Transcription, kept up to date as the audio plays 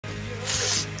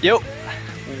Yo,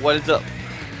 what is up?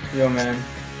 Yo, man.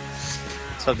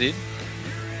 What's up, dude?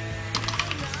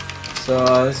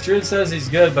 So, this druid says he's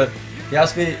good, but he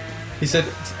asked me, he said,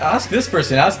 ask this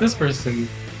person.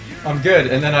 I'm good.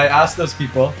 And then I asked those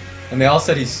people, and they all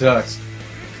said he sucks.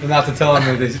 And not to tell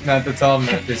him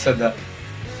that they said that.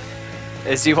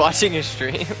 Is he watching your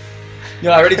stream? No,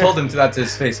 I already told him that to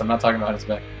his face. I'm not talking about his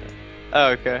back. Oh,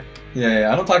 okay.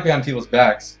 Yeah, I don't talk behind people's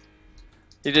backs.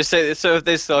 You just say, so if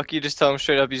they suck, you just tell them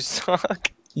straight up you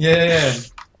suck. Yeah.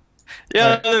 Yeah,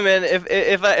 Right. no, man.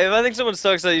 If I think someone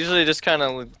sucks, I usually just kind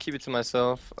of keep it to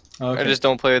myself, Okay. or just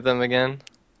don't play with them again.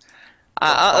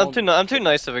 I'm too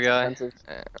nice of a guy.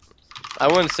 I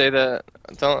wouldn't say that.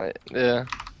 Don't. Yeah.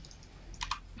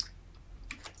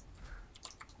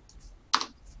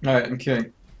 Alright, I'm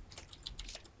kidding.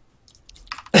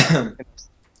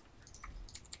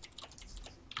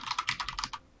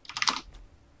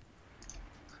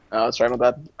 Oh, that's right, my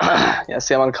bad. Yeah,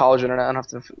 see, I'm on college internet. I don't have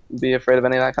to be afraid of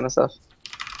any of that kind of stuff.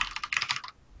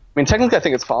 I mean, technically, I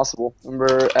think it's possible.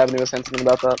 Remember, Avenue was saying something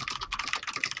about that.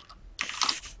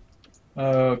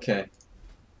 Okay.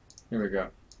 Here we go.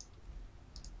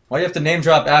 Why do you have to name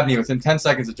drop Abney within 10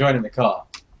 seconds of joining the call?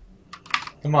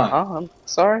 Come on. Oh, I'm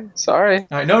sorry.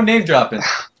 Alright, no name dropping.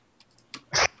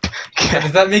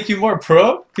 Does that make you more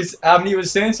pro? Because Abney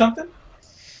was saying something?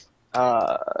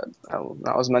 I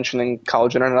was mentioning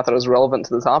college internet. I thought it was relevant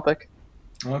to the topic.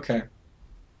 Okay.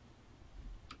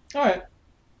 Alright.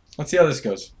 Let's see how this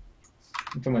goes.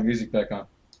 Let me put my music back on.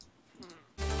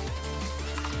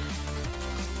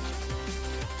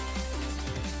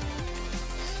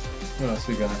 What else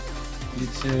we got?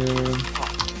 YouTube.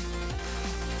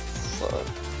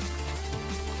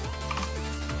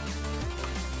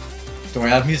 Don't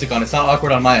worry, I have music on. It's not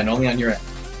awkward on my end, only on your end.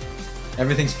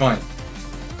 Everything's fine.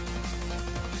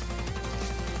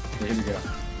 Okay, here we go.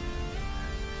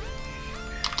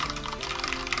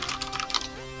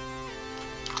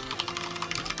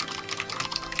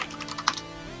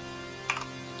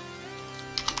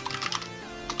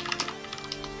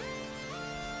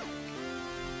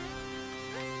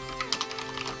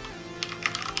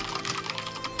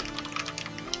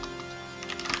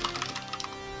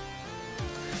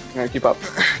 Alright, keep up.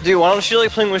 Dude, why don't you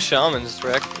like playing with shamans,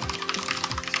 Reck?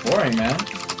 It's boring, man.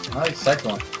 I like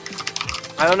Cyclone.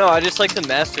 I don't know. I just like the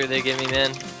master they give me,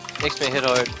 man. Makes me hit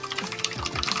hard.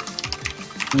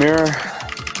 Mirror.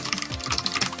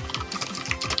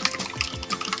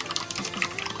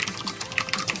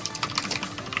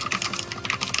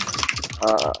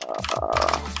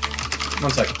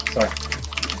 One second, sorry.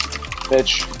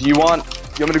 Mitch, do you want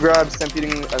me to grab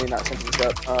Stampeding? I mean, not Stampeding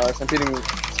Step. Stampeding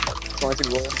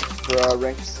Slanting Roll for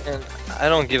ranks. And I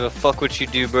don't give a fuck what you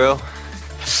do, bro.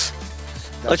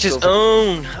 Let's just still-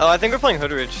 own. Oh, I think we're playing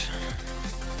Hoodridge.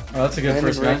 Oh, that's a good Man,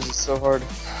 first these ranks match. is so hard.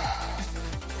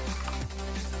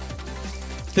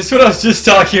 This is what I was just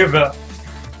talking about.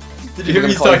 Did you hear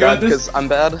me talking about this? Because I'm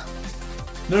bad.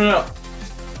 No.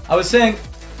 I was saying,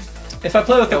 if I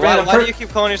play with a Why random do you person, keep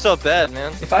calling yourself bad,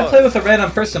 man? if I play with a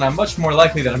random person, I'm much more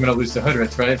likely that I'm gonna lose to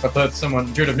Hoodrich, right? If I play with someone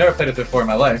Druid I've never played with before in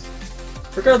my life,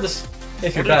 regardless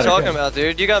if you're What are bad you or talking good. about,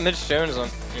 dude? You got Mitch Jones on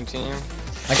your team.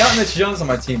 I got Mitch Jones on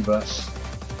my team, but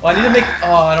I need to make.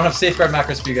 Oh, I don't have safeguard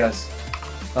macros for you guys.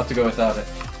 I'll have to go without it.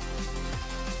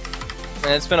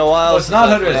 Man, it's been a while. Oh, it's not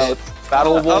since I Hoodrich. played. No, it's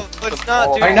Battle Wolf. Oh, it's not,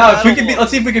 dude. Alright, now if we Battle could be, Wolf.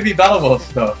 let's see if we could beat Battle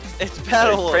Wolf though. It's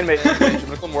Battle Wolf. Train mate, man.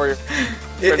 Muslim Warrior.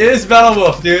 It is Battle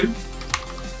Wolf, dude.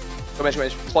 Go Mage.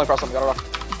 Pulling across something, got it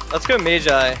off. Let's go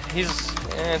Magi. He's.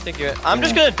 I think you're. I'm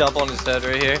just gonna dump on his head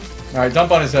right here. Alright,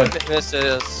 dump on his head. This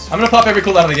is. I'm gonna pop every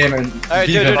cooldown of the game and Alright,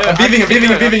 beat do him. it. I'm beaving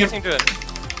him.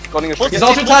 Going in Full He's CC,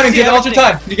 ultra timing, get ultra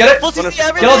time. Can you get it? Full CC Get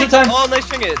everything. ultra time. Oh, nice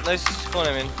string it. Nice one,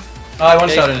 I mean. Oh, I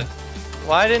one-shotted it.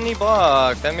 Why didn't he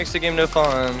block? That makes the game no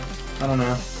fun. I don't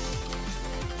know.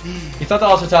 He thought the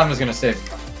ultra time was gonna save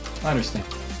him. I understand.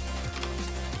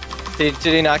 Did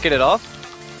he not get it off?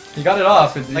 He got it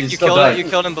off, but Like he you still killed died. it. You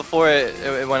killed him before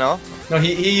it went off. No,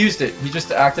 he used it. He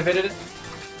just activated it,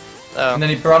 Oh. and then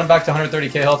he brought him back to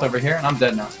 130k health over here, and I'm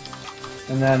dead now.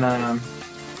 And then, what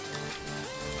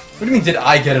do you mean, did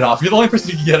I get it off? You're the only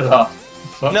person who can get it off.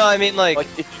 Fuck. No, I mean like. Like,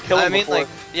 if you kill him I mean before like.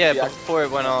 Yeah, he before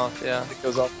it went off. Yeah. it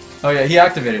goes up. Oh yeah, he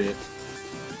activated it.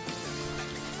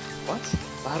 What?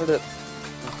 How did it?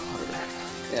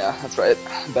 Yeah, that's right.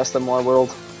 Best MMR world.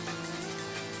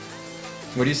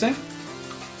 What do you say?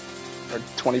 Or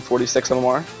 2046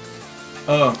 MMR.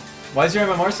 Oh, why is your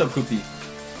MMR so poopy?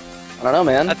 I don't know,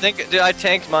 man. I think, dude, I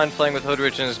tanked mine playing with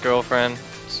Hoodrich and his girlfriend.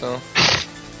 So.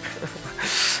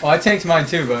 Oh, I tanked mine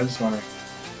too, but I just wondering.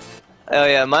 Oh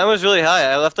yeah, mine was really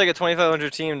high. I left like a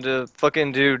 2500 team to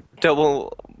fucking do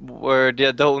double were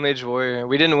yeah, double mage warrior.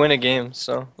 We didn't win a game,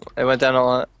 so it went down a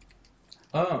lot.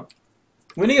 Oh,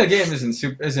 winning a game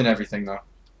isn't everything though.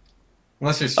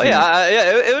 Unless you're Oh streaming.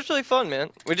 yeah, it was really fun, man.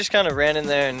 We just kind of ran in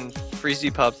there and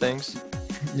freezy pop things.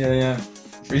 Yeah.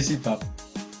 Freezy pop.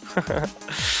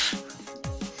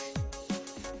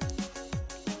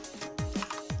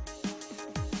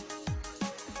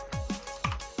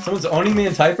 Someone's owning me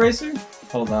in Type Racer?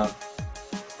 Hold on.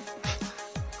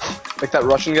 Like that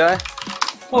Russian guy?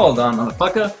 Hold on,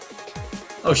 motherfucker.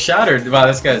 Oh, Shattered. Wow,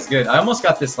 this guy's good. I almost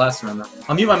got this last round, though.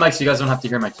 I'll mute my mic so you guys don't have to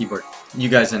hear my keyboard. You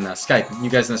guys in Skype. You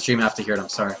guys in the stream have to hear it. I'm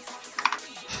sorry.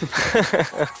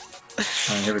 Alright,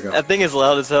 here we go. That thing is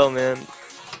loud as hell, man.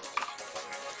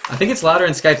 I think it's louder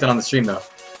in Skype than on the stream, though.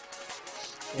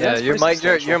 Yeah, it's your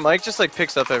pretty mic just like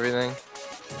picks up everything.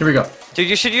 Here we go. Dude,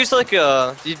 you should use like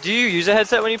do you use a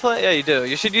headset when you play? Yeah, you do.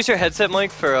 You should use your headset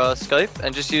mic for Skype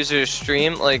and just use your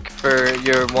stream like for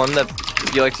your one that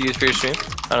you like to use for your stream.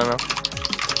 I don't know.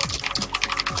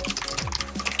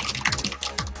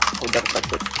 Would that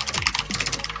affect it?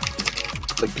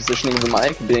 Like positioning of the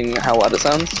mic, being how loud it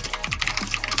sounds?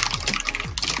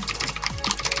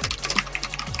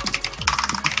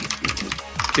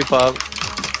 You pop.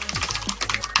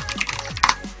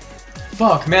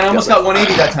 Fuck, man, I almost got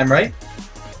 180 that time, right?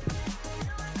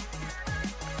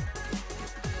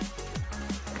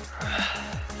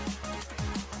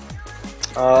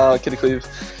 Kitty Cleave.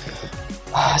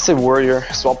 I say Warrior.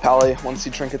 Swap Pally,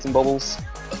 1C trinkets and bubbles.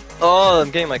 Oh,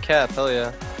 I'm getting my cap. Hell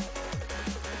yeah.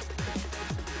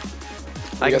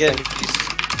 I you get. guys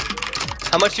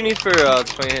How much you need for 20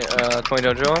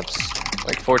 dojo ups?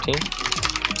 Like 14?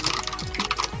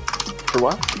 For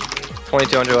what?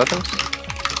 2200 weapons?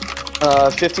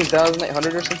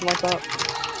 15,800 or something like that.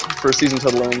 For season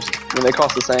total earned. I mean, they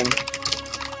cost the same.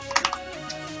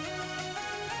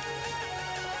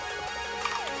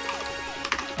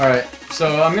 Alright,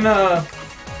 so I'm gonna...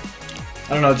 I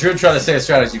don't know, Drew tried to say a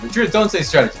strategy, but Drew, don't say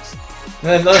strategies.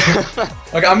 And then,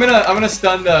 okay, I'm gonna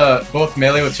stun both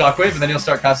melee with Shockwave, and then you'll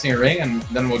start casting a ring, and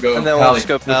then we'll go And then Pally. we'll just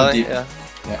go Pally, yeah.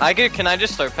 Yeah. Can I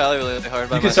just start Pally really hard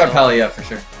by You can myself? start Pally, yeah, for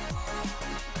sure.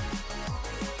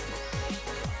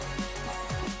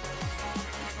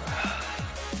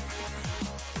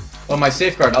 Oh, my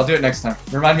safeguard. I'll do it next time.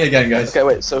 Remind me again, guys. Okay,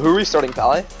 wait, so who are we starting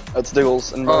Pally? Oh, it's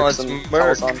Diggles and Oh, Mercs it's and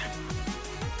Merc. Palisson.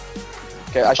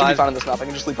 Okay, I should be Five. fine on this map. I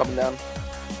can just leap up and down.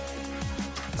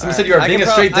 Someone said you are I being can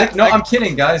a straight dick. No, I- I'm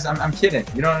kidding, guys. I'm kidding.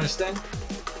 You don't understand?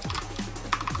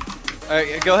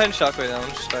 Alright, go ahead and Shockwave then. I'm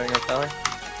just starting up Pally.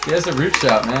 He has a root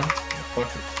shot, man. Fuck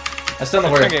it. I stun the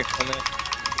I'm warrior. trying to get coming.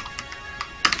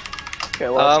 Okay,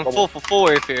 well, I'm full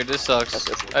wave here. This sucks. Yes.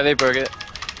 Oh, they broke it.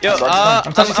 Yo,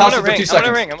 I'm touching Thompson for 2 I'm seconds.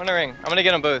 gonna ring. I'm gonna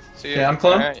get them both. So Okay, I'm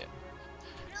clone. Alright.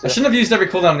 I shouldn't have used every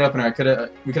cooldown in the opener.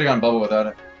 We could have gone bubble without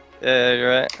it. Yeah, you're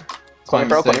right. Cloning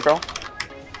Pro, mistake. Cloning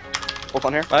Pro. Both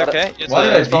on here. Got it. Okay. yes, Why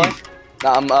did I beat?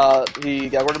 Nah, he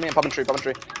got word of me. I'm popping tree.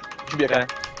 Should be okay. Okay.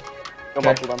 Don't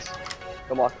block cooldowns.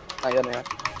 Don't block. Not yet, anyway.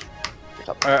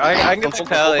 Alright, I can get the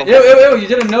Pally. Ew, you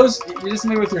did a nose. You just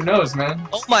made it with your nose, man.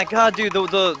 Oh my god, dude,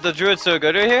 the druid's so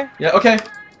good right here. Yeah, okay.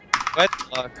 What?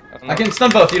 Block. I can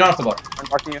stun both. You don't have to block. I'm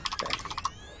marking you.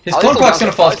 His Pally's clone still clock's down.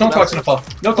 gonna fall. His Pally's clone still clock's gonna fall.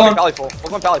 No Full clone. Pally full.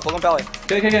 Full Pally.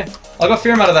 Okay. I'll go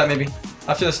fear him out of that maybe.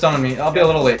 After the stun on me. I'll be a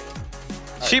little late.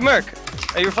 She Merc.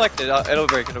 Hey, reflected. It'll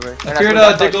break. I feared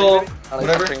Diggle.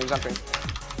 Whatever. I'm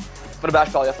gonna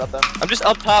bash Pally after that though. I'm just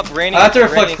up top, raining. I have to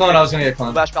reflect raining. clone. I was gonna get Full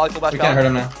clone. bash Pally. We can't hurt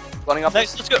him now. Running up.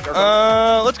 Nice, let's go.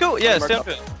 Let's go. Yeah, stay up.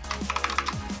 We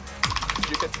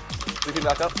can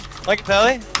back up. Like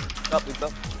Pally. Up, leads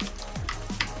up.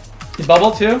 He's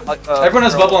bubbled too? Everyone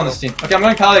has bubble on this team. Okay, I'm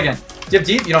going Pally again. Do you have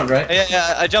deep? You don't, right?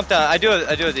 Yeah, I jumped down. I do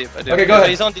a deep. Okay, go ahead.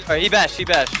 He's on deep. He bashed, so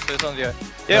he's on deep.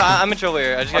 Yeah, I'm in trouble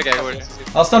here. I just gotta get over.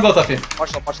 I'll stun both of you.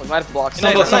 Watch left. Might have to block.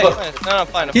 Stun both. No, I'm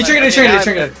fine. He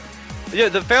trinketed. Yeah,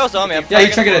 the Pharaoh's on me. Yeah, he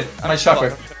trinketed. My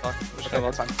shockwave. Okay,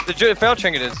 well, that's fine. The Pharaoh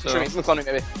trinketed, so. He's in the cloning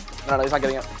maybe. No, he's not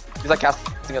getting it. He's like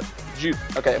casting it. Jude.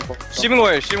 Okay, I'm full. Shooting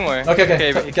warrior. Okay,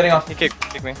 getting off. He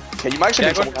kicked me. Okay, you might actually be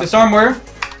in trouble now. Disarm warrior.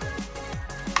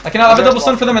 I have a double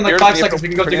stun for them in like 5 seconds. We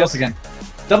can go Diggles again.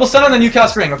 Double stun and then you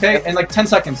cast ring, okay? In like 10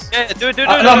 seconds. Yeah, do it. No,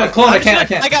 I'm a clone. I can't.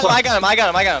 I got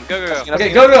him. Go.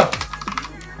 Okay, go. Do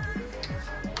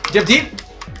you have deep?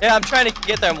 Yeah, I'm trying to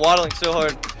get there. I'm waddling so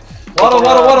hard.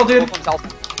 Waddle, dude.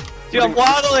 Dude, I'm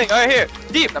waddling. Alright, here.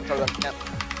 Deep. You're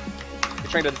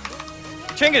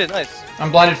Trinketed, nice. I'm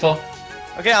blinded full.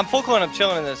 Okay, I'm full clone. I'm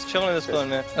chilling in this clone,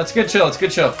 man. That's good chill.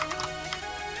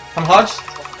 I'm Hodge.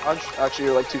 Actually,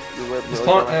 you're like two. Is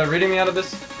clone reading me out of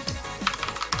this?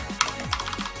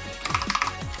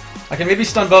 I can maybe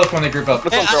stun both when they group up.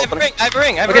 Hey, I have a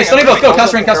ring. Okay, stunning both. Go,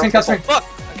 cast ring. Fuck.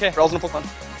 Okay. Girls in a full stun.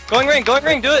 Going ring, do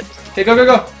it. Okay, go, go,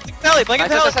 go. Pally, blanket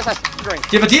pally. Do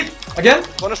you have a deep? Again?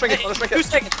 Bonus trinket, bonus trinket.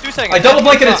 2 seconds. I double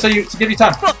blanketed so to give you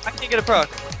time. I can't get a proc.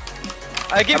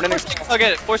 I give 4 seconds, I'll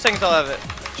get it. 4 seconds, I'll have it.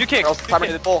 Juke kick. Time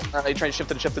to full. You train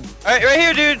shifted. Alright, right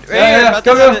here, dude. Right Yeah, here. yeah, About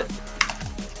go, to go. send it.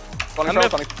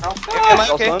 Am I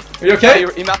okay? Are you okay?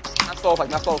 He maps slow, like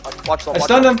maps slow, like watch slow. I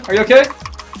stunned him. Are you okay?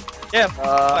 Yeah.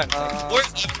 Fine.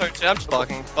 I'm just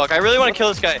blocking. Fuck, I really want to kill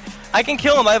this guy. I can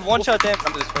kill him. I have 1-shot damage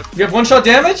to this fuck. You have 1-shot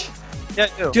damage? Yeah, I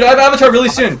do. Dude, I have Avatar really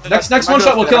soon. Next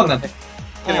 1-shot we'll kill him then.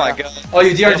 Oh my god. Oh,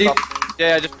 you DRG?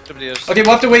 Yeah, I just videos. Okay,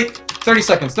 we'll have to wait 30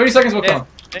 seconds. 30 seconds we'll kill him.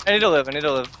 I need to live.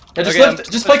 Yeah,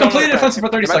 just play completely defensive for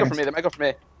 30 seconds. They might go for me.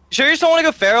 You sure you just don't want to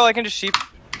go feral? I can just sheep.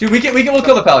 Dude, we'll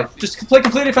kill the Pally. Just play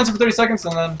completely defensive for 30 seconds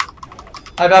and then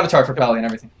I have Avatar for Pally and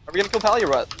everything. Are we gonna kill Pally or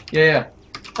what? Yeah.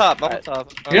 Top, I'm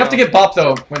top. You have to get bop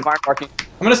though. I'm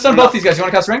gonna stun both these guys. You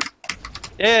wanna cast ring?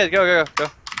 Yeah, go.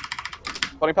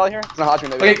 Voting Pally here? It's not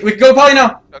Hodgman, maybe. Okay, we can go Pally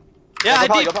now. Yeah, I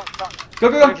Pally, did.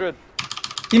 Go.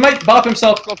 He might bop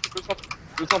himself.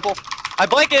 I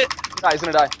blanket. He's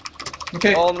gonna die.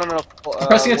 Okay. Oh, no. I'm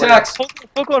pressing attacks. Full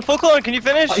clone, can you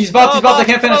finish? He's bopped, I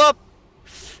can't finish.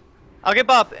 I'll get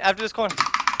bop after this corn.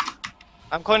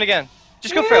 I'm clone again.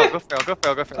 Just go feral.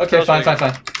 Okay, fine.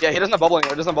 Yeah, he doesn't have bubble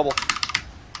anymore. He doesn't have bubble.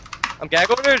 I'm gag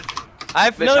ordered. I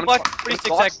have another block for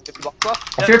 46 seconds.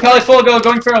 I fear Pally's full,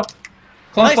 going feral.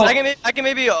 Clone Nice, full. I can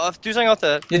maybe do something off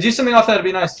that. Yeah, do something off that, it'd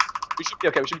be nice. We should be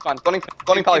okay, we should be fine.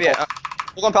 Cloning Pally full.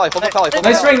 Full on Pally, full on Pally.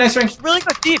 Nice ring. It's really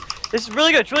good deep. This is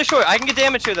really good. It's really short. I can get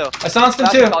damage here though. I silenced him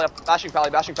too. Bashing Pally.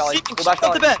 Full bash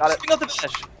Pally. Got it. Off the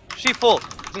bench. Sheep full.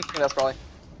 That's probably.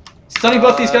 Stunning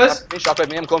both these guys. I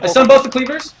stunned both the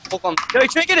cleavers. Full Yo, he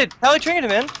trinketed. Pally trinketed,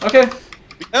 man. Okay.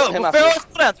 No,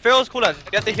 Pharaoh's cooldowns.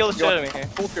 You have to heal the shit out of me here.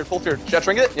 Full fear. Should I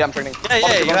trinket it? Yeah, I'm trinketing. Yeah,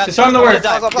 you have to. Just tell him the word.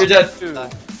 You're dead.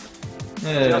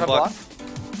 Yeah.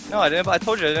 No, I didn't. I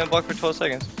told you I didn't block for 12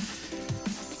 seconds.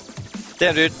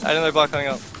 Damn, dude. I didn't know block coming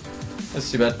up. That's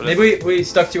too bad. Maybe we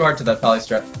stuck too hard to that Pally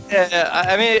strat. Yeah.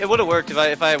 I mean, it would have worked if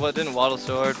I didn't waddle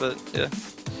so hard, but yeah.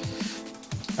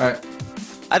 All right.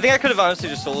 I think I could have honestly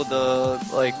just soloed the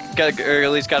or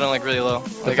at least got him like really low.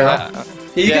 Like,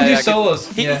 you can do solos.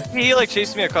 He like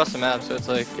chased me across the map, so it's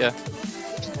like That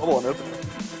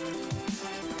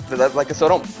so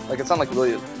it's not like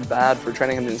really bad for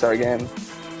training him the entire game.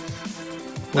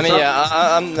 I mean,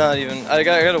 I'm not even. I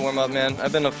gotta warm up, man.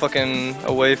 I've been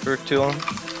away for too long.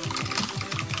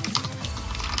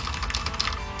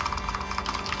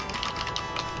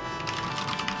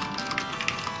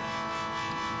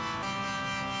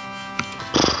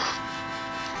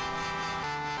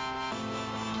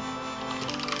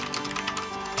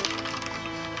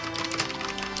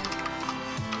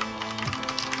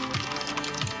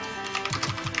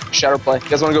 Shadow play. You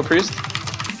guys want to go priest?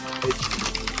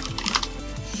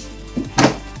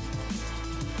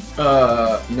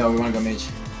 No, we want to go mage.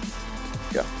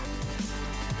 Go.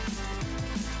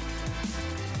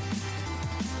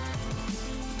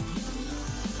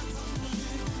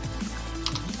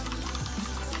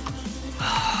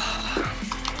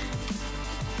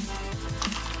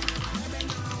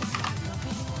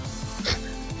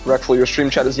 Reckful, your stream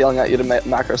chat is yelling at you to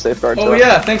macro safeguard. Oh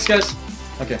yeah, thanks guys.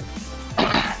 Okay.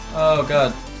 Oh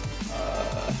god.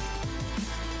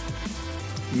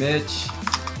 Mitch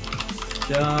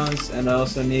Jones, and I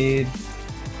also need.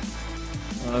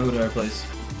 Who do I replace?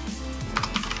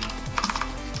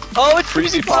 Oh, it's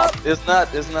Freezy Pop. Isn't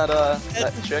that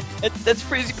that chick? That's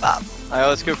Freezy Pop. Alright,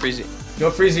 let's go Freezy.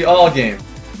 Go Freezy all game.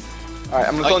 Alright,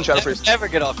 I'm gonna go in Shadow Priest. Never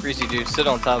get off Freezy, dude. Sit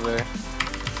on top there.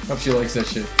 Hope she likes that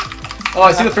shit. Oh,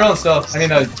 I see the Thrillin' stuff. I mean,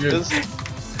 Druid.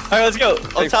 Alright, let's go.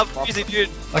 On top of Freezy, dude.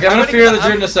 Okay, I'm gonna fear the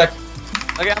Druid in a sec.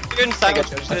 Okay, I'm fearing the second.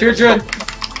 I fear Druid.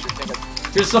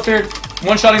 Druid's still feared.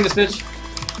 One-shotting this bitch.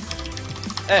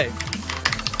 Hey.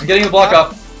 I'm getting the block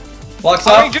up. Blocks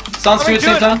up. Sounds good at the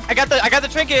same time. I got the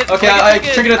trinket. Okay, I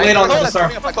trinketed late on the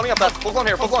storm. Cloning up that. Full clone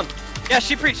here, full clone. Yeah,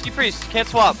 she priest. Can't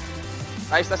swap.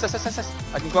 Nice.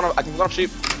 I can clone up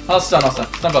sheep. I'll stun both.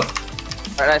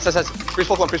 Alright, nice. Priest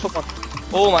full clone.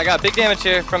 Oh my god, big damage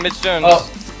here from Mitch Jones.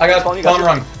 Oh, I got clone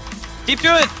rung. Deep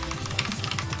to it.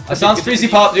 That sounds Freezy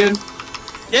Pop, dude.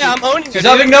 Yeah, I'm owning you. She's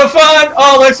having no fun.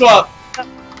 Oh, life swap.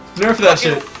 Nerf that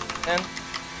shit. Man.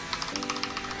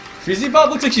 Freezy Pop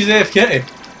looks like she's AFK.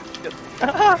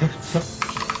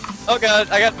 Oh god,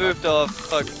 I got booped off.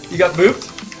 Fuck. You got booped?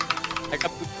 I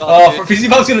got booped Oh, off. Freezy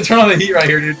Pop's gonna turn on the heat right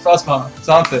here, dude. Frostbomb.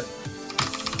 Sounds it.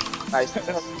 Nice.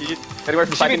 Anywhere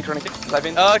from Siphon, can you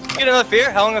get another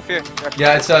fear? How long a fear?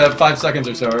 Yeah, it's 5 seconds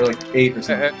or so, or like 8 or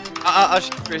something. I'll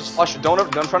shoot first. Watch,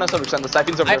 don't front us over, the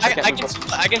Siphon's over there. I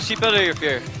can sheep out of your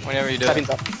fear whenever you do Siphon's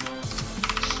it. up.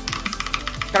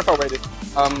 Kind of far away, dude.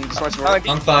 I'm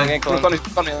fine. You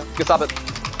can stop it.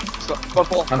 Go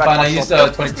full. I'm fine. I used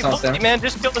 20% stamina. Man,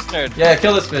 just kill this nerd. Yeah,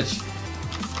 kill this bitch.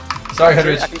 Sorry,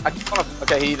 Hoodridge.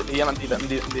 Okay, he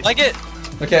MD'd. Like it.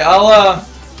 Okay, I'll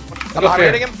I'm go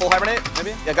hibernating fear. him. Full hibernate,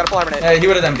 maybe. Yeah, got a full hibernate. Yeah, he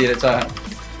would have MD'd it. So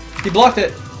he blocked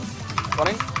it.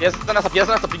 Running. He has an S up.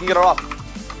 You can get her off.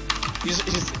 He's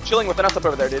chilling with an S up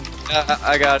over there, dude.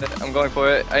 I got it. I'm going for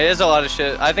it. It is a lot of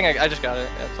shit. I think I just got it.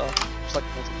 That's all. Just like,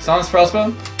 Silence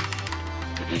crossbow.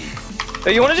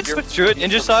 Hey, you want to just switch to it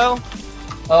ninja style?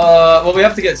 Well, we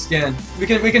have to get skin. We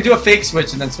can do a fake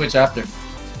switch and then switch after.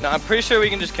 No, I'm pretty sure we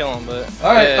can just kill him, but...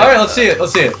 Alright, yeah, alright, let's see it,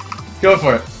 let's see it. Go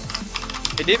for it.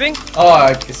 You deeping? Oh,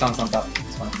 it sounds on top.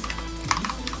 It's fine.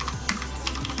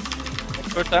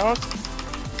 Short silence?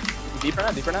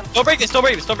 Deeper now. Don't break this. I'm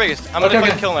gonna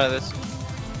fucking kill him out of this.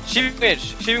 Sheeping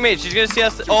mage, she's gonna see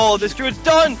us. Oh, this druid's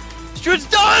done!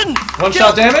 One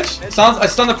shot damage? I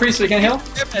stunned the priest so he can't heal?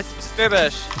 Spare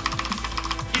bash.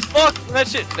 He's fucked that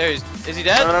shit. There he is. Is he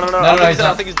dead? No, he's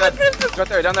not. I think he's dead. He's right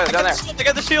there, down there. I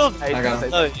got the shield. Hey, I got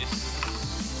him.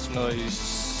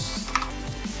 Nice.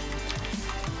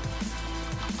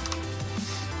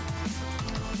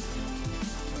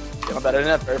 Yeah, my bad. I didn't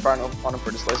have very far enough on him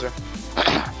for Displacer.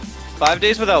 5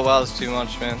 days without WoW is too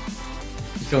much, man.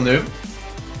 You feel noob?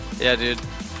 Yeah, dude.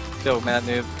 Feel mad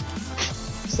noob.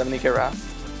 70k wrath.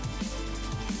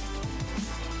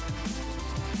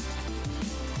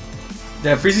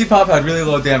 Yeah, Freezy Pop had really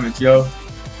low damage, yo.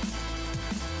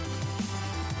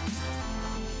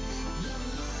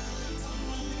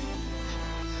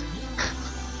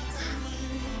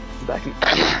 Back in.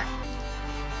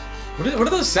 What are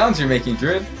those sounds you're making,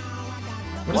 Druid?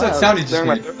 What is that sound you just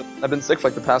made? I've been sick for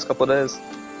like the past couple of days.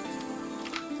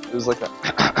 It was like that.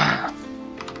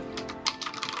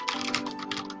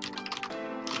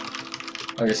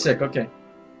 Oh, you're sick, okay.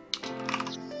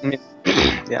 I mean,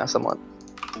 yeah, somewhat.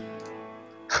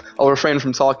 I'll refrain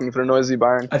from talking if they're noisy,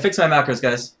 Byron. I fixed my macros,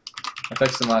 guys. I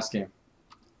fixed them last game.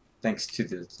 Thanks to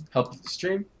the help of the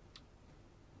stream.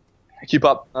 Keep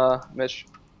up, Mitch.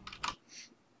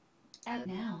 Out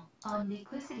now on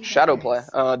Liquidity Shadow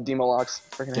Vectors. play, Demo locks.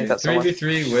 Freaking hate Okay, that so much.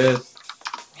 3v3 with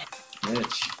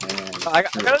Mitch and I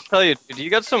gotta tell you, dude, you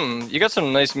got some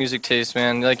nice music taste,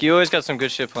 man. Like, you always got some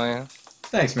good shit playing.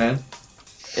 Thanks, man.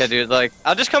 Yeah, dude, like,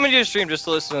 I'll just come into your stream just to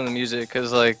listen to the music,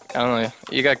 cause, like, I don't know,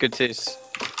 you got good taste.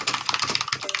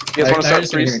 You guys want I to start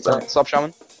just hear me stop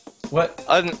shaman? What?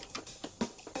 I'm,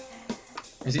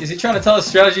 Is he trying to tell us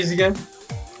strategies again?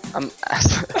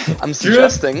 I'm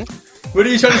suggesting. What are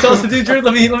you trying to tell us to do, Drew?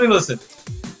 Let me listen.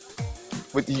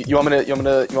 Wait, you want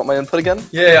my input again?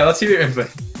 Yeah, let's hear your input.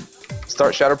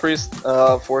 Start Shadow Priest,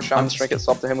 4 Shamans, shrink it,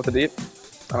 swap to him with a deep.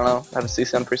 I don't know, have a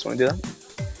CC on Priest when we do that.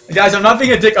 Guys, I'm not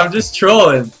being a dick, I'm just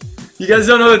trolling. You guys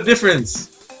don't know the difference.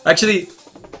 Actually,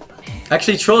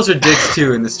 trolls are dicks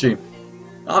too in the stream.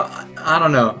 I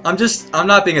don't know. I'm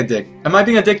not being a dick. Am I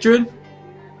being a dick, Druid?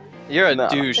 you're a No, I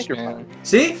douche, think you're man.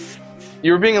 See?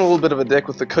 You were being a little bit of a dick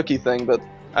with the cookie thing, but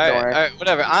Alright,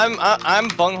 whatever. I'm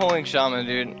bungholing shaman,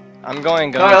 dude. I'm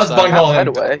going gun. Alright, let's style. bunghole right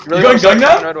him. away. You going gun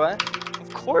now? Right away?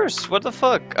 Of course. What the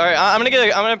fuck? Alright, I'm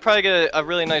gonna probably get a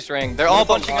really nice ring. They're all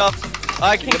bunching up.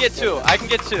 I can get 2. Oh,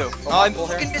 I'm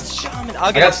fucking missed shaman.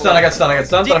 I got stunned,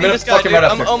 but I'm gonna fuck him right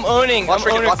after. I'm owning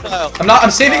style.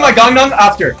 I'm saving my Gangnam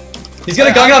after. He's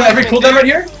gonna Gangnam every cooldown right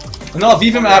here, and then I'll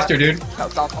Vive him after, dude.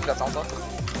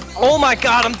 Oh my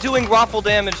god, I'm doing raffle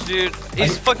damage, dude.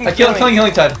 He's fucking I killed killing.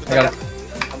 Healing Tide. I got it.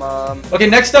 Okay,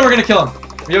 next time we're gonna kill him.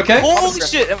 Are you okay? Holy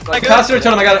shit! I got Caster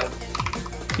totem, I got it.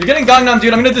 You're getting Gangnam,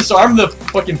 dude. I'm gonna disarm the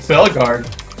fucking Fell Guard.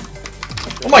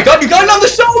 Oh my god, you Gangnam the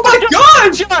show! Oh my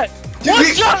god! shot! Dude, One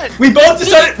shot! we both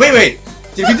decided. Wait.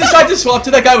 Did we decide to swap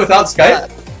to that guy without Skype?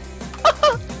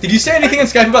 Did you say anything in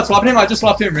Skype about swapping him? I just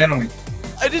swapped to him randomly.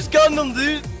 I just got him,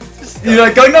 dude. You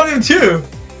like Gangnam him too?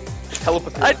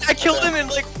 I killed him in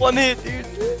like 1 hit, dude.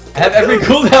 I have every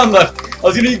cooldown left. I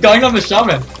was gonna use Gangnam the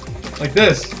Shaman. Like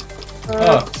this.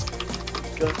 Oh.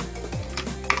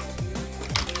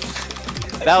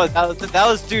 That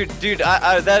was dude,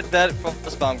 that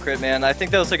spawn crit, man. I think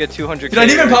that was like a 200. Dude, I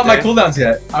didn't even pop my cooldowns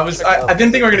yet. I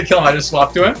didn't think we were gonna kill him. I just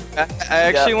swapped to him. I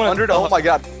actually want 100. Oh my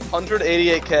god,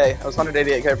 188k. I was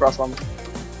 188k frost bomb.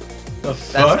 The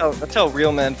fuck? That's how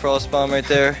real man frost bomb right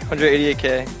there.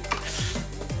 188k.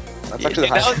 That's actually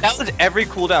the highest. That was every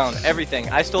cooldown, everything.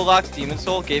 I stole Locke's Demon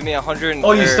Soul, gave me 100.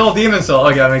 Oh, you stole Demon Soul.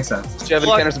 Okay, that makes sense. Do you have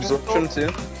any Canner's Absorption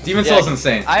too? Demon Soul's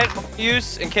insane. I had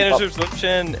use and Canner's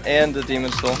Absorption and the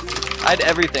Demon Soul. I had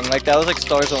everything. Like that was like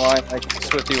stars align, like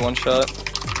Swifty one shot.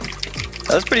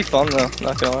 That was pretty fun though.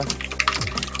 Not gonna lie.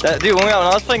 Dude, when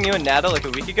I was playing you and Nada like a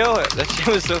week ago, that shit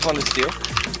was so fun to steal.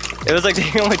 It was like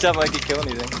the only time I could kill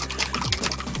anything.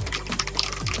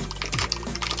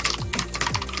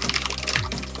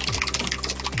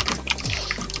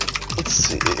 Let's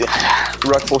see.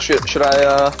 Reckful, should I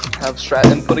have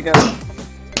strat input again?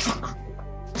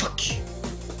 Fuck you.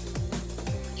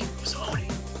 You was on.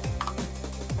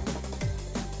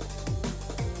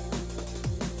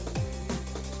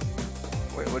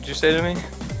 Wait, what'd you say to me?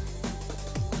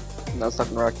 No, it's not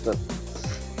gonna wreck, but.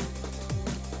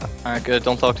 Alright, good.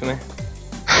 Don't talk to me.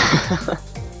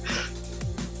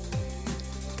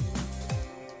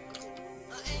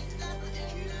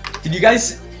 Did you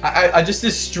guys? I just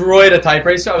destroyed a type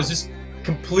racer. I was just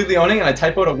completely owning, and I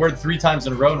typoed a word 3 times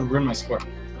in a row and ruined my score.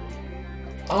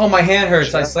 Oh, my hand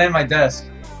hurts. I slammed my desk.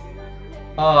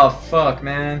 Oh fuck,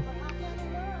 man.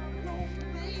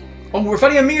 Oh, we're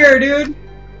fighting a mirror, dude.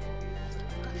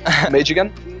 Mage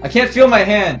again? I can't feel my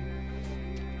hand.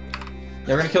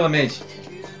 Yeah, we're gonna kill a mage.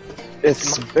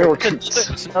 It's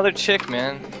It's another chick,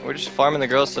 man. We're just farming the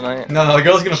girls tonight. No, the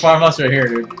girl's gonna farm us right here,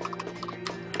 dude.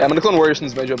 Yeah, I'm gonna clone Warrior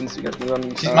since Mage opens. So you guys can run.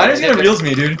 Miner's gonna reels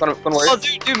me, dude. Clone Warrior. Oh,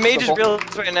 dude, Mage is real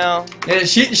right now. Yeah,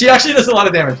 she actually does a lot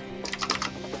of damage.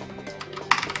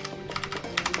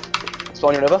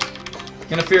 Spawn your Nova.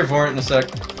 Gonna fear Vorant in a sec.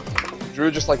 Drew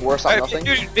just like worse on Alright, nothing.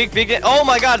 dude, big. Oh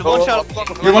my god, one shot.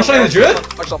 You're one-shotting the druid?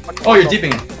 Oh, you're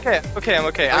deeping it. Okay, I'm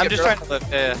okay. I'm just trying to live.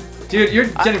 Yeah. Dude, you're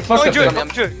getting fucked up there.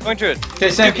 Going Druid. Okay,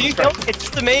 Sam. Dude, can you kill me? It's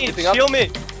just the mage. Heal me.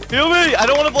 Heal me. I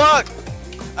don't want to block.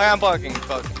 I'm blocking.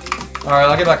 Fuck. Alright,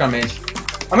 I'll get back on mage.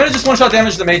 I'm gonna just one-shot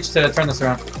damage the mage to turn this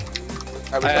around.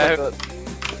 Alright,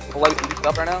 we'll let it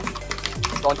up right now.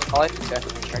 Spawn your Poly. Okay.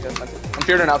 I'm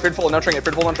feared now. Feared full. No trinket.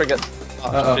 Feared full. No trinket.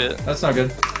 Oh shit. That's not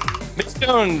good. Mitch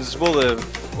Jones will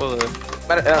live. Will live.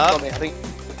 I think.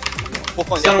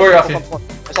 Stun warrior off you.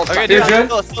 Okay, Dude, dude,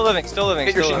 good? still living.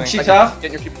 Get your sheep. Sheep's half.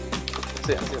 Get your sheep.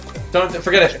 See it. Don't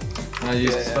forget it. I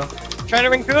used the spell. Trying to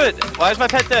ring good. Why is my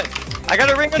pet dead? I got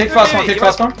a ring. Kick frostborn, kick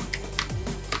frostborn.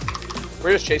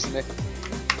 We're just chasing me.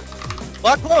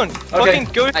 Block clone. Okay. Fucking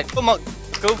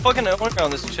go fucking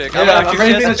around this chick. Yeah, I'm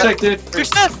ready to be the chick, dude.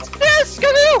 Success! Yes!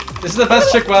 Go! This is the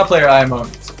best chick WoW player I am on.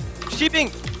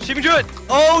 Sheeping Druid.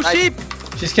 Oh, Nice. sheep!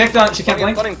 She's kicked on. She can't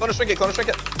blink. Clone shrink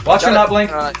it. Watch her not blink.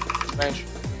 Range.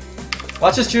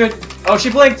 Watch this druid. Oh,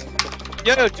 she blinked.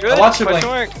 Yo, Druid. Watch her blink.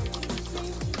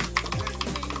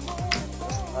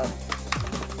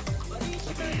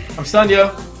 I'm stunned,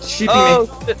 yo. Sheeping me.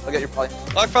 Shit. I'll get your Poly.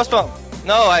 Block frostbomb.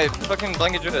 No, I fucking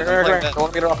blanket Druid.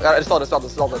 Don't get her off. I just stalled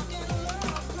it.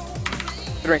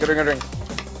 Good ring.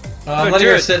 I'm Good, letting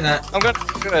her Druid. sit in that. I'm good.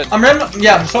 I'm ready.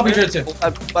 Yeah, I'm swapping druid too.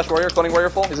 Flash Warrior, cloning Warrior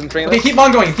full. He's in train. Okay, keep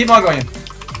on going. Keep on going.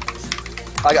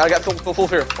 I got full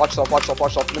fear. Watch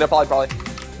yourself. Mid Poly probably.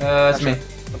 That's me.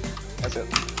 That's it.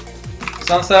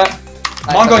 Sunset.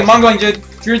 Mon going, dude.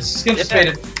 Druid's skin just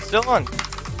faded. Still on.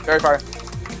 Very fire.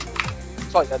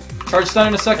 It's probably dead. Charge stun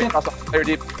in a second. Player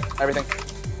deep. Everything.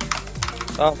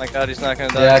 Oh my god, he's not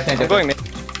gonna die. Yeah, I can't get I'm going.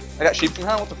 I got sheep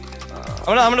somehow. What the?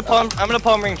 I'm gonna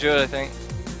palm ring Druid, I think.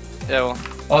 Yeah, well.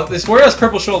 Oh, this warrior has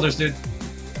purple shoulders, dude.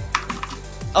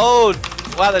 Oh,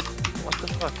 wow. What the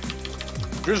fuck?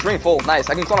 Drew's ring full. Nice.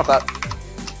 I can clone off that.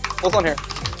 Full clone here.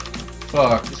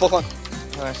 Fuck. He's full clone.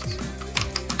 Nice.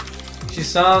 She's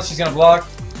stunned. She's gonna block.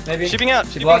 Maybe. Shipping out.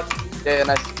 She blocked. Yeah,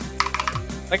 nice.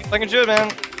 Like a Druid,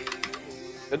 man.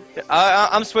 Good.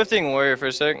 I'm swifting warrior for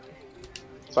a sec.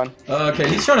 It's fine. Okay,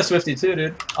 he's trying to swifty too,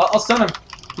 dude. I'll stun him.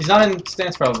 He's not in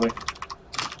stance probably.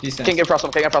 Decent. Can't get frost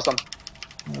on.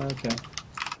 Okay.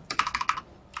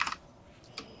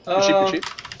 Good sheep.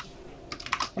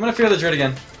 I'm gonna fear the druid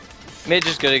again. Mage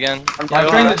is good again. I'm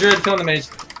fearing the druid, killing the mage.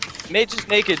 Mage is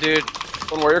naked, dude.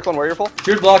 Clone Warrior full.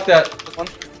 Druid blocked that. One.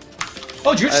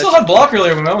 Oh, druid still had block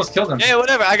earlier when we almost killed him. Yeah,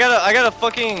 whatever. I got a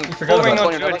fucking forgot full ring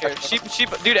about on Druid here. Sheep.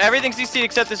 Dude, everything's CC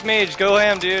except this mage. Go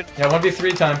ham, dude. Yeah,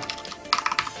 1v3 time.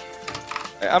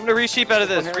 I'm gonna re-sheep out of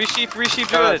this. Re-sheep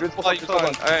Druid. Oh, you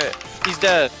clone. Alright. He's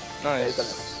dead.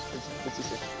 Nice.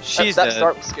 She's that dead.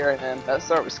 start was scary, man. That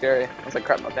start was scary. I was like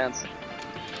crap in my pants.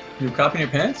 You copying your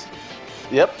pants?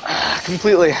 Yep.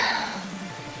 Completely.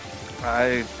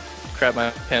 I crap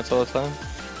my pants all the time.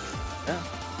 Yeah.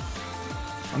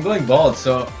 I'm going bald,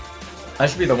 so I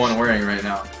should be the one wearing right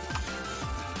now.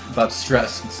 About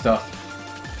stress and stuff.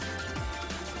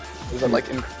 Does that like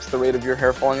increase the rate of your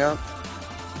hair falling out?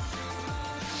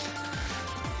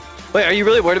 Wait, are you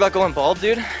really worried about going bald,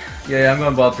 dude? Yeah, I'm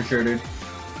going bald for sure, dude.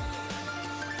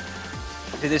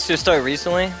 Did this just start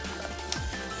recently?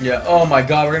 Yeah, oh my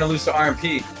god, we're gonna lose to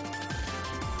RMP.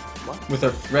 What? With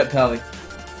a ret pally.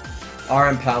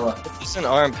 RM Pala. It's an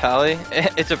arm pally.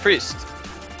 It's a priest.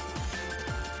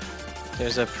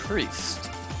 There's a priest.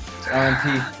 It's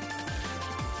RMP.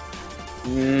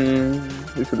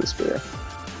 Who could this be?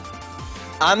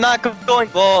 I'm not going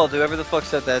bald, whoever the fuck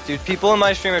said that, dude. People in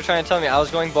my stream are trying to tell me I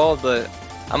was going bald, but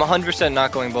I'm 100%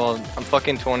 not going bald. I'm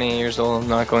fucking 20 years old. I'm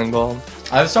not going bald.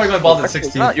 I started going bald at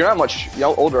 16. You're not much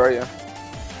older, are you?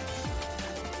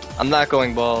 I'm not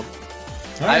going bald.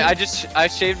 Alright. I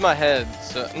shaved my head,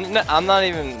 so I'm not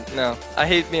even. No, I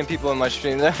hate being people in my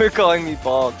stream never calling me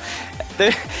bald.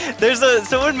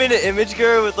 Someone made an image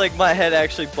girl with like my head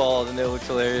actually bald, and it looked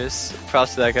hilarious.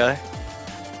 Props to that guy.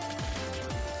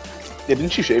 Yeah,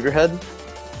 didn't you shave your head?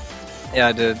 Yeah,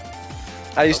 I did.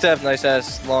 I used to have nice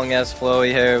ass, long ass,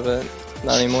 flowy hair, but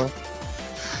not anymore.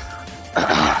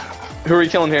 Who are you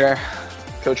killing here,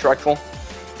 Coach Reckful?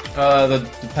 The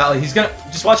pally. He's gonna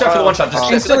just watch out for the one shot. Just I feel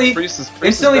like instantly, Priest is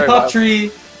very pop violent.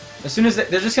 tree. As soon as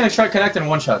they're just gonna try connecting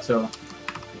one shot. So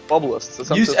Bubbleists. It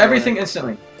sounds use so everything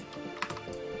instantly.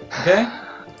 Okay.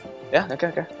 Yeah.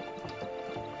 Okay.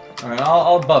 All right.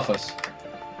 I'll buff us.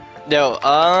 Yo,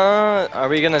 are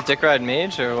we gonna dick ride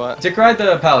mage or what? Dick ride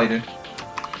the pally, dude.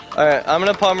 Alright, I'm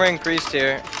gonna palm ring priest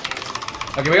here.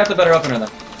 Okay, we got the better opener then.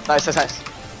 Nice.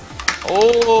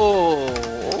 Oh!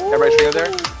 Everybody trigger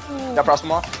there. Got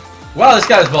Prosper off. Wow, this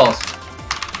guy's balls.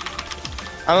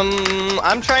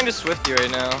 I'm trying to swift you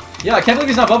right now. Yeah, I can't believe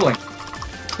he's not bubbling.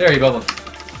 There, he bubbled.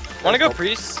 Wanna go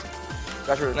priest?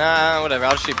 Got your. Nah, whatever.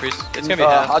 I'll just shoot priest. It's gonna be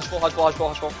half. Hodge full. Watch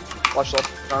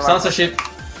yourself. Silence the sheep.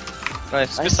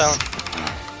 Nice. Good Nice. sound.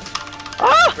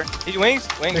 Ah! He wings.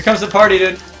 Here comes the party,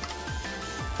 dude.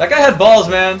 That guy had balls,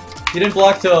 man. He didn't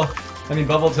block till,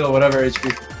 bubble till whatever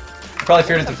HP. I probably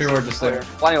feared into fear word just there.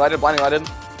 Blinding lighted.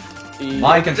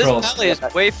 Mind controls. This pally is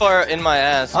way far in my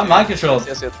ass. I'm dude. mind controlled.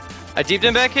 Yes. I deeped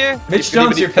him back here. Mitch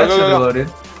Jones, your pets Go. are below,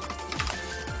 dude.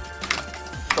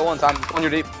 Go one time. On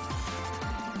your deep.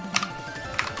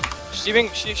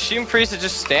 Sheep priest is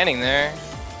just standing there.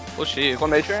 Well, sheep. One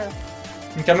nature.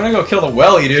 Okay, I'm gonna go kill the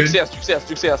welly, dude. Juke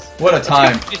CS. What a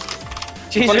time.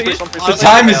 Jesus, One you priest, just- one priest. The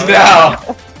time is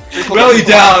now. Welly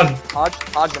down. Hodge.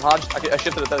 I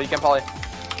shifted it though. You can't probably.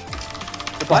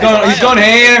 He's going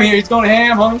ham here. He's going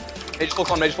ham, homie. Mage full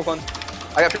clone.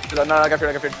 I got feared. No, I got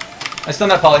feared. I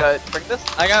stunned that poly. Break this.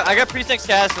 I got priest next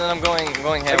cast, and then I'm going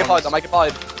I ham. get polyed. I might get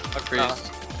polyed. Fuck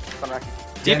priest. Sunrack.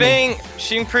 Deeping,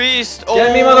 sheep priest. Oh,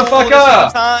 Get me, this is motherfucker.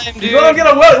 the time, dude. You gonna get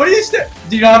a what? What are you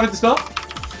Do you not have it to spell?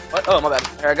 What? Oh, my bad.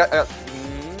 Here, I got.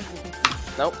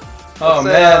 Nope. Oh Let's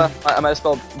say, man. I might have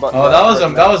spelled button. Oh,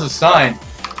 that was a sign.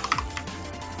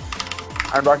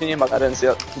 I'm darking you, but I didn't see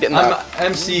it. I'm getting I'm that.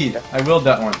 MC. I willed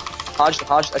that one. Hodge.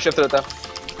 I shifted it though.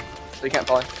 So you can't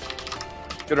poly.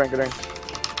 Good ring.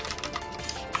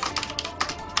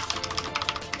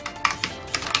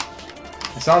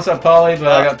 I silenced that poly, but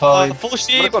I got poly. Full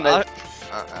sheep. What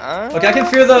if Okay, I can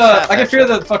fear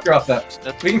the fucker off that.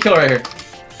 We can kill right here.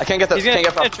 I can't get that. He's gonna,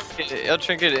 Can't get trinket it. He'll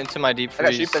trinket it into my deep I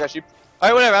got freeze. sheep.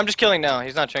 Alright, whatever. I'm just killing now.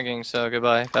 He's not trinking, so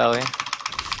goodbye, Valley.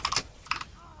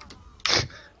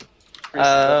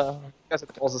 Guys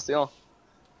have balls of steel.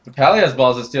 The pally has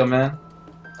balls of steel, man.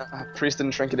 Priest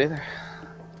didn't shrink it either.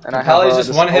 And The pally's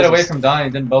just one hit away from dying.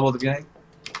 It didn't bubble at the beginning.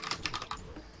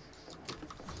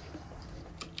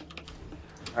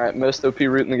 Alright, most OP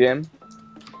root in the game.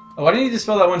 Oh, why didn't you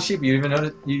dispel that one sheep? You even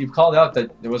noticed you called out that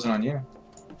it wasn't on you.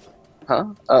 Huh?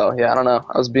 Oh yeah, I don't know.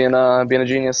 I was being a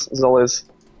genius as always.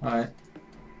 All right.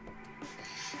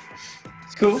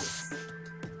 It's cool.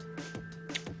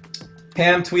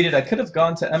 Pam tweeted, "I could have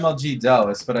gone to MLG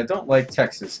Dallas, but I don't like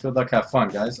Texas. Good luck, have fun,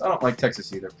 guys." I don't like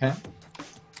Texas either, Pam.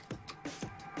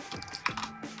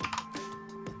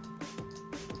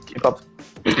 Keep up.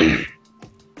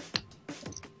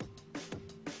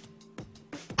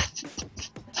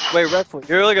 Wait, Reckful,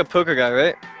 you're like a poker guy,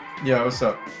 right? Yeah, what's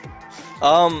up?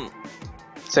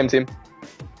 Same team.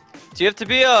 Do you have to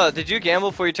be did you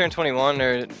gamble before you turn 21,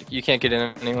 or you can't get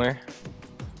in anywhere?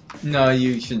 No,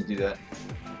 you shouldn't do that.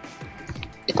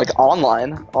 Like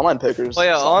online pokers. Well,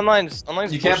 yeah, online's You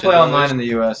bullshit, can't play though. online in the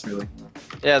U.S. really.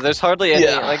 Yeah, there's hardly any,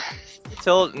 Yeah. like,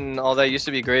 Tilt and all that used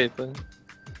to be great, but...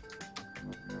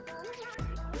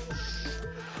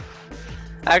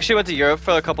 I actually went to Europe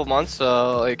for a couple months,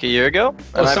 like a year ago.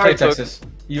 Oh, and I sorry, played Texas.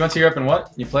 You went to Europe and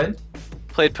what? You played?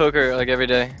 Played poker, like, every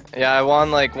day. Yeah, I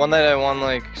won, like, one night I won,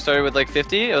 like, started with, like,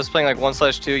 50. I was playing, like,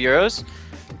 1/2 euros.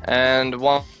 And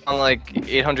won, like,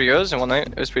 800 euros in one night.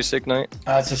 It was a pretty sick night.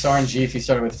 It's just RNG if you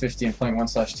started with 50 and playing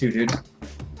 1/2, dude.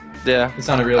 Yeah. It's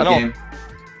not a real I don't- game.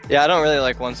 Yeah, I don't really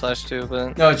like 1/2,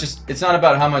 but... No, it's not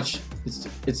about how much.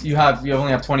 You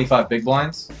only have 25 big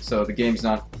blinds, so the game's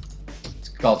not. It's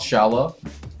called shallow.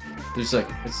 There's like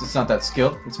it's not that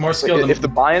skilled. It's more skilled. Wait, if the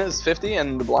buy-in is 50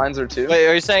 and the blinds are 2. Wait,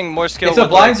 are you saying more skill? if the with,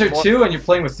 blinds like, are more... 2 and you're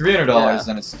playing with $300, Yeah.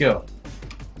 then it's skill.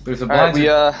 But if the Alright, blinds we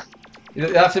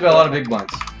you have to be a lot of big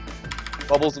blinds.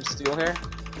 bubbles of steel here.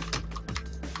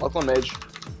 Lock one mage.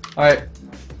 All right.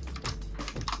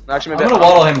 Actually, I'm maybe gonna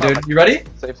waddle him, dude. You ready?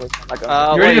 Safely. I'm not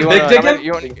going. You ready to big dig him?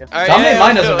 Alright, Dominate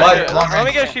mine doesn't wide. Let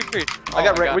me get a sheep free. I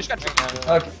got my rank. We God. just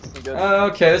got Okay. This is good.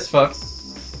 Okay, this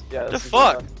fucks. Yeah. The this is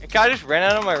fuck? good. The guy just ran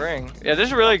out of my ring. Yeah, this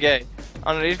is really gay.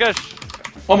 I don't know, these guys.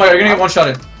 Oh my god, you're gonna get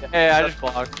one-shotted. Hey, I just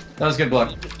blocked. That was good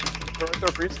block. Throw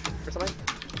a priest or something.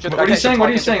 What are you saying? What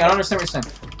are you saying? I don't understand what you're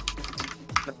saying.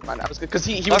 Never mind. I was good because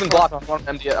he was in block. I'm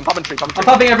MD. I'm popping tree. I'm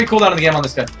popping every cooldown in the game on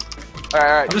this guy.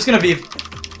 Alright. I'm just gonna beef.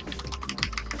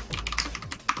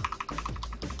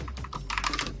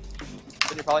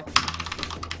 Then you're probably.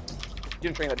 You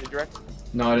didn't train that, did you, Reck?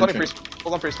 No, I Hold on, didn't. priest.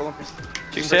 Hold on, priest. Hold on, priest.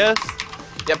 Do you see us?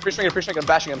 Yeah, priest ring. I'm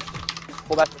bashing him.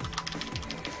 Pull back.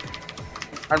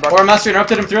 Iron bar. Or Master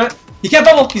interrupted him through it. He can't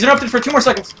bubble. He's interrupted for 2 more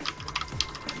seconds.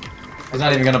 He's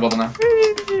not even gonna bubble now.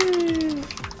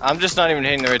 I'm just not even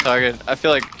hitting the right target. I feel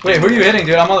like. Wait, who are you hitting,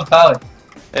 dude? I'm on the pallet.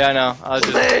 Yeah, I know. I was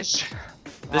just. Bitch.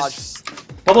 This.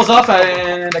 Bubbles off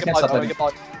and I can't stop it. it. Get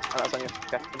poly. Oh, that's on you.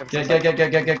 Okay.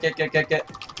 Get. Thank you.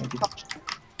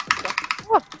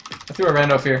 I threw a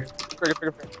rando off here.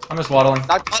 Figure. I'm just waddling.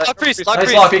 Lock priest. Lock Nice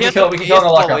priest. lock, we can kill in the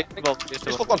lockout.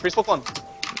 Priest folk one. Priest folk one.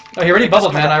 Oh, he already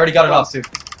bubbled, man. I already got it off, too.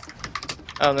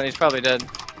 Oh, then he's probably dead.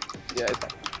 Yeah, it's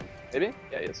fine. Maybe?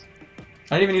 Yeah, he is.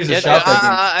 I didn't even use a Yeah, shot that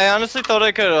game. I honestly thought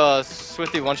I could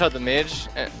swiftly one-shot the mage,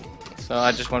 so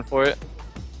I just went for it.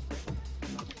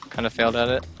 Kind of failed at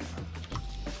it.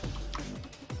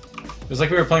 It was like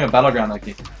we were playing a battleground that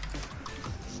game.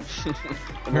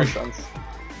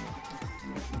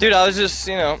 Dude, I was just,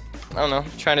 you know, I don't know,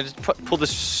 trying to just pull the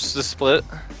split.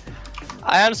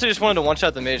 I honestly just wanted to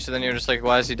one-shot the mage, so then you're just like,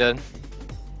 why is he dead?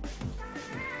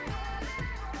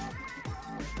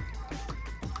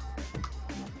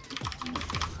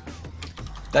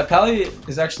 That Pally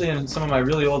is actually in some of my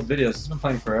really old videos. He's been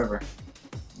playing forever.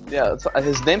 Yeah,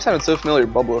 his name sounded so familiar,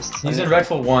 Bubblist. He's in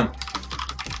Reckful 1.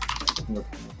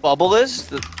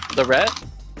 Bubblelist? The ret?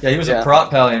 Yeah, he was a prot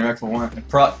Pally in Reckful 1.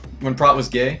 When prot was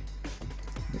gay.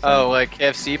 Oh, like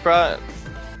KFC prot?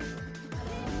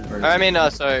 I mean,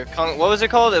 sorry, what was it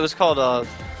called? It was called,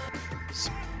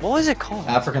 what was it called?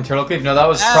 African Turtle Cleave? No, that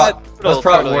was prot. That was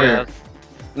prot warrior. Yeah.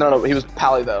 No, he was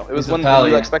Pally though. It was when Pally,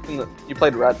 you were yeah. expecting that you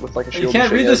played red with like a shield. You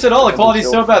can't read this at all. The quality's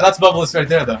so bad. That's Bubblelist right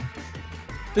there, though.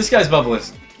 This guy's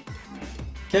Bubblelist.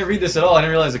 Can't read this at all. I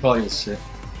didn't realize the quality was shit.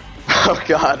 Oh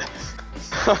god.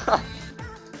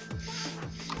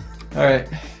 Alright.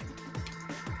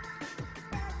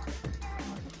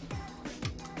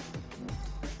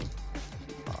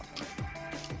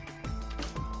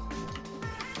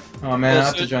 Oh man, I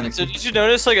have to join the So did you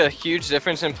notice like a huge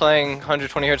difference in playing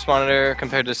 120 Hz monitor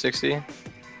compared to 60?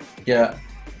 Yeah.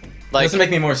 Like, it doesn't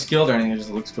make me more skilled or anything, it just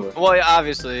looks cooler. Well, yeah,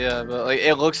 obviously, yeah, but like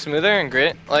it looks smoother and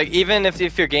great. Like even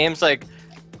if your game's like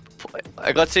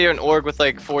let's say you're an org with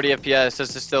like 40 FPS,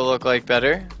 does it still look like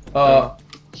better?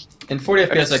 In 40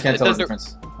 FPS I can't tell the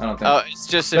difference. I don't think. Oh, it's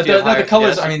just but if you have higher the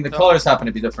colors, FPS, I mean the colors happen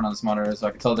to be different on this monitor, so I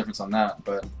can tell the difference on that,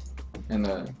 but in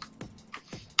the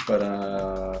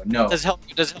no. Does it help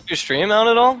your stream out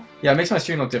at all? Yeah, it makes my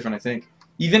stream look different, I think.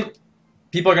 Even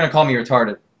people are gonna call me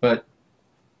retarded, but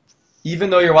even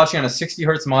though you're watching on a 60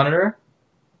 Hz monitor,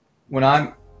 when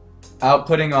I'm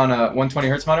outputting on a 120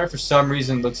 Hz monitor, for some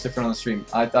reason it looks different on the stream.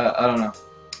 I don't know.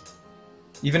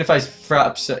 Even if I stream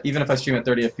at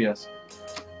 30 FPS.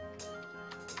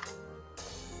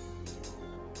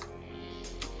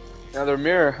 Now their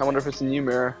mirror. I wonder if it's a new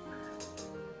mirror.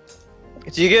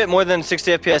 Do you get more than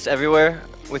 60 FPS everywhere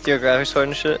with your graphics card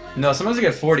and shit? No, sometimes I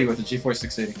get 40 with the GeForce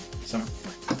 680. So,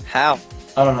 How?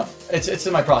 I don't know. It's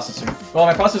in my processor. Well,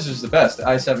 my processor is the best. The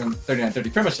i7 3930,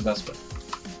 pretty much the best. But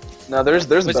No, there's a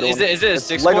better one. Is it a It's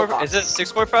 6 Lego core? Pops. Is it a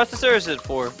 6 core processor or is it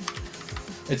 4?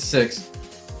 it's 6.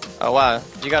 Oh wow,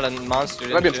 you got a monster,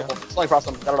 It might be a didn't you? 4. It's only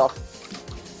process. Got it off.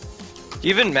 Do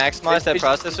you even maximize that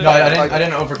processor? No, I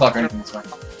didn't overclock or anything. It's fine.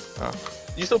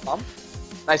 You still bomb?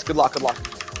 Nice. Good luck.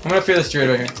 I'm gonna fear this druid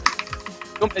right here.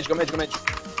 Go mage.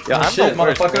 Yeah, Oh, I'm shit, the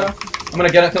worst, motherfucker. man. I'm gonna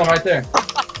get it, kill him right there.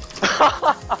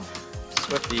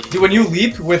 Swifty. Dude, when you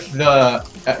leap with the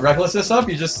recklessness up,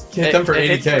 you just hit them for It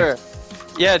hits 80k.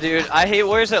 Yeah, dude, I hate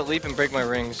warriors that leap and break my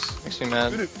rings. Makes me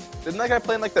mad. Dude, didn't that guy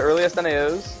play in like the earliest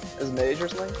NAOs as mage or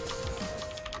something?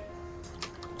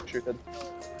 Sure did.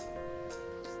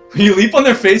 When you leap on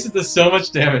their face, it does so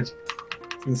much damage.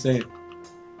 It's insane.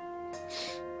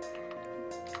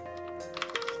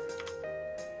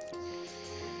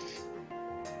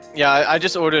 Yeah, I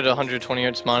just ordered a 120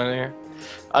 Hz monitor.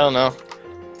 I don't know.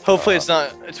 Hopefully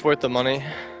it's worth the money.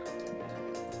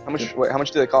 How much? Wait, how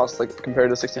much do they cost? Like compared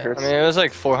to 60 hertz? I mean, it was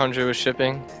like 400 with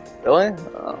shipping. Really?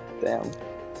 Oh, damn.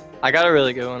 I got a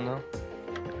really good one though.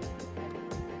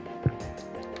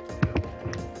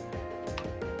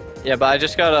 Yeah, but I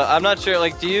just gotta. I'm not sure.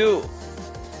 Like, do you?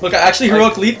 Look, I actually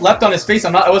heroic leapt on his face.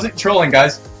 I wasn't trolling,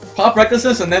 guys. Pop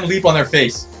recklessness and then leap on their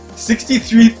face.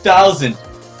 63,000.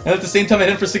 And at the same time, I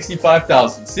hit him for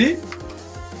 65,000. See?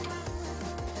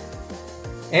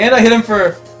 And I hit him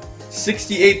for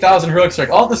 68,000 heroic strike,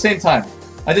 all at the same time.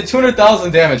 I did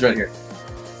 200,000 damage right here.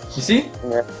 You see?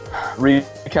 Yeah.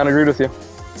 Recount agreed with you.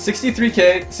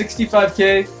 63k,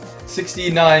 65k,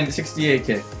 69,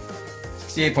 68k.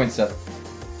 68.7.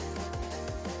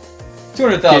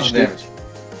 200,000 damage.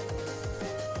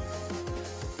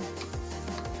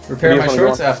 Repair my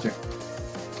shorts after.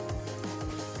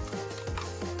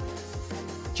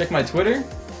 Check my Twitter.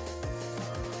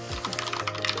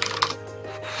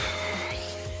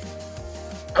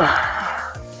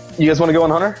 You guys want to go on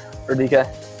Hunter or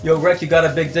DK? Yo, Rek, you got a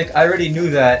big dick. I already knew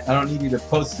that. I don't need you to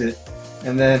post it.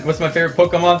 And then, what's my favorite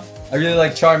Pokemon? I really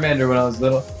liked Charmander when I was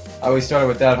little. I always started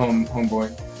with that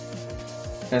homeboy.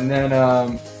 And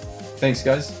then, thanks,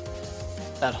 guys.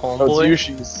 That Oh, homeboy. it's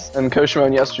Yushi's and Koshimo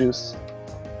and Yes Juice.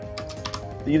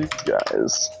 These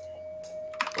guys.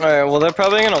 Alright, well they're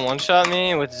probably gonna one-shot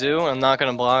me with Zoo. I'm not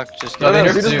gonna block. Just No, No, they no,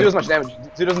 nerfed Zoo doesn't Zoo. do as much damage.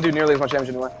 Zoo doesn't do nearly as much damage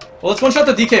anyway. Well, let's one-shot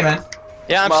the DK, man.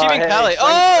 yeah, I'm Come on, shooting hey, Pally. bring- Oh,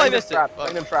 bring I them missed it. trap, Fuck.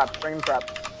 Bring them trap. Bring them trap.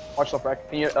 Watch yourself, Rek.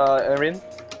 Can you, Irene?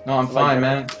 No, I'm fine,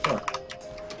 man.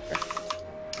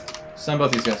 Stun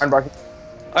both these guys. Iron Bark.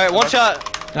 Alright, one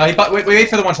shot. No, wait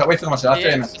for the one shot. Wait for the one shot. After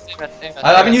Yeah, AMS. yeah,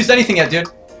 I haven't used anything yet, dude.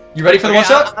 You ready for the Okay, one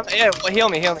shot? yeah, well, heal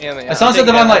me. I sunset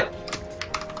Divine Light.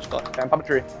 Okay, pop a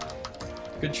tree.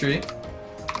 Good tree.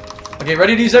 Okay,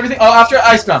 ready to use everything? Oh, after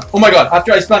Icebound. Oh my god,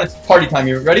 after Icebound, it's party time.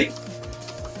 You ready?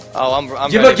 Oh, I'm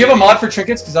Give ready, a mod for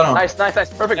trinkets, because I don't know. Nice.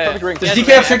 Perfect Yeah. ring. Does Yeah,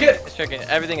 DK have trinket? It's trinket.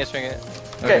 Everything is trinket.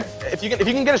 Okay, if you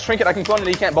can get his trinket, I can clone it and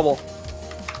he can't bubble.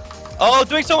 Oh,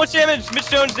 doing so much damage. Mitch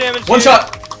Jones damage. One dude.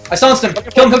 shot! I silenced him!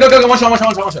 Kill him, go, one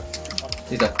shot.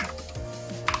 He's dead.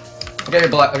 Okay, your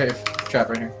black, okay, your trap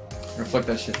right here. Reflect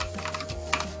that shit.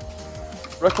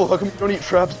 Reckful, how come you don't eat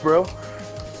traps, bro?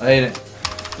 I hate it.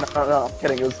 No, I'm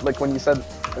kidding. It was like when you said,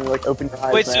 when you like open your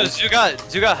eyes, Wait, so man. Zoo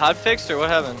got hot fixed or what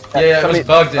happened? Yeah, it was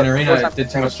bugged in four Arena, it times did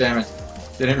too much damage.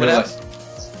 They didn't What realize.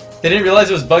 They didn't realize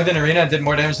it was bugged in Arena and did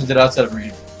more damage than it did outside of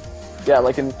Arena. Yeah,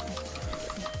 like in.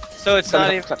 So it's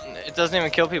not even. 700%. It doesn't even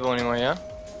kill people anymore, yeah?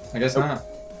 I guess not.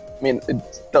 I mean, it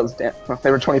does. Damn, they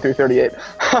were 23-38.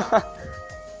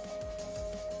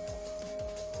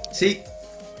 See,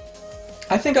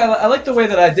 I think I like the way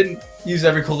that I didn't use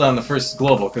every cooldown in the first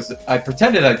global, because I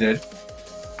pretended I did.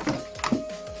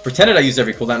 Pretended I used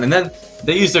every cooldown, and then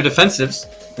they used their defensives,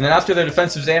 and then after their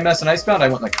defensives, AMS and Icebound, I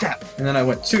went like that, and then I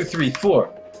went 2, 3, 4,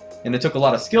 and it took a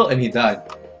lot of skill, and he died.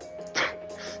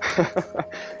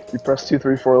 You press 2,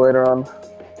 3, 4 later on.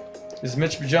 Is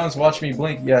Mitch Jones watch me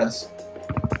blink? Yes.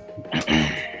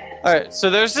 Alright, so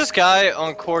there's this guy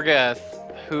on Korgath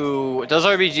who does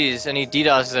RBGs and he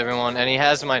DDoSes everyone and he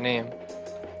has my name.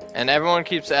 And everyone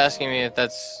keeps asking me if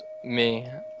that's me.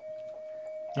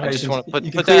 I just want to put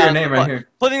you that can your out name right here.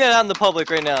 Putting that out in the public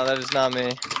right now, that is not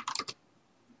me.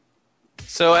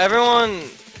 So everyone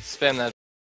spam that.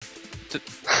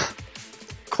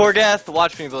 Korgath,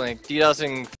 watch me blink.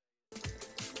 DDoSing.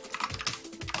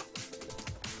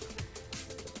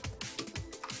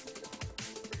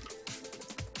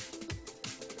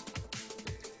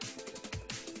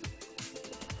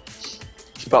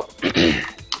 Keep up.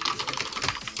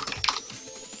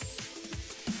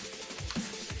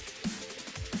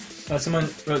 Someone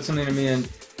wrote something to me in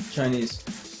Chinese.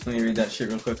 Let me read that shit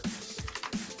real quick.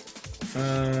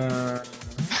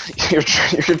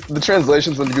 The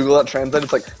translations when you Google that translate,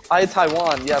 it's like, I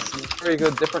Taiwan, yes, very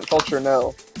good, different culture,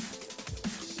 no.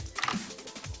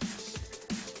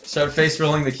 Start face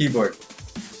rolling the keyboard.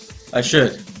 I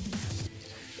should.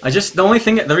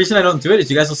 The reason I don't do it is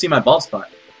you guys will see my bald spot.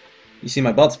 You see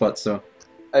my bald spot, so.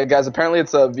 Hey guys, apparently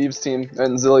it's Viv's team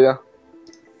and Zilia.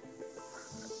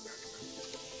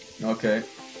 Okay.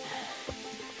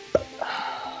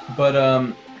 But,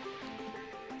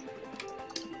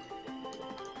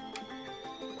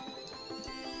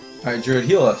 Alright, Druid,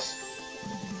 heal us.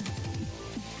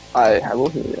 I will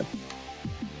heal you.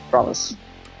 Promise.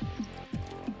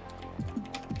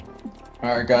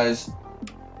 Alright, guys.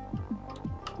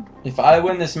 If I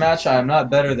win this match, I am not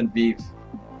better than Viv.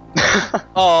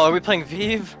 Oh, are we playing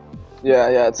Vive?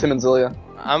 Yeah, it's him and Zilia.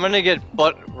 I'm gonna get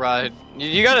butt ride.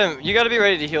 You gotta be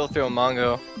ready to heal through a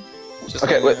Mongo. Just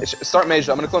Okay, like wait, start Mage.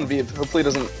 I'm gonna clone Viv. Hopefully it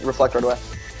doesn't reflect right away.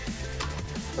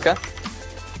 Okay?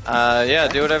 Yeah,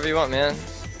 do whatever you want, man.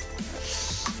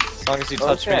 As long as you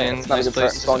touch Okay, me in that's not a nice good start.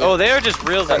 places. It's on you. Oh, they are just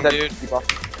reelsing, dude. Keep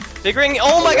off. Big ring.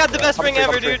 Oh my god, the best Up ring three,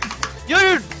 ever, up three. dude. Yo,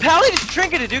 dude, Pally just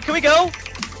trinketed, dude. Can we go?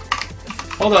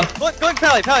 Hold on. Going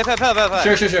Pally.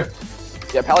 Sure.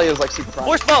 Yeah, Pally is like super prime.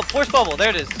 Force bubble, there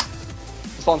it is.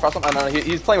 He's falling across him. No,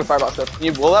 he's playing with Fireball stuff. Can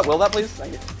you will that please?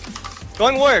 Thank you.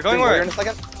 Going warrior. In a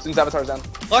second. As soon as Avatar's down.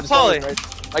 Lock Pally.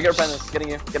 I get this. Getting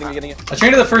you. I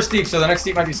trained to the first deep, so the next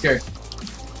deep might be scary.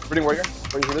 Rooting warrior.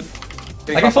 Warrior's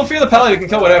rooted. I can full fear the Pally, we can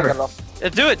kill whatever. Yeah,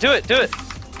 do it. Can't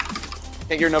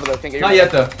get your Nova though. Can't get your Not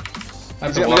yet though. I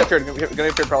have He's to gonna walk. get feared. Gonna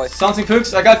get feared probably. Bouncing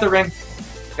Pooks, I got the ring.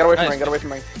 Got away from Nice. ring. Got away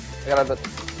from ring. I got out of it.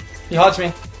 He hodged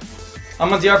me.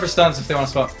 I'm on DR for stuns if they want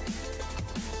to swap.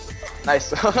 Nice.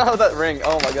 That ring.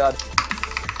 Oh my god.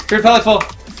 Feared Pally full.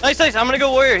 Nice. I'm gonna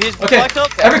go warrior. He's Okay. blacked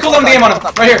up. Every cooldown in the game on him.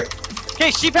 Right here.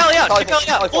 Okay, sheep Pally out. Pally Sheep Pally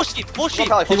full, out. Pally Full sheep.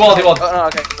 Pally, He walled. Oh no.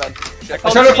 Okay. Bad. Shit. I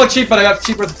tried to reflect cheap, but I got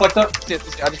cheap with the flecked up. I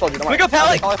just told you. Don't We worry. go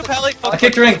Pally. I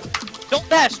kicked ring. Don't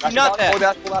bash. Do not bash. Pull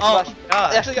back. Oh my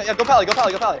god. Actually, yeah, go Pally. I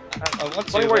want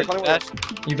to. Funny warrior, but funny warrior.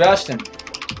 bash. You bashed him.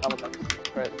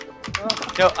 Right.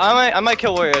 Yo, I might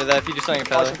kill warrior to that if you do something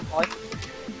Pally.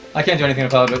 I can't do anything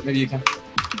with Pally, but maybe you can.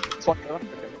 No.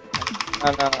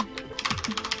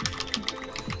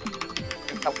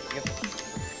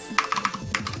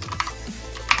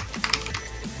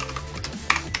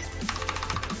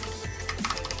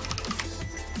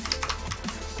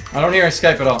 I don't hear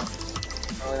Skype at all.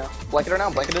 Oh yeah. Blanket her now.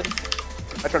 Blanketed.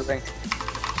 I tried to ring.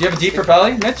 Do you have a deep for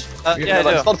Pally, Mitch? Yeah,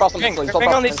 I Spell the frost do.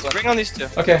 on this. Ring on these two.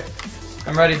 Okay.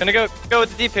 I'm ready. Gonna go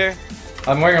with the deep here.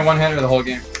 I'm wearing a one-hander the whole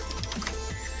game.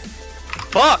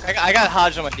 Fuck! I got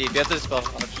Hodge on my deep. You have to dispel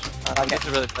Hodge. This is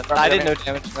really bad. I didn't know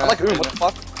damage. I'm like, what the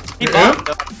fuck? He You're bombed.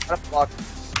 I have to block.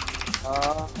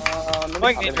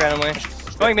 Going mage randomly.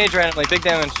 Going mage randomly. Big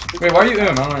damage. Wait, why are you I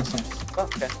don't understand. Oh,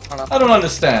 okay. I don't know. I don't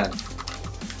understand.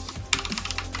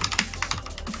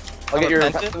 I'll get your.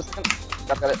 Offensive?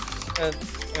 Got it.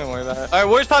 Don't worry about it. Alright,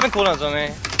 warrior's popping cooldowns on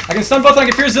me. I can stun both and I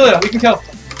can fear Zilia. We can kill.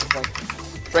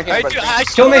 Drinking. Alright, dude, I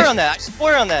Kill swear mage. on that. I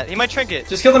swear on that. He might trinket.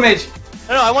 Just kill the mage.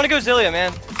 No, I want to go Zilia,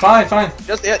 man. Fine.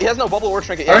 Just he has no bubble or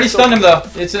trinket. I already stunned him though.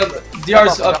 It's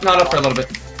DR's up, not up for a little bit.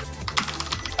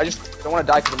 I just don't want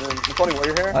to die to the moon. I'm floating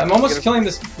warrior here. I'm almost killing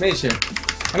this mage here.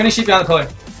 I'm gonna sheep down the pillar.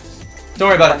 Don't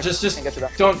worry about it. Just Can't get you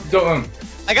back. don't.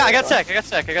 I got sec.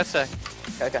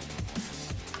 Okay.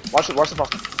 Watch the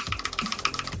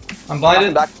frost. I'm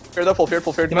blinded. Back. Fear though. Full fear.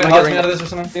 You might hodge me out of this or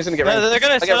something. He's gonna get No, ring. they're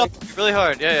gonna I set get up ring. really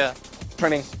hard. Yeah.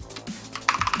 Training.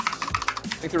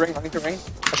 Running through ring.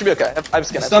 I should be okay. I have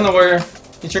skin. Stun the warrior.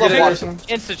 You triggered it or Block. something.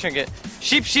 Instant trinket.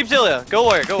 Sheep Zilia. Go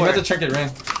warrior. You have to trinket ring.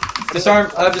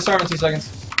 Disarm. I have disarm in 2 seconds.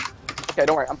 Okay,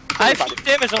 don't worry. I have sheep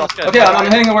damage on this guy. Okay, I'm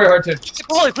hitting the warrior hard too.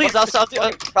 Pally, please. I'll do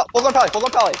Hold on,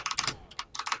 Pally.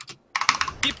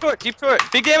 Deep court.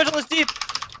 Big damage on this deep.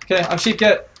 Okay, I'm sheep.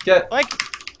 Get. Like,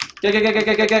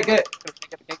 Get.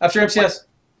 After your MCS. he's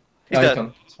No, you dead. killed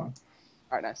him. It's fine.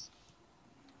 Alright, nice.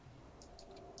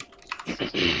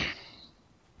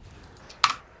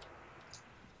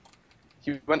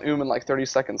 He went in like 30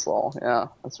 seconds, lol. Yeah,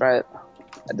 that's right.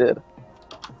 I did.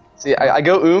 See, I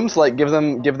go to like give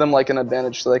them like an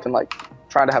advantage so they can like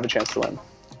try to have a chance to win.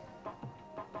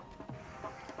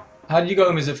 How did you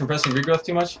go? Is it from pressing regrowth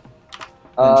too much?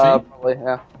 Probably,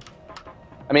 yeah.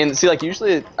 I mean, see, like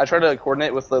usually I try to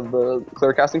coordinate with the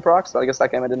clear casting procs, but I guess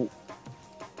that game I didn't.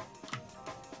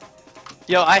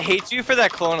 Yo, I hate you for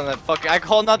that clone on that fucking. I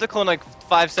called not to clone like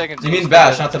 5 seconds. You mean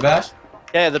bash, not to bash?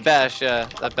 Yeah, the bash. Yeah,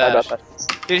 that bash.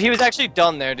 Dude, he was actually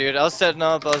done there, dude. I was setting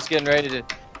up. I was getting ready to,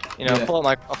 Yeah. pull up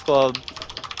my off club.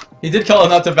 He did call it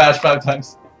not to bash 5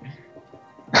 times.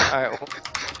 All right.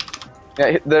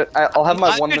 Yeah, I'll have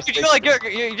my one Dude, mistake. you're like,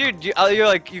 you're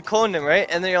like, you cloned him, right?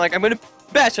 And then you're like, I'm gonna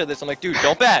bash at this. I'm like, dude,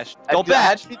 don't bash. Don't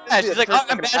bash. Bash. He's like, oh,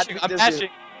 I'm bashing.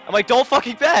 I'm like, don't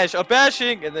fucking bash. I'm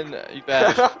bashing. And then you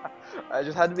bash. I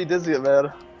just had to be dizzy,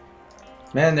 man.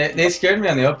 Man, they scared me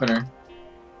on the opener.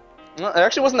 No, it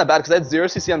actually wasn't that bad because I had 0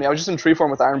 CC on me. I was just in tree form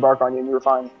with Iron Bark on you and you were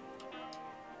fine.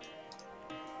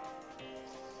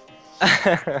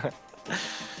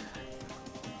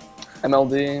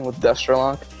 MLD with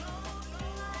Destrolock.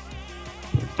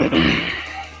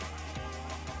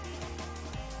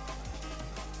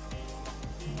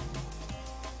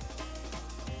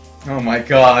 Oh my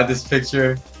god, this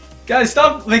picture. Guys,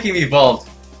 stop making me bald.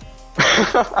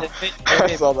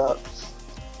 I saw that.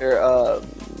 Here,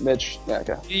 Mitch. Yeah,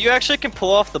 okay. You actually can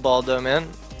pull off the ball, though, man.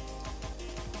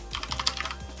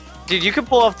 Dude, you can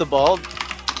pull off the ball.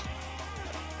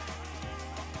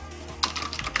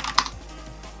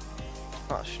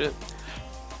 Oh shit.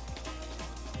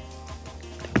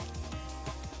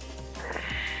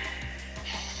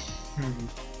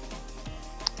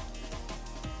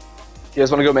 You guys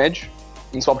want to go mage?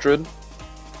 You can swap druid.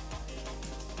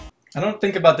 I don't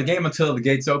think about the game until the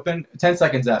gates open, 10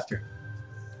 seconds after.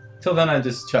 Till then I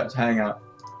just hang out.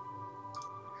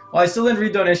 Oh, I still didn't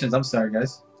read donations. I'm sorry,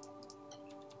 guys.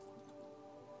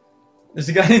 There's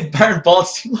a guy named Byron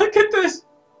Baltz. Look at this.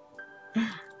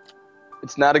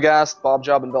 It's Nadagast, Bob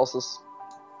Job, and Velsus.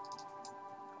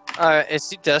 Is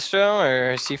he Destro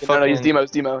or is he fucking? No, he's Demo.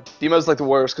 Demo's like the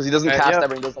worst because he doesn't cast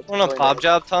ever. He does like. I want a Bob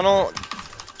Job tunnel.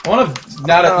 I want to.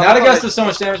 Nadagast does so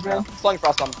much damage, man. Flying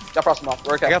frost bomb. Got frost bomb.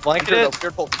 We're okay. I got blanketed.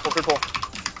 Feared pull. Feared pull.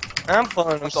 I'm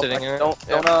pulling. I'm sitting here. Don't.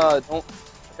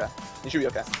 Okay. You should be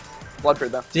okay. Blood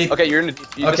feared though. Deep. Okay, you're in the deep.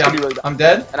 You Okay, be really bad. I'm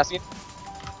dead. And I see.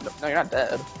 No, you're not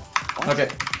dead. What? Okay.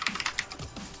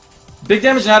 Big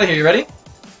damage out of here. You ready?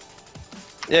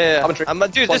 Yeah. I'm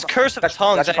Dude, this curse of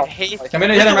tongues. I hate. I'm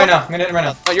gonna hit him right now.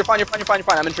 No, you're fine.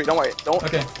 I'm in tree. Don't worry. Don't.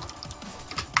 Okay.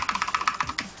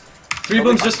 3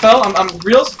 booms just fell. I'm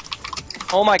reels.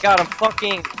 Oh my god, I'm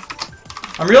fucking.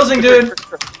 I'm reelsing, dude.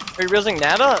 Are you reelsing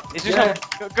Nada? Is he Yeah.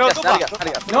 Go Yes, back.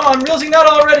 Nada. No, I'm reelsing that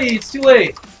already. It's too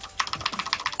late.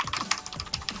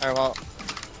 Alright, well.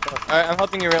 Alright, I'm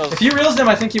helping you reels. If you reels him,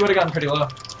 I think he would have gotten pretty low.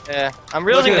 Yeah, I'm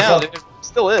reelsing Look at now, this, dude.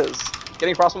 Still is.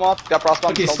 Getting frost bomb off. Got frost bomb.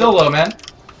 Look, he's still low, man.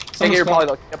 Hey, here, Polly,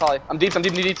 look. Yeah, Polly. I'm deep.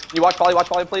 You watch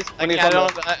Polly, please. I need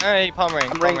palm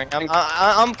ring.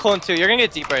 I'm pulling too. You're gonna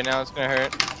get deep right now. It's gonna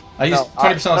hurt. I used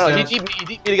 20% on he stage. deep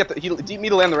me to get the deep me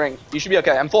to land the ring. You should be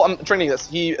okay. I'm training this.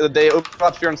 They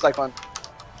overlapped fear and cyclone.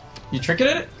 You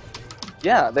trinketed it?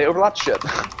 Yeah, they overlapped shit.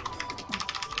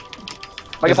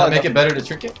 Does that make it better to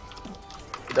trinket?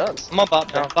 It does. I'm on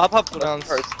Bob now. Bob hop cooldowns.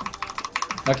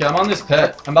 Okay, I'm on this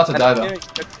pet. I'm about to die though.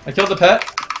 I killed the pet.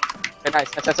 Okay, nice.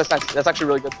 That's actually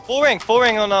really good. Full ring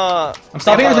on I'm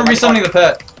stopping him from resummoning the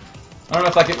pet. I don't know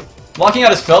if I can. Locking out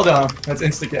his fell down. That's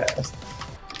insta gas.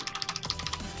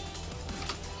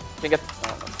 Can get.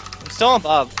 I'm still on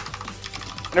Bob.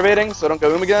 Innovating, so don't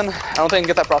go again. I don't think I can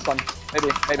get that frost bomb.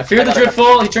 Maybe. I fear the druid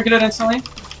full. He trinketed instantly.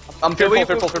 I'm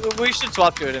fearful. We should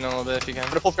swap druid in a little bit if you can. I'm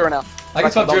gonna full fear right now. I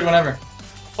can swap druid whenever.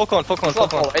 Full clone.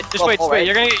 Right? Just wait.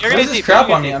 You're gonna What is this deep. crap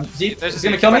on me? I'm deep. He's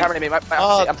gonna kill me?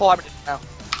 I'm full hibernate now.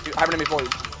 Hibernate me fully.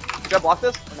 Should I block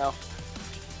this or no?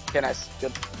 Okay, nice.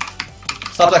 Good.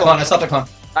 Stop that clone. I stopped that clone.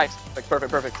 Nice. Like,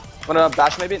 perfect. Wanna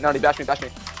bash maybe? No, he bashed me.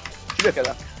 Should be okay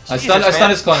though. I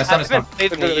stunned his clone. I haven't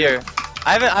played in a year.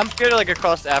 I'm scared of like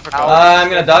across Africa. I'm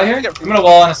gonna die here. I'm gonna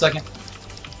wall in a second.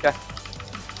 Okay.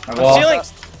 I wall. Stealing.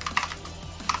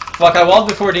 Fuck, I walled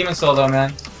before Demon Soul though,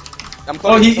 man.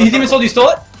 Oh, he Demon Soul, you stole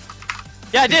it?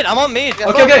 Yeah, I did. I'm on mage.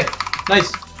 Okay.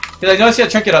 Nice. Because I noticed you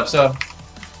had trinket up, so.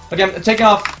 Okay, I'm taking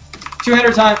off.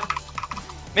 200 time.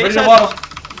 Ready to waddle.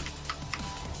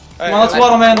 Come on, let's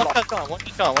waddle, man. One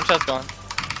shot's gone.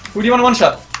 Who do you want to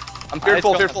one-shot? I'm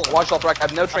fearful. Watch off rack. I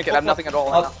have no trinket. I have nothing at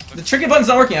all. The trinket button's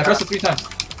not working. I pressed it 3 times.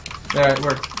 There, it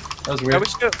worked. That was Yeah, weird. we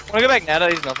should go. Wanna go back Nada?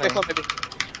 He's nothing.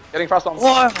 Getting frost bomb.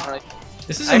 What?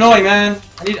 This is annoying, man.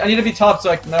 I need to be top so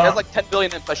I can know. He has like 10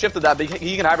 billion imps. I shifted that, but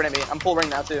he can hibernate me. I'm full ring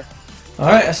now too.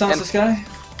 Alright, I silence this guy.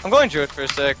 I'm going druid for a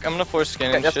sec. I'm gonna force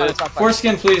skin and shit.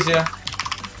 Foreskin, please, yeah.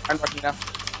 I'm rushing now.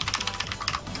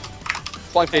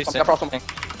 Flying face. Got frost bomb.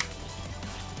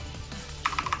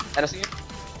 NSC.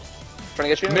 Trying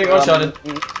to get you. I'm being one-shotted.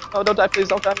 Oh, don't die, please.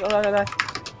 Don't die.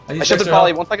 I I shifted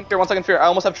Polly. 1 second fear. I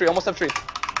almost have tree.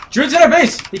 Druid's in our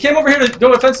base! He came over here to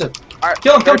go offensive. Alright.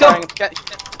 Kill him, kill him!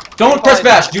 Don't press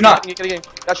bash, do not!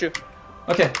 Got you.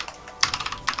 Okay.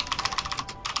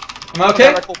 Am I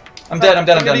okay? I'm dead.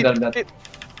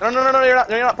 No,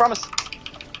 you're not. Promise.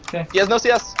 Okay. He has no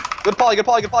CS. Good Polly.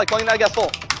 Calling that gas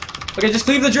full. Okay, just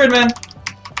cleave the Druid, man.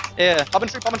 Yeah. Pop in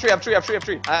tree. I have tree.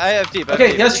 I have deep.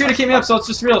 Okay, he has tree to keep me up, so it's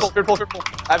just reals. Fearful.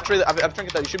 I have tree. I have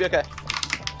trinket though. You should be okay.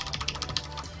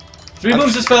 3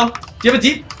 booms just fell. Do you have a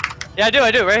deep? Yeah,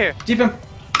 I do, right here. Deep him.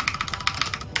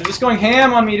 They're just going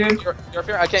ham on me, dude. You're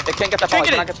fear. I can't get that Polly.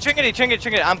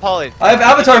 Trinket. I'm poly. I have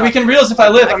Avatar, we can reels if I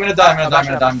live. I'm gonna die,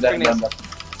 I'm dead.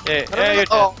 Yeah, you're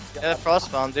dead. Yeah,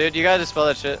 frost bomb, dude. You gotta dispel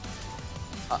that shit.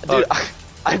 Dude,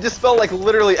 I dispel like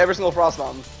literally every single frost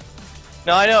bomb.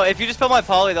 No, I know. If you dispel my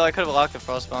poly, though, I could have locked the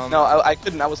frost bomb. No, I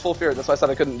couldn't. I was full feared. That's why I said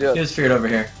I couldn't do it. He was feared over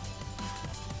here.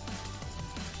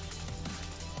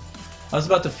 I was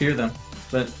about to fear them,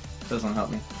 but it doesn't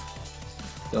help me.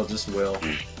 They'll just will.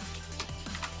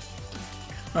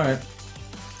 Alright.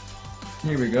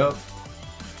 Here we go.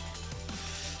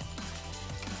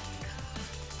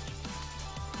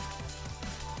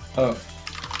 Oh.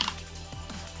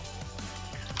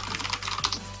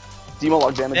 Demo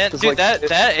log damage. Man, dude, like,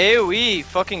 that AoE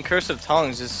fucking Curse of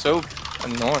Tongues is so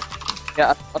annoying.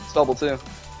 Yeah, unstoppable too.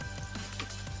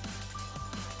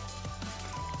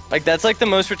 Like, that's like the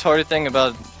most retarded thing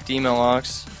about Demo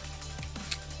locks.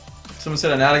 Someone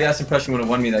said an Adagas impression would have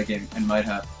won me that game, and might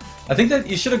have. I think that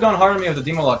you should have gone hard on me with the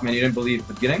demo lock, man. You didn't believe at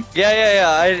the beginning.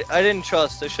 Yeah. I didn't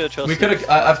trust. I should have trusted. We could have.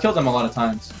 I've killed them a lot of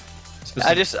times.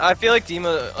 I feel like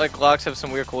demo like locks have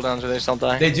some weird cooldowns where they just don't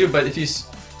die. They do, but if you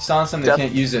silence them, they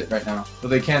can't use it right now. But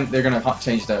they can. They're gonna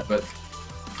change that. But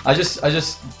I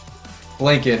just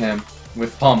blanket him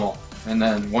with pummel and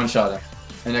then one shot him,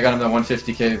 and I got him to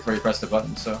 150k before he pressed the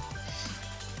button. So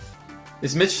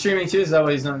is Mitch streaming too? Is that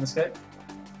why he's not in the Skype?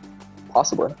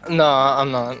 Possibly. No,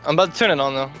 I'm not. I'm about to turn it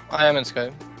on though. I am in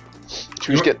Skype. Should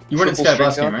we just get You weren't in Skype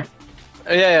last game, right?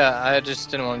 Yeah. I just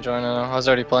didn't want to join. I was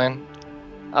already playing.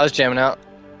 I was jamming out.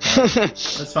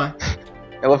 That's fine.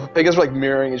 I love you guys were like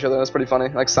mirroring each other. That's pretty funny.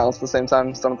 Like silence at the same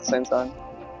time, stun at the same time.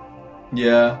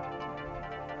 Yeah.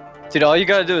 Dude, all you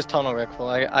gotta do is tunnel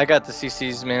Reckful. I got the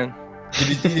CCs, man.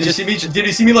 Did you see me? Did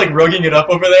you see me like rugging it up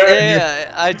over there?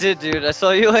 Yeah, I did, dude. I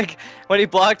saw you like when he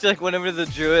blocked, like whenever the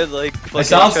druid like. I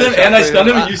silenced him and I stunned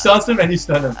him, and you silenced him and he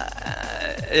stunned him.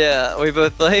 Yeah, we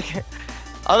both like.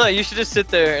 I don't know. You should just sit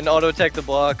there and auto attack the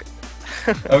block.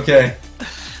 Okay.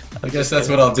 I guess that's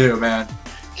what I'll do, man.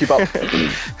 Keep up.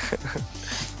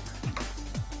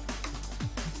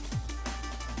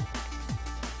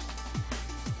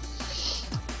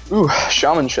 Ooh,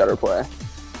 Shaman Shatter play.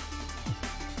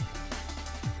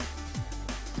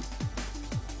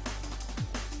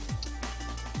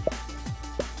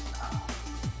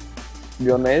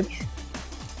 You on mage?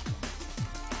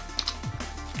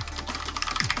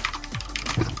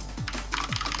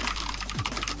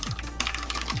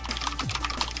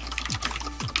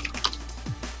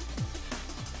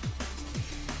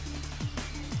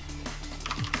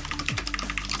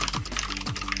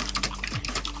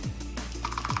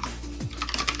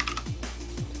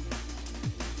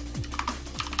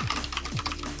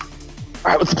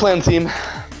 Alright, what's the plan, team?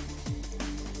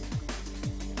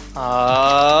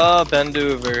 Bend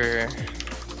over.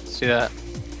 Let's do that.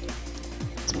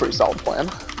 It's a pretty solid plan.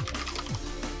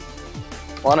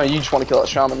 Well, I know you just want to kill that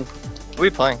shaman. What are we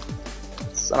playing?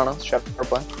 I don't know, shatter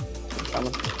play.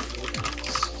 Shaman.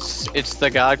 It's the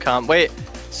god comp. Wait,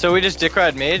 so we just dick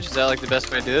ride mage? Is that like the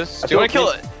best way to do this? Do you want to kill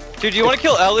it? Dude, do you want to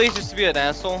kill Ellie just to be an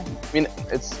asshole? I mean,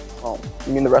 it's. Oh,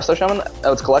 you mean the rest of the shaman?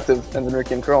 Oh, it's collective, and then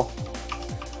Ricky and Curl.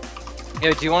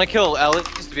 Yeah, do you want to kill Ellie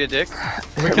just to be a dick?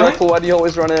 Reckful, why do you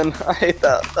always run in? I hate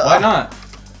that. Why not?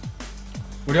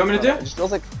 What do you want me to do? It just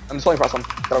feels like I'm just playing across one.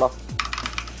 Cut it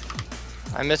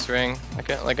off. I miss ring. Like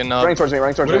a nub. Running towards me,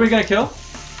 running towards What me. are we gonna kill?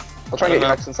 I'll try and get you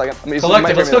next in a second.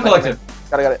 Collective, let's go collective.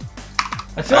 Got it.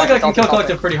 I feel like I can kill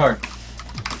collective pretty hard.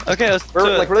 Okay, let's do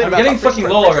We're it. like really I'm bad. getting fucking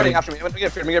low already. After me. I'm gonna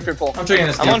get feared full. I'm triggering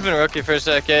this I'm game. on rookie for a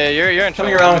sec. Yeah, you're in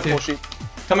Coming trouble. around with you. Full sheet.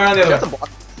 Come around the You other have to way. block.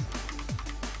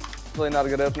 Really not a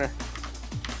good opener.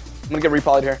 I'm gonna get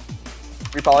repolyed here.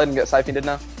 Repolyed and get siphoned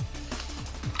now.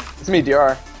 It's me,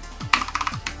 DR.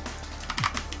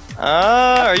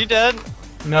 Are you dead?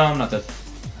 No, I'm not dead.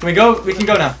 Can we go? We can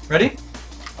go now. Ready?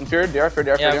 I'm feared, DR, feared.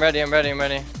 Yeah, I'm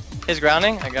ready. His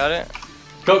grounding, I got it.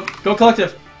 Go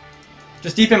collective.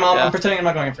 Just deep him. Yeah. I'm pretending I'm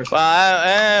not going in first.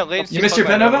 Well, You missed your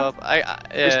pet nova?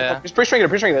 Yeah. He's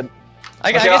pre-stringed. I'm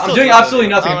doing absolutely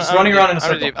nothing. I'm just running around in a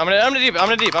circle. I'm gonna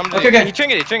deep. Okay. He tring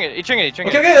it.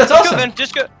 Okay, that's awesome.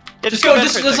 Just go. Yeah, Just go.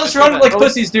 Let's run like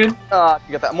pussies, dude. You got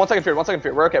that. 1 second feared.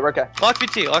 We're okay. Lock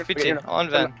VT. On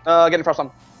Ven. Getting frost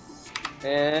on.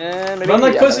 And maybe. Run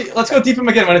like pussy. Let's go deep him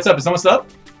again when it's up. It's almost up.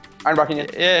 Iron blocking you.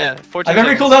 Yeah. 14 I've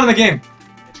every seconds. cooldown in the game.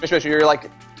 Smish, you're like.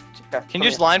 Okay. Can you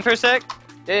just line for a sec?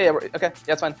 Yeah. Okay.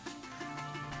 Yeah, it's fine.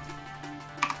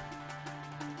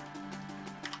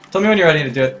 Tell me when you're ready to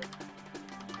do it.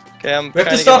 Okay, I'm. We have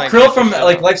to trying stop get my Krill from character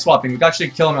like shut life swapping. We can actually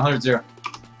kill him at 100-0.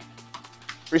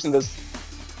 Recent this.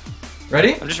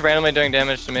 Ready? I'm just randomly doing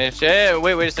damage to mage. Yeah.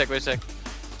 Wait a sec.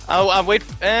 I want to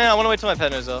wait till my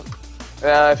pet knows up.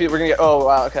 If we're gonna get. Oh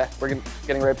wow. Okay. We're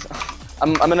getting raped.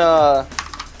 I'm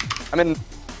in.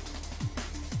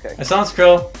 Okay. I silenced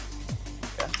Krill.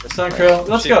 Okay. Silence Krill.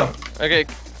 Let's go. Okay,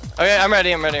 I'm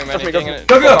ready. Go for me, Getting go it-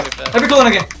 Go. fast. Every cooldown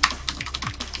again.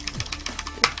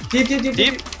 Deep.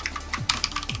 Deep.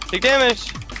 Big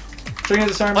damage. Triggering the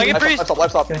disarm. Like it- Priest.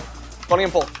 Life stop. Okay. Calling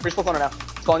him full. Priest full cloner now.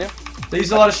 It's calling you. They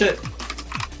used a lot of shit.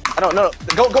 I don't know.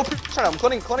 Go priest right now. I'm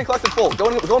cloning collective full. Go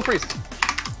in priest.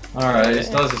 Alright, he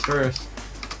still has his first.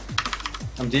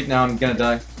 I'm deep now. I'm gonna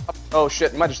die. Oh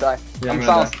shit, you might just die. Yeah, I'm I'm gonna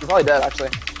silenced. You're probably dead actually.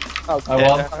 Oh, I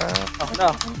won. oh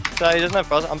no. So he doesn't have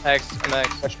frost. I'm X.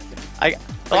 I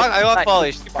lock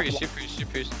volley. Shoot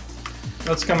priest.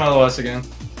 Let's come out of the west again.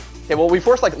 Okay, well we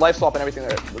forced like life swap and everything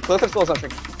there. Collective still has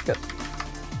nothing. Good.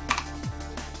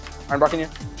 Iron blocking you.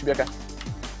 Should be okay.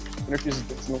 Interfuses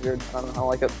something weird. I don't know how I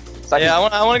like it. Siphon. Yeah, I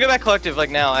want to go back collective like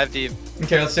now. I have deep.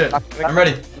 Okay, let's do it. I'm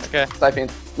ready. Okay. Siphon.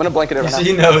 I'm gonna blanket it right now.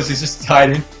 He knows. He's just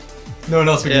hiding. No one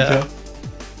else we Yeah. can kill.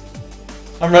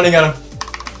 I'm running at him.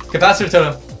 Capacitor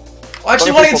totem. Oh,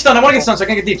 actually, I want to get stunned. I want to get stunned so I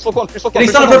can get deep. Getting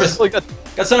stunned on purpose. Really good.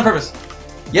 Got stunned on purpose.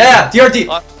 Yeah, DR deep.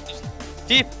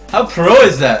 Deep. How pro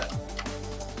is that?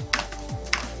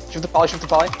 Shoot the poly, shoot the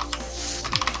poly.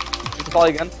 Shoot the poly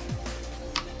again.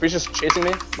 Breeze just chasing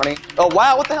me, running. Oh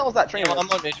wow, what the hell is that train? I'm on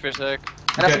mage for a sec.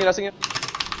 Nesting you.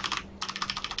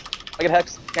 I get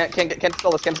hex. Can't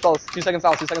spell this, can't spell this. 2 seconds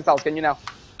silence, 2 seconds silence. Getting you now.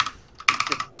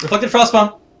 Reflected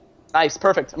frostbomb. Nice,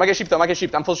 perfect. I might get sheep though, I might get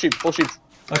sheep. I'm full sheep, full sheep.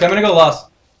 Okay, I'm gonna go lost.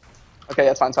 Okay,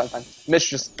 yeah, it's fine, it's fine, it's fine. Mitch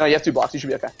just, no, you have 2 blocks, you should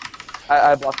be okay.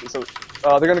 I blocked you, so,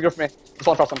 they're gonna go for me. Just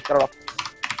one frost them, get it off.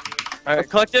 Alright,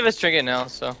 collective is trinket now,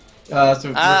 so. You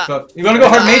wanna go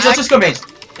hard mage? Let's just go mage.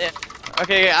 Yeah.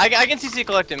 Okay, yeah, I can CC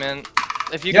collective, man.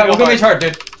 If you Yeah, can we'll go hard. mage hard,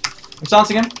 dude. I'm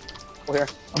silencing him. Well, here.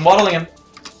 I'm waddling him.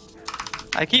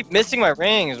 I keep missing my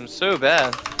rings. I'm so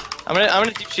bad. I'm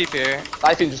gonna deep sheep here.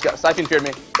 Siphon feared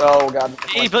me. Oh god.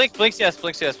 Hey, blinks yes.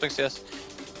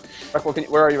 Reckful,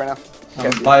 where are you right now?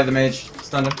 I'm by the mage.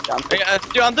 Stunned him. Yeah,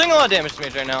 Dude, I'm doing a lot of damage to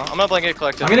mage right now. I'm gonna blanket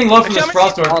collective. I'm getting low from this Actually,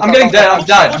 frost orb. I'm I'm getting dead. I'm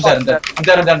dead. I'm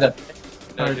dead. I'm dead.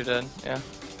 No, you're dead. Yeah.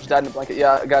 Just died in a blanket.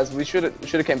 Yeah, guys, we should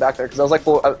have came back there because I was like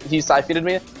full. He siphoned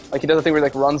me. Like he does a thing where he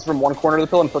like runs from one corner of the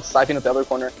pill and puts siphon at the other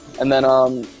corner, and then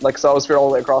like so I was feared all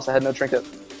the way across. I had no trinket.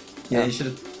 Yeah, you should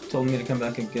have told me to come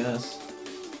back and guess.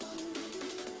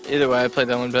 Either way, I played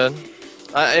that one bad.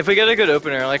 If we get a good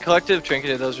opener, like collective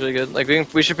trinketed, that was really good. Like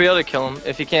we should be able to kill him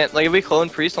if he can't. Like if we clone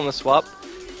priest on the swap.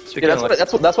 So we Yeah,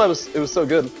 can, that's why it was so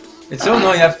good. It's so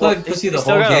annoying. I have to play pussy the He's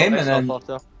still whole got a game life and then swap off,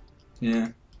 though. yeah.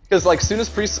 Because like soon as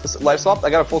priest life swapped, I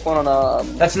got a full clone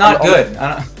on That's not good.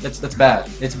 That's bad.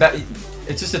 It's bad.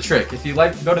 It's just a trick. If you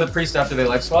go to the priest after they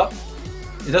life swap,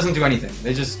 it doesn't do anything.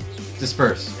 They just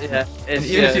disperse. Yeah. And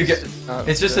even if you get,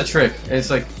 it's just a trick. It's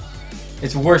like,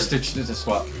 it's worse to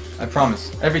swap. I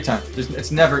promise. Every time.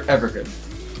 It's never ever good.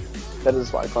 That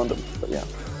is why I cloned him. But yeah.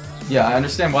 Yeah, I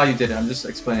understand why you did it. I'm just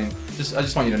explaining. I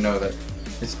just want you to know that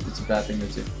it's a bad thing to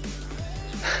do.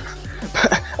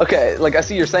 Okay, like I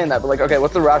see you're saying that, but like, okay,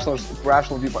 what's the rational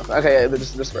viewpoint? Okay, yeah, they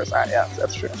just disperse. Alright, yeah,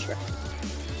 that's true.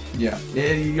 Yeah,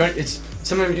 it's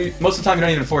most of the time you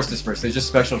don't even force disperse. They're just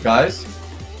special guys,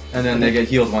 and then they get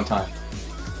healed one time.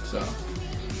 So,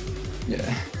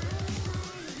 yeah.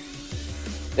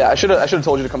 Yeah, I should have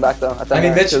told you to come back though. I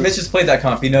mean, Mitch has played that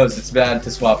comp. He knows it's bad to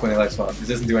swap when they life swap. It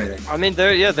doesn't do anything. I mean,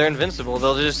 they're invincible.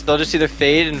 They'll just either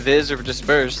fade and viz or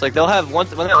disperse. Like they'll have when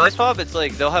they life swap, it's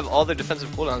like they'll have all their defensive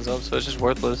cooldowns up, so it's just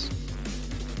worthless.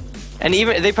 And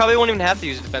even they probably won't even have to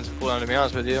use a defensive cooldown, to be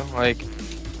honest with you. Like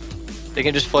they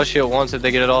can just flush heal once if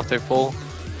they get it off their full.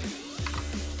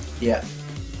 Yeah.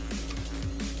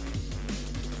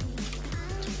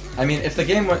 I mean, if the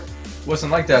game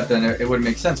wasn't like that, then it would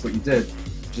make sense what you did.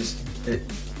 Just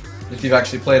if you've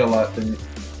actually played a lot, then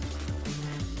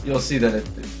you'll see that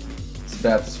it's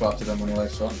bad to swap to them when you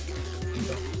life swap.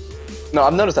 No,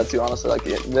 I've noticed that too. Honestly, like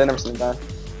they never seem bad.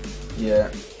 Yeah.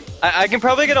 I can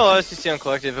probably get a lot of CC on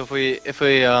collective if we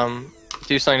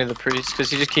do something to the priest,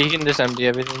 because he can just MD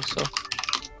everything. So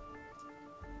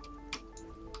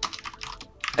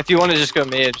if you want to just go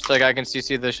mage, like I can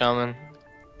CC the shaman,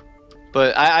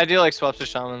 but I do like swaps to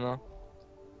shaman though.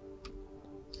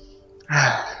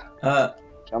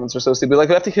 Shamans are so stupid. Like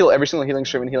we have to heal every single healing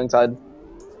stream and healing tide,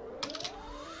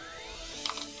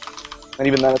 and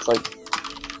even then it's like.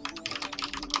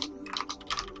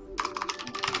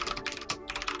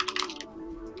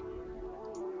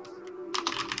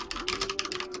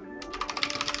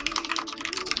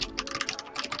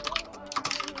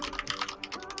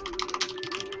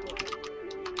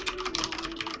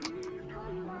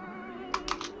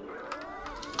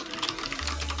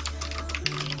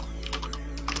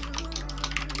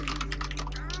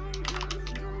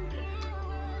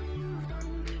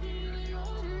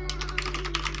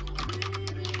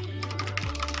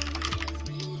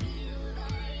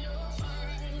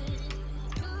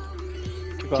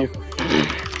 Thank you.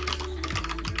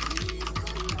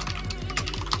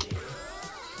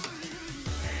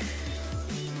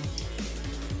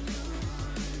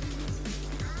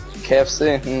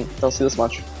 KFC, don't see this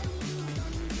much.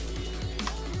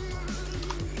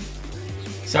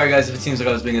 Sorry guys if it seems like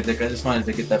I was being a dick, I just wanted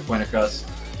to get that point across.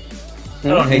 I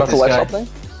don't hate About the this life guy. swap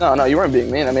thing? No, you weren't being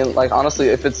mean. I mean, like honestly,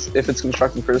 if it's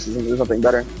constructive criticism, there's nothing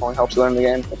better. It only helps you learn the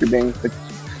game. If you're being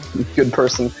a good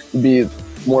person, you'd be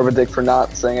more of a dick for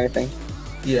not saying anything.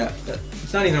 Yeah,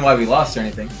 it's not even why we lost or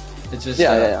anything. It's just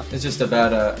it's just a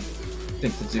bad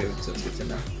thing to do, so it's good to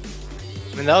know.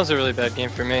 I mean, that was a really bad game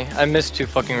for me. I missed 2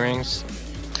 fucking rings.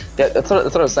 Yeah, that's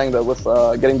what I was saying though with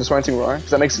getting disorienting roar, because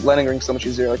that makes landing rings so much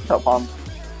easier, like without palm.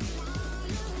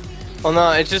 Well,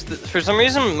 no, it's just for some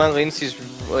reason my latency's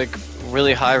like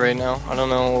really high right now. I don't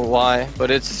know why, but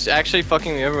it's actually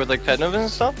fucking me over with like pet novas and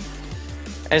stuff.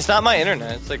 And it's not my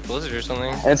internet. It's like Blizzard or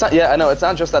something. And it's not. Yeah, I know. It's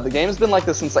not just that. The game's been like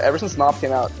this since ever since MoP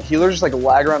came out. Healers just like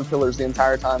lag around pillars the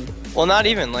entire time. Well, not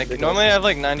even. Like normally I have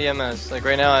like 90 ms. Like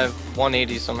right now I have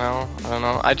 180 somehow. I don't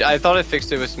know. I thought I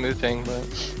fixed it with smooth ping, but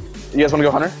You guys want to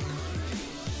go Hunter?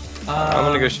 I'm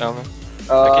gonna go Shaman.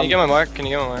 Can you get my mark? Can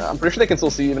you get my mark? I'm pretty sure they can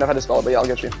still see you even if I dispel it, but yeah, I'll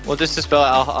get you. Well, just dispel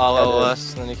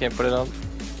LLS, and then you can't put it up.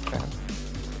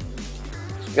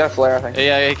 You got a flare, I think.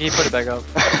 Yeah, can you put it back up?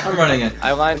 I'm running it. I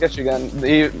I'll lined. get you again.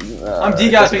 I'm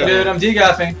degaffing, dude. I'm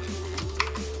degaffing.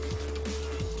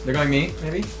 They're going me,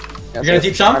 maybe? You're gonna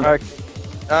deep shot?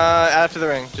 After the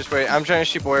ring. Just wait. I'm trying to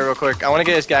shoot Boy real quick. I want to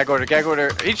get his gag order. Gag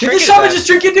order. He Did the shaman just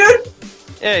trick you, dude?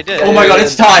 Yeah, he did. Oh my god,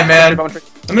 it's time, man. I'm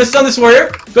gonna stun this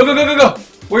warrior. Go, go, go, go, go.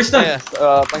 Warrior's stunned. Yeah.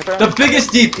 The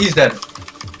biggest deep, he's dead.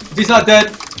 If he's not dead,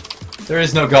 there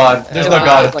is no god. There's no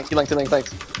god. He linked,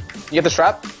 thanks. You get the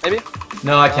strap, maybe?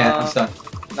 No, I can't. I'm stunned.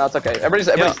 No, it's okay. Everybody's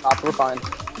stopped. We're fine.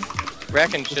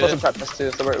 Rack and We're supposed to shit. trap this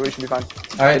too, so we should be fine.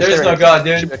 Alright, there is no god,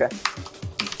 Should dude. be okay.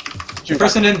 The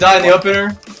person didn't die in the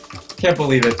opener. Can't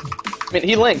believe it. I mean,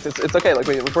 he linked. It's okay. Like,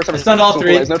 we're I stunned all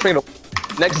three. There's no trigger.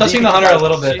 Next Touching the hunter a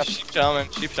little bit. Sheep shaman.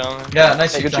 Sheep shaman. Yeah,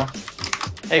 nice Hey, sheep good shot.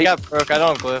 Hey, he got broke. I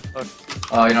don't have glyph.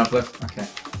 Fuck. Oh, you don't flip? Okay.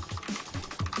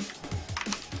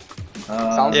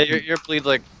 Sounds- Yeah, your bleed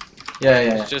like. Yeah.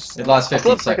 It's just. It lasts I 15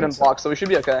 flipped second and seconds. block, so we should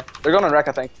be okay. They're going on wreck,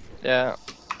 I think. Yeah.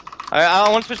 I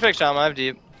want to switch back shaman. I have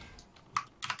deep.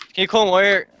 Can you call him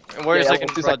warrior? Warrior's like in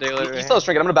he's broad daylight. He's Right still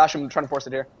shrinking. I'm gonna bash him, trying to force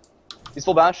it here. He's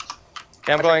full bashed.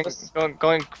 okay, I'm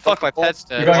going. Fuck, my pet's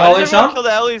dead. You're going Why all does in, everyone Sean? kill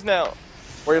the Ellie's now.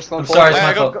 Warrior's still in I'm full. sorry, it's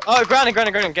Alright, my fault. Oh, grounding.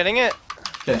 Getting it.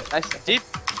 Okay. Nice. Deep.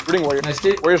 Rooting warrior. Nice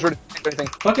deep. Warrior's rooting. Anything.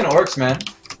 Fucking orcs, man.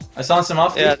 I saw some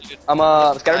off. Yeah, Dude. dude. I'm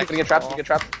scattered. Gonna get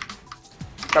trapped.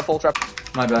 Trap full. Trap.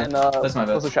 My bad. And That's my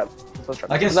bad. close the trap. Close the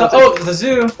trap. I can And stop. that's it. Oh, the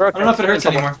zoo. I don't know if it hurts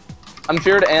anymore. I'm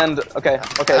feared and okay.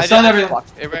 I stunned everything. Block.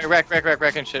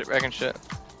 Rack and shit.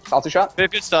 Salty shot.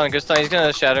 Good stun. He's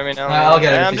gonna shatter me now. I'll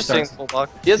get it if I'm he just sitting starts. full block.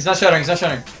 He's not shattering. He's not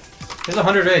shattering. He has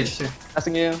 100 rage too.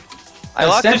 Asking you. I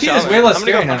locked the Stampede is shaman. way less I'm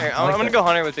gonna go scary now. hunter. I like I'm gonna that. go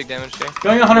hunter with big damage here.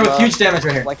 Going 100 with huge damage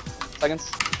right here. Like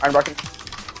seconds. Iron barking.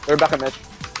 They're back on Mitch.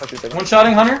 Touch your second. One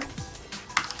shotting hunter.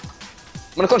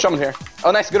 I'm gonna kill shaman here.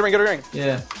 Oh, nice. Good ring.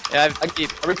 Yeah. Yeah, I've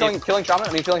deep. Are we killing shaman?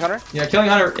 I mean, killing hunter? Yeah. Killing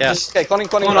hunter. Yeah. Just Okay, cloning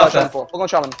Going off shaman that. full. Full on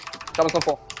shaman. Shaman's going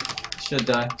full. should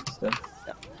die. He's dead.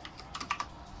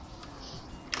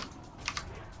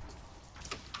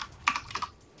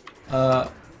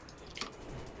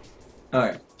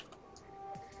 Alright.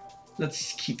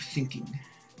 Let's keep thinking.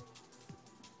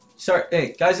 Sorry,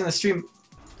 hey, guys in the stream,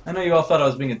 I know you all thought I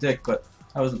was being a dick, but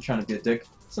I wasn't trying to be a dick.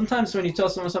 Sometimes when you tell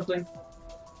someone something,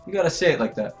 you gotta say it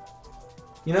like that.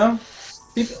 You know?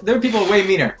 There are people way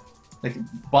meaner. Like,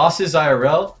 bosses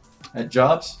IRL at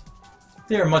jobs,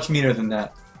 they are much meaner than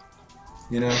that.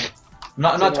 You know?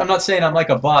 I'm not saying I'm like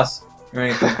a boss or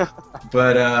anything,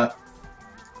 but,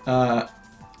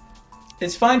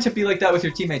 it's fine to be like that with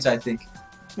your teammates, I think.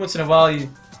 Once in a while, you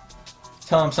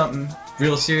tell them something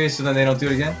real serious so then they don't do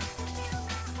it again.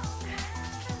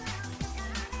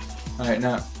 Alright,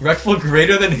 now, Reckful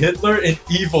greater than Hitler in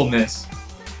evilness.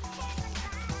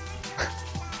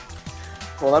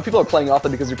 Well, now people are playing off it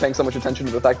because you're paying so much attention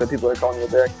to the fact that people are calling you a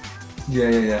dick.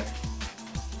 Yeah.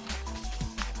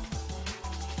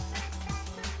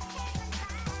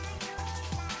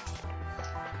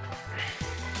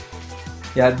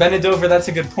 Yeah, bend over, that's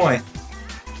a good point.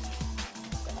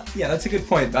 Yeah, that's a good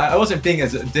point. I wasn't being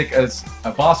as a dick as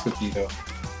a boss would be, though.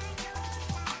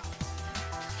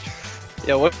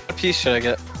 Yeah, what piece should I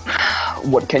get?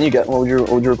 What can you get? What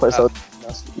would you replace that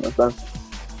with? That's done.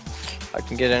 I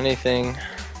can get anything.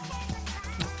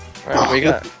 Alright, what you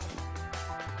got?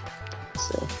 Let's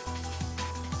see.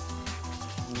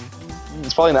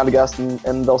 It's probably Navigast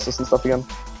and Belsis and stuff again.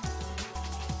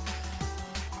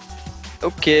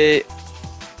 Okay.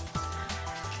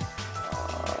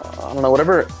 I don't know,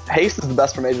 whatever. Haste is the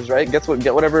best for mages, right? Get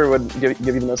whatever would give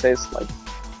you the most haste, like,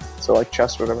 so like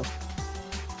chest or whatever.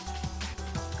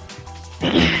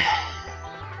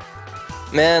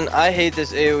 Man, I hate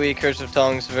this AoE Curse of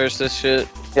Tongues versus this shit.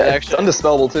 Yeah, It it's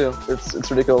undispellable too. It's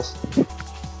ridiculous.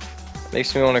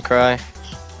 makes me want to cry.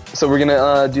 So we're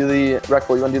gonna do the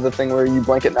Reckful. You wanna do the thing where you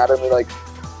blanket Nat and we like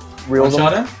reels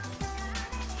One them? shot him?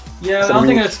 Yeah, So I don't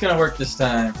think we- it's gonna work this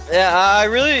time. Yeah, I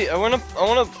wanna.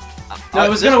 No, it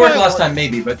was gonna work last time,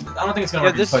 maybe, but I don't think it's gonna Yeah,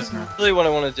 work this twice is now. really what I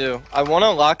want to do. I want to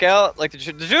lock out, like, the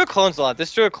Druid clones a lot.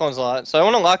 This Druid clones a lot. So I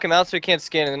want to lock him out so he can't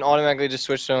scan and then automatically just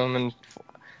switch to him and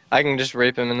I can just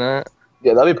rape him in that.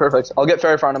 Yeah, that'd be perfect. I'll get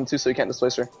Fairy Fire on him too so you can't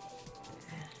displace her.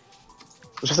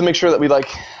 Just to make sure that we like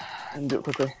do it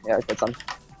quickly. Yeah, okay, it's done.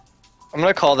 I'm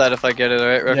gonna call that if I get it,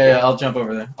 alright? Yeah, I'll jump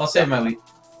over there. I'll save my lead.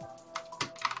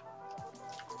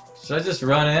 Should I just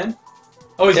run in?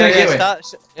 Oh, he's gonna gateway.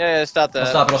 Stop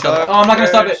that. I'll stop it. Oh, I'm not gonna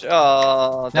stop it.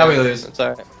 Oh, now we lose. It's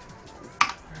alright.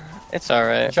 It's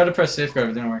alright. I tried to press safeguard,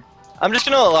 but it didn't work. I'm just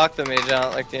gonna lock the mage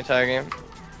out like the entire game.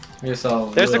 There's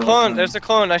the clone. There's the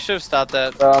clone. I should have stopped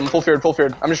that. Full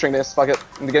feared. I'm just string this. Fuck it.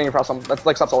 I'm getting your props on. That's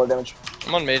like stops all their damage.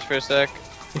 I'm on mage for a sec.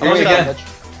 I'm on again.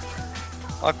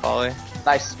 Lock poly.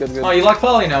 Nice. Good. Oh, you lock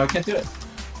poly now. We can't do it.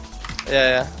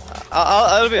 Yeah.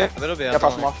 It'll be out. Yeah,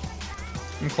 props them off.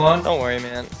 I'm clone. Don't worry,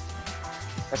 man.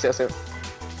 I see it.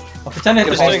 I'll pretend to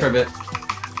hit the base for a bit.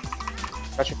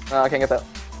 Got you. I can't get that.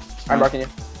 I'm barking you.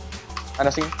 I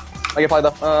know. I get poly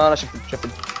though. No,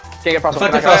 shifted. Can't get props.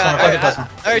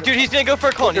 Alright, dude, he's gonna go for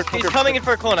a clone. He's coming in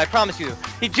for a clone, I promise you.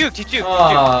 He juked.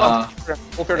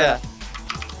 Full feared. Yeah.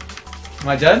 Am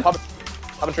I dead?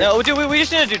 No, dude, we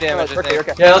just need to do damage. Okay.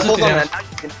 Yeah, let's just do damage.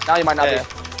 Now you might not be.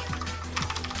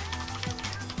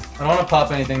 I don't want to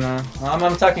pop anything though. I'm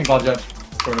attacking ball judge.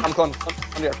 I'm clone.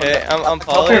 Okay, I'm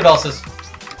I'll clear Velsis.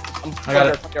 I got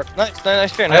it.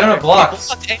 Nice fair. I don't have blocks.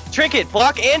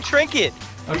 Block and trinket.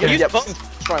 Okay. Use both.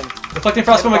 Reflecting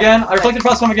frostbomb again. I reflected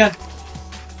frostbomb again.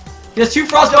 He has 2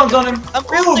 frostbombs on him. I'm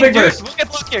Ooh, big burst. Get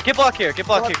block here. Get my fear.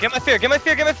 Get my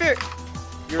fear.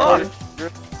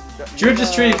 Druid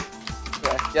just treed.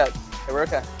 Yeah, we're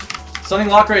okay. Something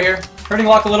lock right here. Hurting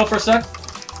lock a little for a sec.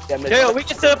 Yeah, we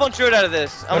can set up on Druid out of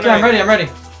this. Okay, I'm ready.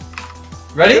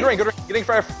 Ready? Good ring. Getting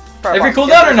fire. Every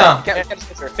cooldown or no?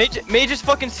 Mage is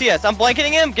fucking CS. I'm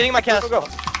blanketing him. Getting my cast. Go.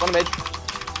 One mage.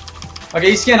 Okay,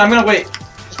 he's skinned. I'm gonna wait.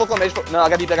 Just focus on mage. No, I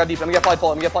got deep. I'm gonna get poly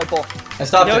pull. I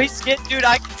stopped it. No, he's skinned, dude.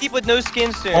 I can keep with no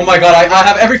skin soon. Oh my god, I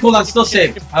have every cooldown still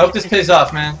saved. I hope this pays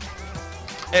off, man.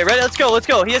 Hey, ready? Let's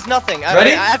go. He has nothing.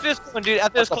 Ready? After this clone, dude.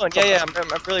 After this clone. Yeah. I'm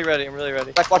really ready.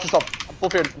 Back, watch yourself. I'm full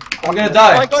feared. I'm gonna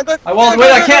die. Go on. I walled.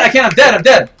 Wait, I can't. I'm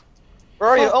dead. Where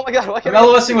are you? Oh my god. Why I'm can't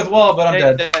LOSing with wall, but I'm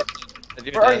dead.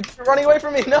 Where are you? You're running away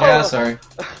from me. No. Yeah, sorry.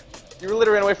 You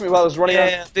literally ran away from me while I was running out.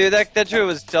 Yeah, dude. That Druid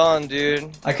was done,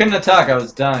 dude. I couldn't attack. I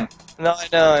was dying. No,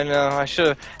 I know. I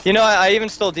should've. You know, I even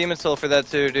stole Demon Soul for that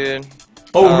too, dude.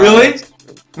 Oh, really?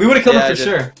 We would've killed him for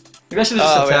sure. Maybe I should've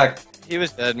just attacked. He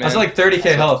was dead, man. I was like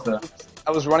 30k health though.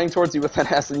 I was running towards you with an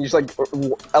S, and you just like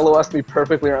LOS'd me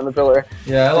perfectly around the pillar.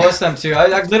 Yeah, I lost them too. I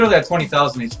literally had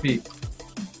 20,000 HP.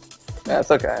 Yeah,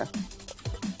 it's okay.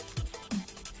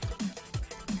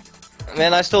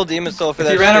 Man, I stole Demon Soul for that.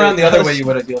 If you ran around the other way, you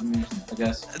would've healed me, I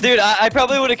guess. Dude, I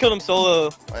probably would've killed him solo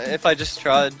if I just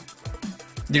tried.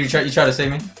 Did you try to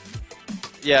save me?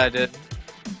 Yeah, I did.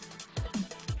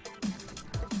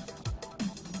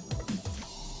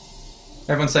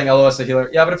 Everyone's saying LOS the healer.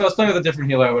 Yeah, but if I was playing with a different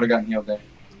healer, I would have gotten healed there.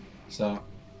 So,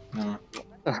 I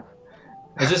don't know.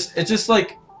 It's just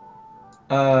like,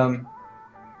 I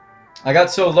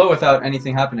got so low without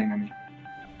anything happening to me.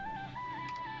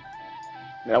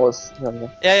 Yeah,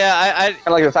 I kind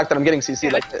of like the fact that I'm getting CC.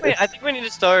 Dude, I think we need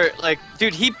to start, like,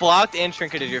 dude, he blocked and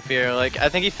trinketed your fear. Like, I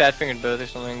think he fat fingered both or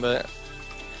something, but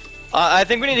I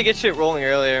think we need to get shit rolling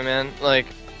earlier, man. Like,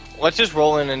 let's just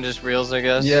roll in and just reels, I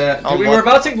guess. Yeah, dude, we were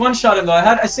about to one-shot him though.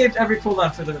 I saved every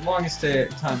cooldown for the longest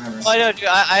time ever. I know, dude.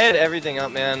 I had everything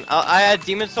up, man. I had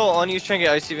Demon Soul, Unused Trinket,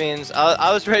 Icy Veins.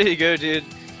 I was ready to go, dude.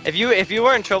 If you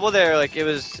were in trouble there, like, it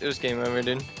was game over,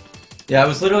 dude. Yeah, I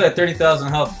was literally at 30,000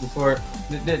 health before.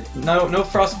 No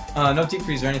frost, no deep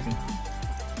freeze or anything.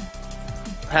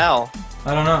 How?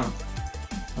 I don't know.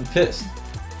 I'm pissed.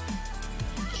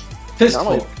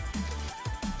 Pissful.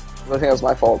 I think that was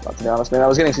my fault, to be honest, man. I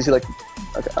was getting CC like,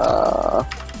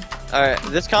 Alright,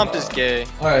 this comp is gay.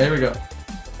 Alright, here we go.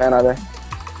 Fan are they?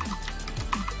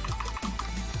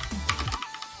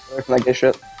 Away from that gay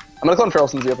shit. I'm gonna clone Feral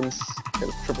since he opens. Get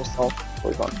a triple stealth.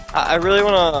 Really fun. I really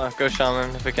wanna go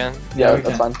Shaman if we can. Yeah,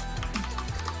 that's fine.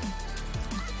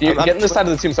 I'm getting this side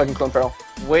of the team so I can clone Feral.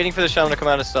 Waiting for the Shaman to come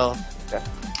out of stealth. Okay.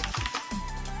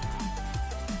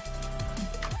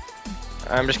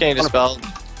 I'm just getting dispelled.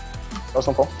 First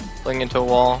one full. Fling into a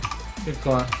wall. Good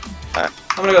clone. Alright.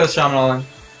 I'm gonna go with Shaman all in.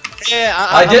 Yeah,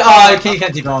 I did. Oh, you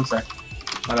can't deep roll. I'm sorry.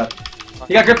 My bad.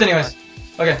 You got gripped anyways.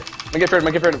 Okay. I'm get feared.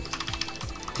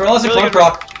 For all, it's a clone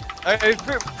proc.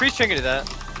 Priest trinketed that.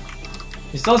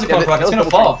 He still has a clone proc. It's gonna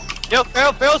fall. Yo,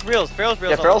 Feral's reels.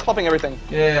 Yeah, Feral's popping everything.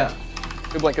 Yeah.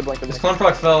 Good blink. His clone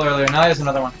proc fell earlier. Now he has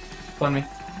another one. Clone me.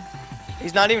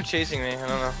 He's not even chasing me. I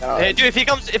don't know. Hey, dude, if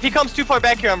he comes too far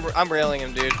back here, I'm railing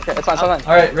him, dude. Okay, it's fine. All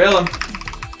right, rail him.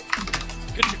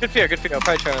 Good fear. I'll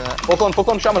probably try that. Full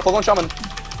clone Shaman.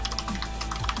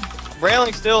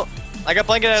 Railing still. I got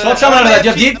blanket out of Swap that. Shaman out of that.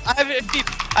 Do you have deep? I have deep.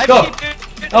 Go. Deep,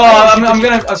 dude. Oh,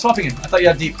 I'm swapping him. I thought you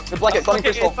had deep. Good blanket, cloning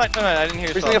priest full. Fine, I didn't hear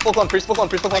you. Priest gonna get full clone, priest full clone,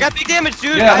 priest full I clone. got big damage,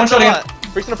 dude. Yeah, one shot again.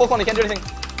 Priest in a full clone, he can't do anything.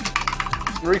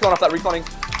 I'm recloning off that, recloning.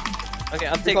 Okay,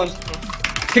 I'm taking.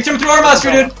 Kicked him through our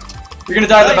master, dude. You're gonna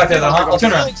die back there, though, huh? I'll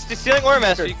turn around. Stealing Ore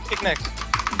Master, you kick next.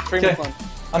 Okay.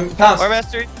 I'm pounced. Ore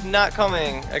Master, not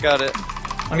coming. I got it.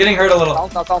 I'm getting hurt a little.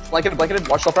 Bounce. Blanketed.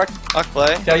 Watch self wreck. Lock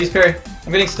play. Okay, I use parry.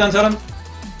 I'm getting stun totem.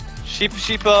 Sheep,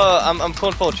 I'm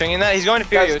pulling full stringing that. He's going to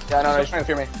fear you. Yeah, no, he's trying to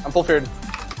fear me. I'm full feared.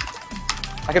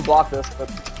 I could block this, but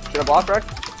should I block, Reck?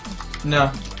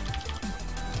 No.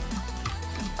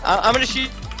 I'm gonna shoot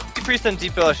priest and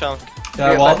deep Shaman.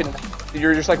 Yeah, wall.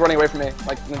 You're just like running away from me.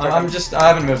 Like I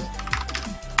haven't moved.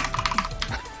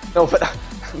 No, but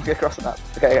get across the map.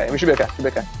 Okay, we should be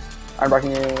okay. I'm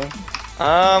barking you.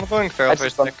 I'm going feral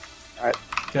first. Alright.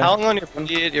 Okay. How long on your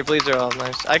bleed? Your bleeds are all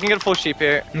nice. I can get a full sheep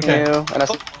here. Okay.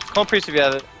 Call priest if you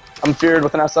have it. I'm feared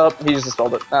with an S up. He just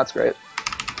dispelled it. That's great.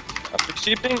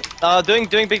 Sheeping.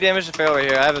 Doing big damage to feral right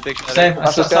here. I have a big shot. Same. I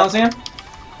silencing him.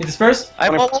 He dispersed. I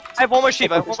have one more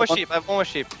sheep.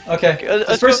 Okay.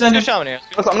 Let's go shaman here.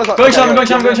 Going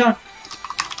shaman.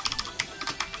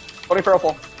 Holding feral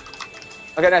full.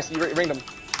 Okay, nice. You ringed him.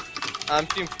 I'm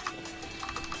team.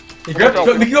 You grip.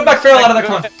 We can go back feral out of that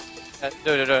clone.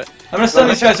 Do it. I'm gonna stun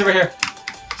these guys over here.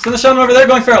 Stun the shaman over there.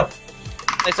 Going feral.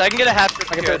 Nice. I can get a half grip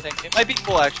here. I think it might be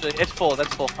full actually. It's full.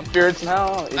 That's full. I'm feared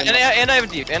somehow. And I have a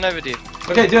deep.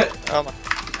 Okay, do it.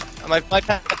 My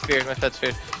pet's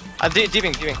feared. I'm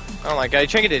deeping. Oh my god, he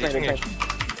trinketed.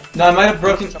 No, I might have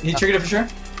broken. He triggered it for sure.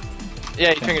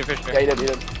 Yeah, he trinketed for sure. Yeah, he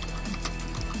did.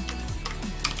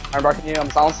 I'm barking you. I'm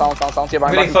silence. Yeah,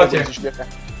 I'm getting fucked here. You should be okay.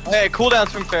 Okay, cooldowns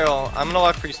from feral. I'm gonna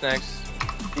lock priest next.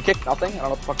 You kicked nothing? I don't know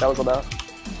what the fuck that was about.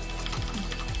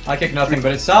 I kicked nothing,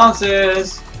 but it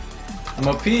silences. I'm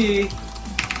OP.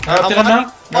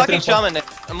 I'm locking shaman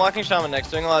next. I'm locking shaman next.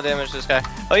 Doing a lot of damage to this guy.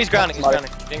 Oh, he's grounding.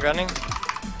 Being grounding.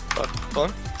 Fuck. Pull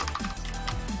him.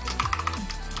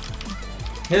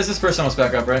 He has this person almost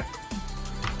back up, right?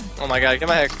 Oh my god, get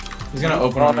my hex. He's gonna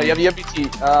open on me. You have BT.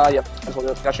 Yep.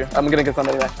 Got you. I'm gonna get them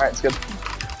anyway. Alright, it's good.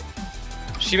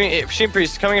 Sheep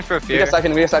priest coming in for a fear. We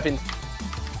get siphoned.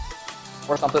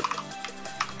 Or something.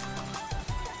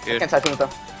 Good. I can't siphon with them.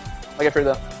 I get free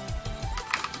though.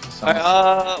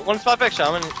 Alright, one spot back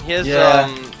shaman. He has he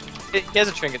has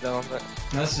a trinket though, but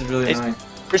This is really annoying.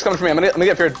 Priest coming for me. I'm gonna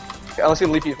get feared. Unless he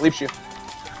leaps you.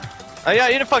 Oh yeah,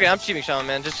 you know, fuck it. I'm sheeping shaman,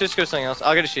 man. Just go something else.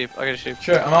 I'll get a sheep.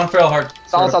 Sure, I'm on feral hard.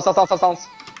 Silence.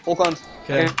 Full clones.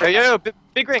 Okay. Yo,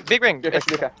 big ring. Okay, should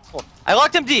be okay. I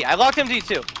locked him D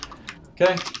too.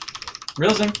 Okay.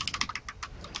 Reels him.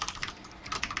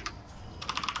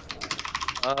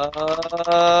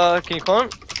 Can you clone?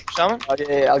 Shaman?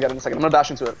 Yeah, I'll get it in a second. I'm gonna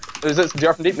dash into it. Is this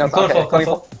DR from deep? No, it's not. Clone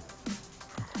full.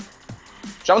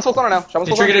 Shaman's full cloner now.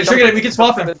 He triggered it. We can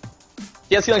swap him.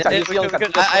 He has healing time. I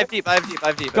have deep.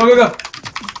 Go.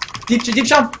 Deep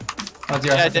shaman. Oh,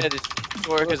 dear. Yeah, I did.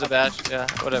 Work as a bash. Yeah,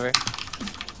 whatever.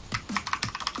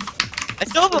 I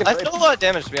still have a lot of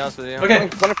damage, to be honest with you. Okay.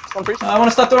 I want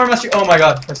to stop the Ore Master. Oh my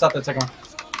god. I stopped that second one.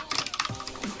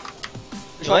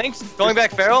 Lynx, going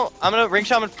back feral. I'm gonna ring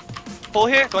shaman full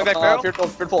here. Going back feral. Feared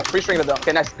full. Free string it though.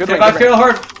 Okay, nice. Good Okay, ring. back feral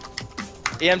hard.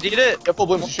 EMD'd it. Get full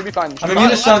blooms. You should be fine. I'm immune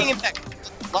to stuns.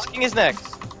 Locking his neck.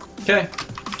 Okay.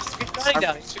 He's running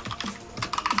down.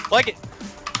 Like it.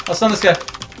 I'll stun this guy.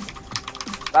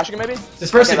 Bashing him maybe?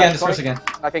 Disperse again.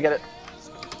 Okay, get it.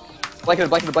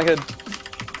 Blanketed.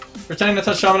 Pretending to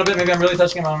touch shaman a bit. Maybe I'm really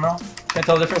touching him. I don't know. Can't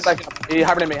tell the difference. He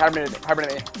hibernated me.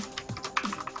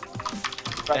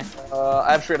 Okay.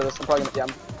 I have shred of this. I'm probably gonna.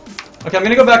 Yeah. Okay, I'm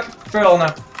gonna go back feral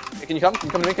now. Hey, can you come? Can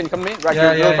you come to me? Right,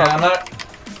 Yeah. I'm not.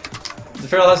 The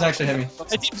feral hasn't actually hit me.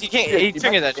 He can't. He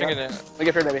triggered that. Let me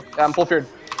get feared, maybe. Yeah, I'm full feared.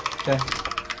 Okay.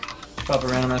 Pop a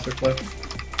random after play.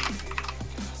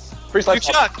 Priest life.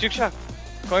 Duke shock.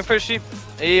 Going for a sheep.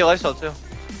 He lifestyle too.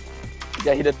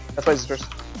 Yeah, he did. That's why he's dispersed.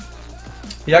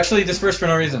 He actually dispersed for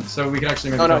no reason, so we can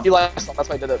actually maybe. No, he lifestyle. That's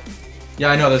why he did it.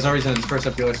 Yeah, I know. There's no reason to disperse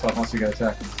after life swap once we get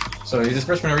attacked. So he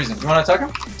dispersed for no reason. You want to attack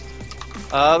him?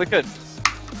 We could.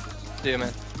 Do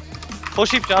man. Full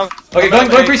sheep jump. Okay,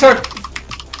 going priest hard.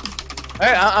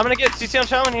 Alright, I'm gonna get CC on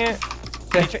shaman here.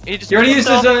 Okay. You already used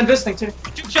his invis thing too.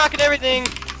 Duke shock and everything.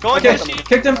 Going Okay, for the sheep.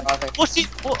 kicked him. Full sheep.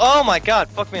 Oh my god,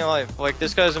 fuck me alive. Like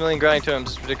this guy has a million grinding to him.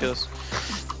 It's ridiculous.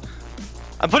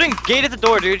 I'm putting gate at the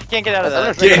door, dude. You can't get out of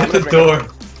that. Gate at the door.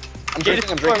 I'm Gate at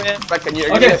the door, man. Right, can you?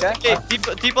 Okay. Gate,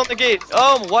 deep on the gate.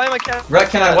 Oh, why am I can't? Reck,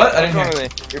 can I what? I didn't hear.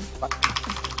 You're fine.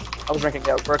 I was drinking.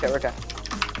 Yeah, we're okay.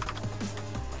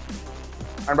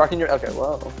 I'm rocking your. Okay,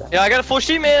 whoa. Okay. Yeah, I got a full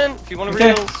sheep, man. If you want to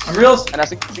Okay, reels. I'm reels. And I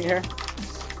think here.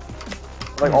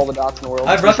 like all the dots in the world.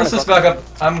 I have Recklessness back up.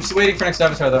 I'm just waiting for next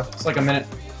avatar though. It's like a minute.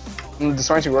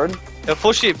 Disorienting word. Yo,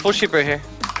 full sheep right here.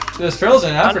 Dude, this Feral's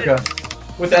in Africa.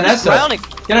 With NS. Drowning.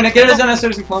 Get his NS so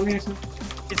he doesn't clone me or something.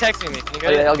 He's texting me. Can you Oh,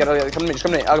 get yeah, it? I'll get it. Come to me. Just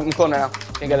come to me. I'm cloning right now.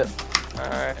 Can't get it.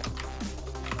 Alright.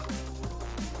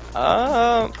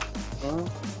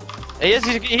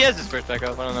 He has his first back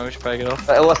up. I don't know. We should probably get off.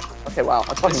 Okay, wow.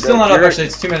 That's fucking It's still good. not up actually.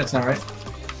 It's 2 minutes now, right?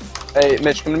 Hey,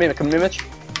 Mitch, come to me. Come to me, Mitch.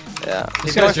 Yeah. This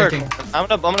He's going guy's for. drinking. I'm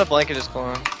gonna blanket his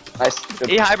clone. Nice. Good.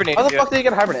 He hibernated. How the fuck did he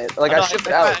get hibernate? Like, I I know, shipped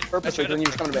it I- out I- purposely, I- then you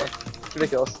just come to me. It's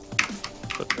ridiculous.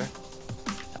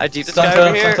 I deep this Stun guy over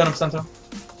him, here. stun him.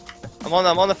 I'm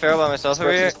on the Feral by myself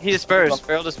over here. He dispersed.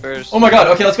 Feral dispersed. Oh my god,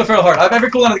 okay, let's go Feral hard. I have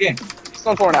every cooldown of the game. It's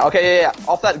on 4 now. Okay, yeah.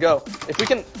 Off that, go. If we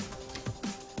can.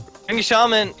 Ringy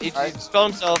Shaman. He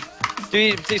spelled himself.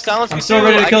 Dude, he silenced me. I'm so too.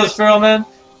 ready to I kill can- this Feral, man.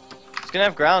 He's gonna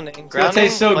have grounding. That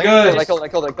tastes so Like, good. I killed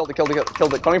it.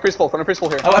 Cloning priest full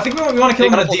here. Oh, I think we want to kill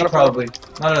him in a Take deep, a full. probably.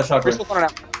 Not in a shotgun. Priest full corner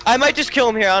now. I might just kill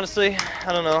him here, honestly.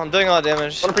 I don't know. I'm doing a lot of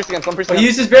damage. Clone priest again. Oh, he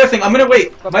used his bear thing. I'm gonna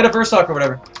wait. Might have Versock or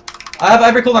whatever. I have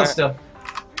every cooldown Alright. still.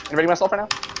 You ready myself right now?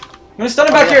 I'm gonna stun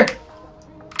him back here.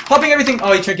 Popping everything.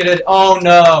 Oh, he trinketed. Oh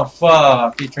no,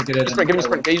 fuck. He trinketed. Sprint, give me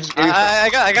sprint. Give me sprint.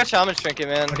 I got Shaman trinket,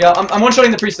 man. Okay, I'm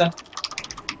one-shotting the priest then.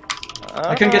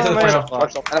 I couldn't get to the man. Feral.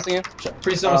 Watch yourself. NSing you.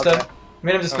 Priest almost dead. Okay.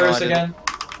 Made him disperse I didn't. again.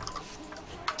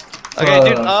 Okay,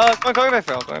 dude. Fuck. Going back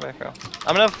Feral. I'm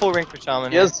gonna have full ring for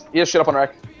Shaman. He has shit up on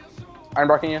Wreck. Iron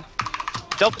barking you.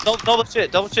 Double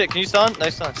shit. Can you stun?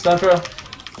 Nice stun. Stun Feral.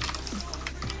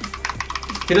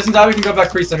 If he doesn't die, we can go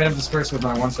back priest. I made him disperse with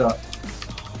my one shot.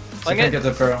 So I Fling can't it. get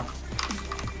the Feral.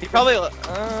 He probably.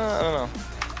 I don't know.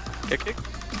 Kick.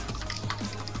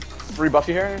 Rebuff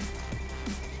you here.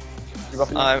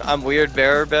 Rebuff you. I'm weird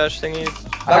bearer bash thingy.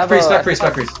 Back priest.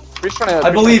 Priest trying to.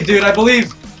 I believe, dude. I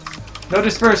believe. No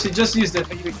disperse. He just used it.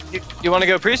 You want to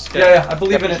go priest? Okay. Yeah. I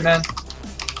believe in it, man.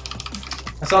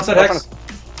 I saw inside Hex.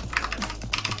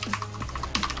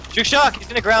 Juke shock. He's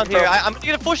gonna ground here. I'm gonna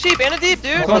get a full sheep and a deep,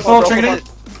 dude. Going full, trinketed.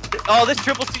 Oh, this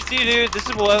triple CC, dude. This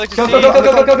is what I like to Go, see. go, go, go,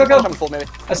 go, go, go, go. I'm full, maybe.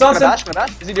 I saw Gonna him.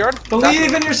 bash. Is he DR'd?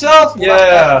 Believe in yourself.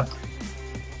 Yeah.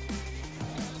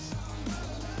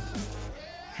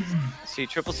 See,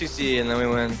 triple CC, and then we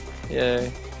win.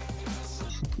 Yay.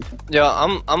 Yo,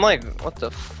 I'm like, what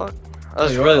the fuck? I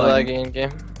was you're really lagging. laggy in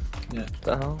game. Yeah. What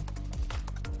the hell?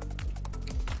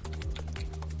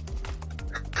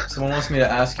 Someone wants me to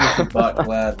ask you if you bought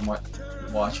Glad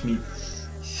and watch me.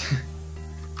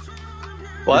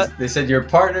 What? They said your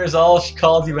partners all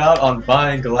called you out on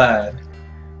buying Glad.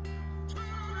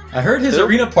 I heard his Who?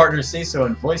 arena partners say so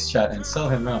in voice chat and sell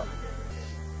him out.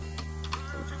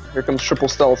 Here comes triple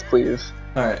stealth, please.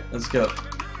 Alright, let's go.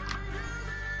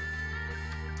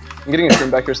 I'm getting a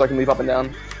stream back here so I can leap up and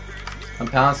down. I'm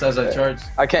pounced as I charge.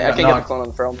 I can't Got get the knocked. clone on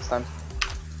the Feral this time.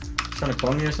 Trying to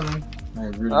clone me or something?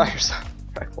 Alright, rude. Oh, you're so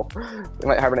Reckful. You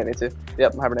might hibernate me too.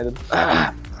 Yep, I'm hibernated.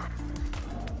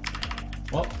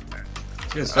 Well,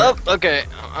 it's a good start. Oh, okay.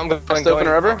 I'm going. Best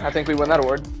opener ever. I think we win that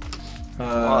award.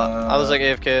 I was like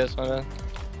AFK, that's my bad.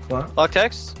 What? Block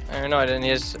text? No, I didn't. He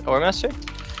has Ore Master.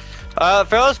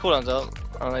 Feral's cooldowns up.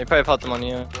 I don't know, you probably popped them on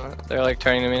you. They're like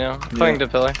turning to me now. I'm playing the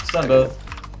pillar. Stun both.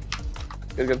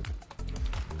 Good.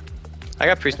 I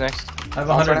got priest next. I have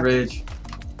 100 rage.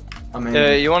 I'm in.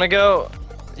 Yeah, you wanna go?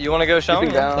 Shaman? Keeping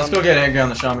down. Let's go get angry on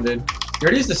the shaman, dude. You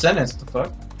already used Descendants, what the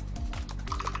fuck?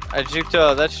 I juked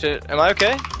that shit. Am I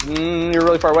okay? You're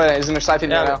really far away. He's in their side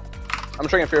feed Yeah. right now. I'm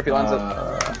trying to fear if he lands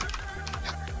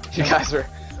it. You guys are.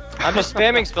 I'm just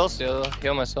spamming spell steal.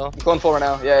 Heal myself. I'm going full right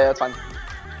now. Yeah, that's fine.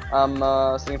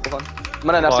 I'm sitting full fun. I'm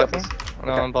gonna NFC up Blocking? this.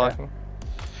 No, Okay, I'm blocking.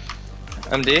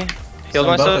 MD. Healed Stun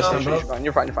myself. both,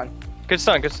 You're fine. You're fine. Good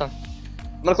stun. Good stun.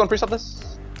 I'm gonna clone priest up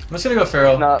this. I'm just gonna go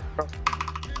Feral. No.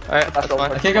 Alright, that's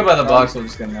fine. I can't go by the box, so I'll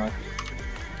just get annoyed.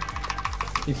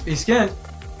 He skinned.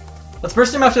 Let's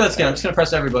burst him after that skin. I'm just gonna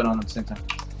press every button on him at the same time.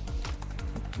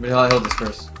 But he'll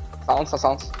disperse. Silence.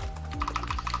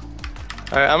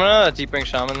 Alright, I'm gonna deep ring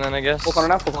shaman then, I guess. Full clone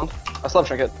now. Full clone. I still have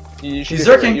trinket. You should He's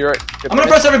be zerking. You're right. I'm gonna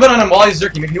press every button on him while he's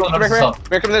zerking. Maybe he won't notice himself.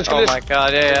 Come in. Oh my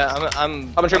god, yeah.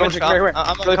 I'm I'm really far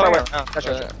away. coming around,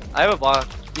 Gotcha. but I have a block.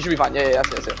 You should be fine. Yeah,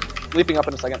 that's it. Leaping up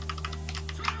in a second.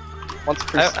 Once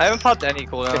priest. I haven't popped any Okay,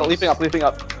 cooldowns. leaping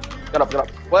up. Get up.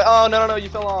 Wait, oh, no, you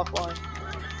fell off. Why?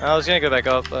 I was gonna go back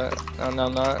up, but no,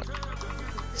 I'm not.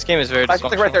 This game is very Typhoon's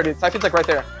like dysfunctional. right there, dude. Typhoon's like right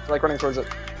there. They're like running towards it.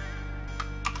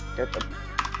 Okay, good.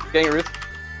 Getting a Ruth.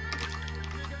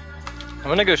 I'm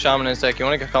gonna go shaman in a sec. You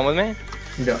wanna come with me?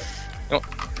 Go. Oh,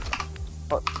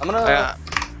 I'm gonna. Yeah.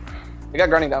 We got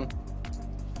grinding down.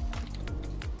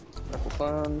 Reckful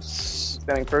Flames.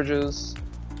 Standing purges.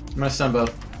 I'm gonna stun both.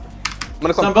 I'm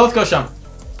gonna Stun clone. both, go Sham.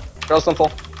 Girls don't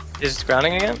fall. Is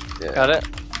grounding again? Yeah. Got it.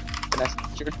 Nice.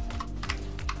 Cheered.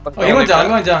 Oh, he went down.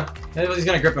 He went down. He's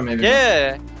gonna grip him maybe.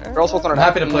 Yeah. Girls full on I'm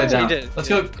happy to play He down. did. Let's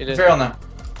He go did. Feral now.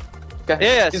 Okay.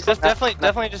 Yeah, He's just full-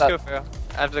 definitely just go Pharaoh.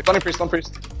 After the Gunning priest, gun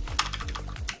priest.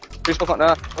 Priest full what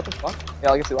the fuck?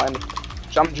 Yeah, I guess he lined it.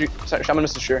 Shaman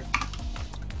missed his sure.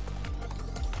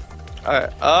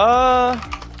 Alright,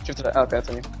 Shifted it. Okay, that's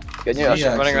on you. Good, Yeah,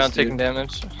 yeah. running around dude. taking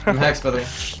damage. I'm hexed, by the way.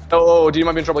 Oh, do you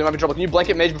might be in trouble? You might be in trouble. Can you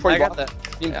blanket mage before you I got block?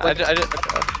 that. Can you Yeah, blanket- I did.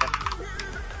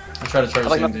 I try to charge I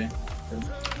like CMD.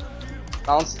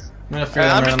 Balance. I'm gonna Feral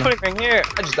I'm him just right putting ring here.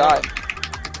 I just died.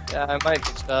 Yeah, I might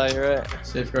just die, you're right. now.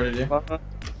 Safeguarded you. Uh-huh.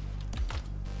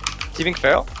 Do you think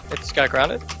Feral? It's got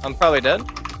grounded? I'm probably dead.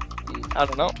 I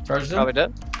don't know. Charged him? Probably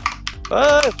dead.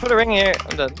 Put a ring here.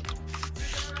 I'm dead.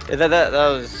 Yeah, that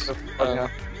was. Yeah.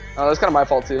 Oh, that's kind of my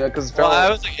fault too, because Well, I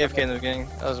was like AFK in the beginning.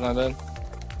 That was my bad.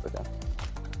 Okay.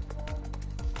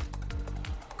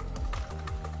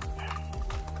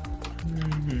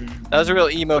 That was a real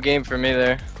emo game for me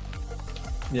there.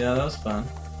 Yeah, that was fun.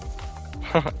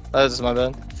 That was my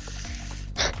bad.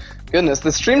 Goodness,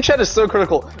 the stream chat is so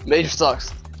critical. Mage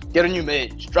sucks. Get a new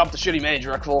mage. Drop the shitty mage,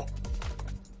 Reckful.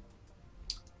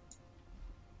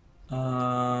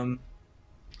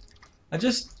 I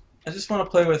just want to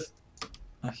play with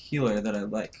a healer that I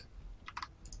like.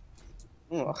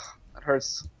 Ugh, that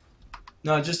hurts.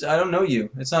 No, I don't know you.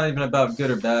 It's not even about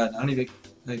good or bad. I don't even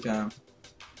like No,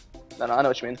 I know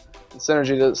what you mean.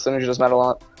 Synergy does matter a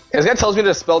lot. Okay, this guy tells me to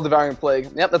dispel Devouring Plague.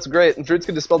 Yep, that's great. If Druids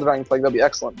could dispel Devouring Plague, that'd be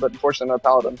excellent. But unfortunately, I'm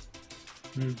not a Paladin.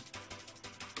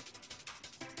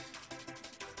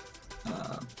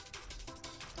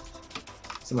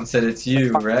 Someone said it's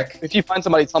you, Rec. If you find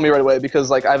somebody, tell me right away because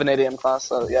like I have an 8 AM class.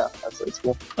 So yeah, it's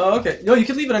cool. Oh, okay. No, you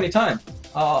can leave at any time.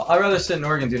 I'd rather sit in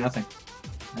Oregon and do nothing.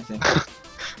 I think.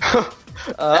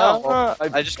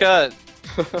 I just got.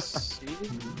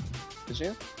 Did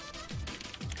you?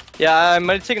 Yeah, I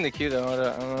might have taken the queue though. I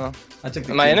don't know. I took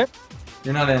the Am I in key. it?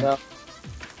 You're not in. No.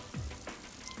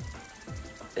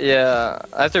 Yeah,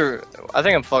 I think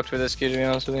I'm fucked with this queue to be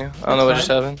honest with you. I don't know what just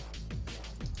happened.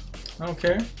 I don't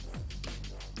care.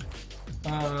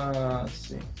 Let's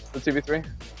see. The 2v3?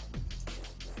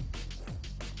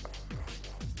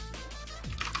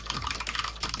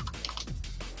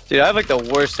 Dude, I have like the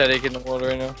worst headache in the world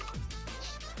right now.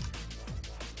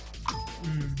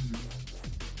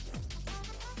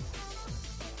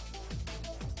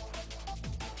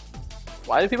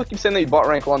 Why do people keep saying that you bought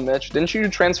rank 1, Mitch? Didn't you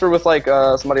transfer with like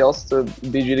somebody else to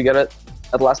BG to get it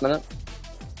at the last minute?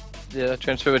 Yeah,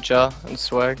 transfer with Jaw and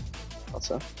Swag. Thought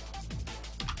so.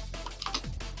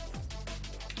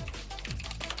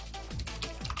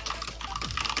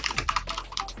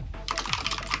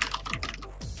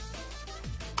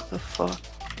 The fuck?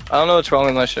 I don't know what's wrong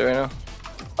with my shit right now.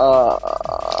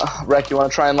 Rec, you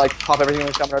want to try and like pop everything in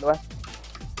the camera right away?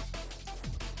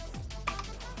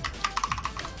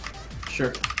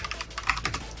 Sure.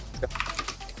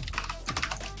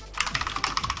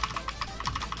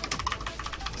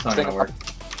 It's not gonna work.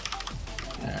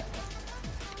 Yeah.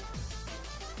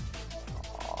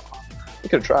 You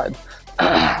could have tried.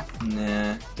 Nah,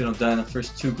 they don't die in the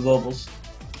first 2 globals.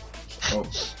 Oh.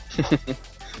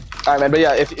 Alright, man, but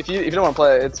yeah, if you don't want to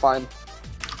play, it's fine.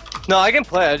 No, I can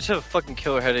play. I just have a fucking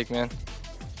killer headache, man.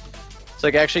 It's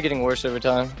like actually getting worse over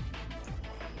time.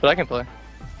 But I can play.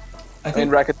 I mean,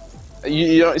 Rec,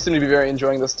 you don't seem to be very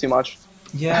enjoying this too much.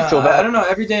 Yeah, I feel bad. I don't know.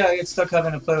 Every day I get stuck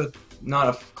having to play with not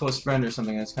a close friend or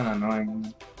something. It's kind of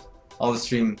annoying. All the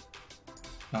stream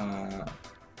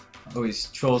always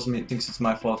trolls me, thinks it's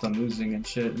my fault I'm losing and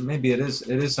shit. And maybe it is.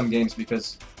 It is some games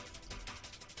because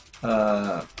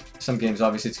some games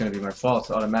obviously it's gonna be my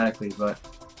fault automatically. But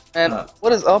And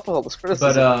what is up with all this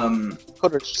criticism? but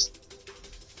Coderich just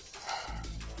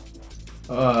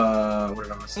what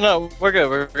did I say? No, we're good.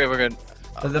 We're good.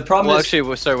 The problem Well, is actually,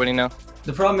 we'll start winning now.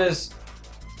 the problem is.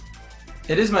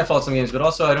 It is my fault some games, but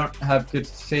also I don't have good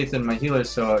faith in my healers,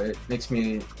 so it makes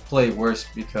me play worse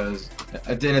because,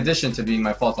 in addition to being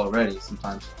my fault already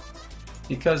sometimes,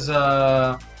 because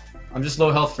I'm just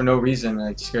low health for no reason and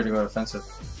I'm scared to go offensive.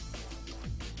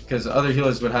 Because other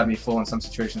healers would have me full in some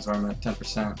situations where I'm at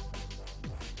 10%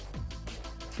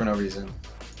 for no reason.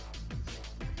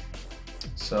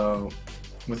 So,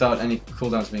 without any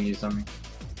cooldowns being used on me.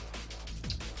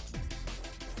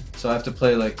 So I have to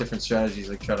play like different strategies,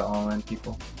 like try to all-in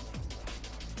people.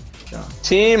 Yeah.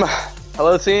 team.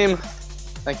 Hello, team.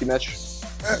 Thank you, Mitch.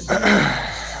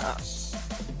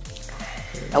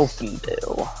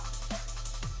 Elfindale.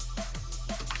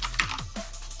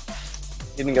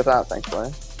 You didn't get that,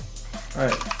 thankfully. All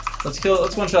right,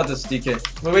 let's one-shot this DK.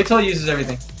 But wait till he uses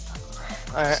everything.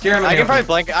 Alright. Scare him in I the can probably open.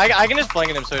 blanket. I can just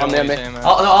blanket him so he On don't me, lose on me. him.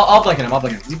 I'll blanket him. I'll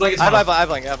blanket him. You blanket someone else. I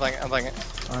blanket.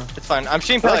 It's fine. I'm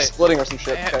shooting They're Pelly. exploding or some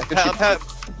shit. Okay, good shoot.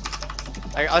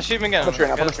 I'll shoot him again. Put tree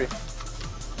now, put the tree.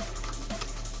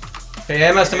 Okay,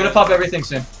 AMS, I'm gonna pop everything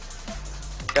soon.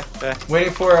 Okay.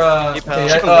 Waiting for, Keep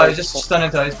okay, Pelly. I just stunned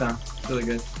into Icebound. It's really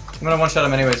good. I'm gonna one-shot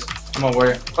him anyways. I'm a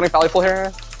warrior. Putting Pally full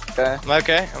here. Okay. Am I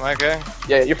okay?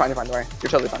 Yeah, you're fine, don't worry. You're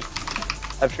totally fine.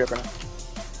 I have tree up right now.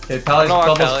 Okay, Pally's No,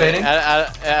 bubble's Pelly. fading.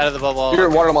 Out of the bubble. Your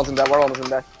water element's in dead, water element's in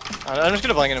dead. I'm just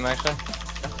gonna blanket him actually.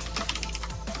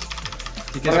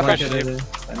 He gets Okay. blanketed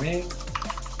by me.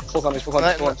 He's full he's full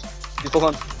he's full He's full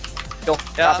on. Kill.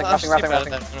 Yeah, Wrapping, I'll just keep out of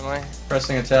wrapping. that minimally.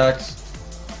 Pressing attacks.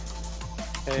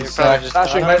 Okay, He's you're probably sacked. just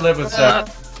Dashing. He might live with sack.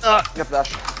 Get the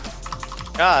dash.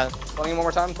 God. Putting him one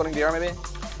more time, putting DR maybe.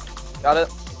 Got it.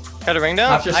 Cut a ring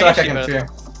down? After sack, I shoot can better. fear.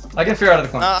 I can fear out of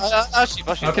the corner. I'll shoot.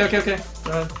 Okay.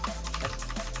 Go ahead.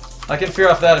 I can fear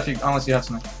off that if you, unless you have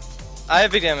something. I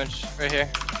have big damage right here.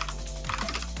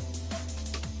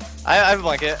 I have a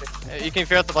blanket. You can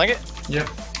fear out the blanket? Yep.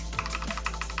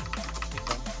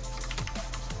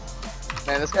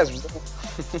 Man, this guy's resistant.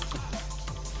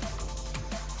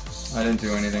 I didn't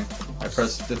do anything. I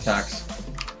pressed attacks.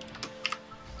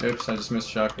 Oops, I just missed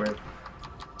shockwave.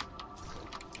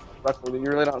 Reckful, you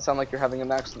really don't sound like you're having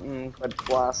an accident. Red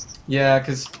blast. Yeah,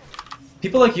 because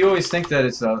people like you always think that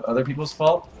it's other people's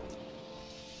fault.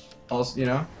 Also, you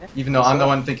know, even though I'm the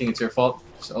one thinking it's your fault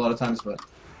a lot of times, but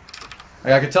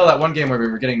like, I could tell that one game where we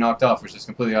were getting knocked off, which is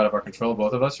completely out of our control,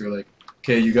 both of us. You were like,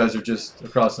 okay, you guys are just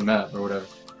across the map or whatever.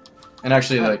 And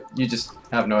actually, like, you just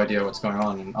have no idea what's going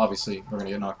on, and obviously we're gonna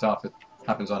get knocked off. It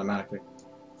happens automatically.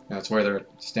 And that's where they're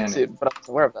standing. See, but I was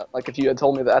aware of that. Like, if you had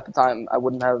told me that at the time, I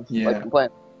wouldn't have like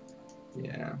complained.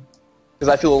 Yeah.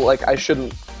 Because I feel like I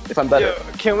shouldn't if I'm better. Yo,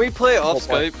 can we play off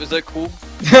Cool point. Skype? Is that cool?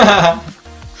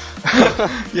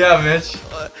 Yeah, Mitch.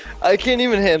 I can't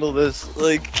even handle this.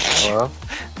 Like, Hello?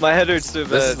 my head hurts so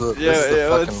bad.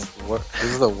 This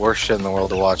is the worst shit in the world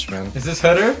to watch, man. Is this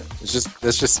Hutter?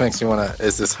 This just makes me wanna.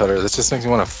 Is this Hutter? This just makes me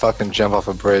wanna fucking jump off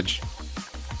a bridge.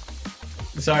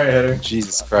 Sorry, Hutter.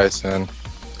 Jesus Christ, man.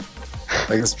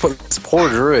 Like this poor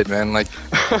druid, man. Like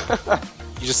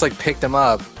you just like picked him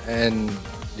up and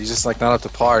he's just like not up to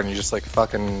par, and you just like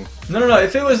fucking. No.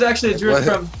 If it was actually a druid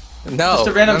What? from No. just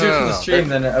a random druid from the no. stream,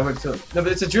 then I would feel. No, but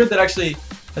it's a druid that actually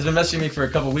has been messaging me for a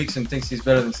couple weeks and thinks he's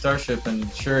better than Starship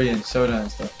and Shuri and Soda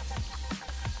and stuff.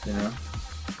 You know.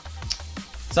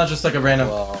 It's not just like a random.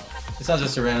 Well, It's not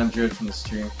just a random druid from the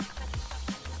stream.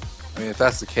 I mean, if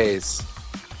that's the case,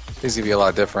 things could be a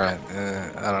lot different.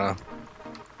 I don't know.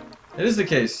 It is the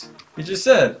case. You just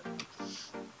said.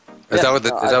 Is Yeah,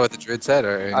 that what the druid said,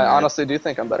 or? I honestly do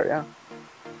think I'm better, yeah.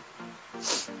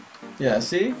 Yeah.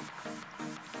 See.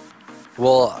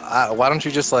 Well, why don't you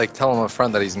just like tell him up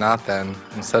front that he's not then,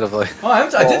 instead of like. Oh, I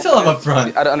did tell him up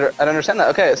front. See, I don't understand that.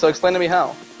 Okay, so explain to me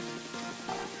how.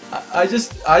 I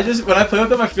just when I play with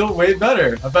them, I feel way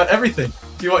better about everything.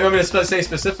 Do you want me to say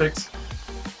specifics?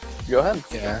 Go ahead.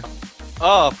 Yeah.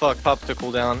 Oh fuck, pop to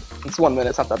cooldown. It's 1 minute,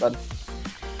 it's not that bad.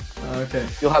 Okay.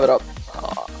 You'll have it up.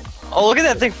 Oh, look at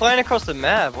that thing flying across the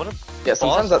map. What a Yeah,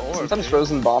 sometimes boss orb, sometimes dude.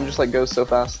 Frozen Bomb just like goes so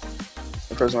fast.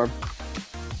 The Frozen Orb.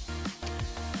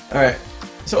 All right.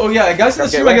 So, oh yeah, guys in the Okay,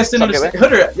 stream, I wait. guess didn't Okay,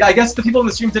 understand. Hooder, yeah, I guess the people in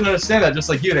the stream didn't understand that, just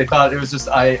like you. They thought it was just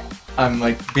I'm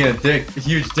like being a dick, a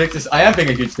huge dick. I am being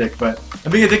a huge dick, but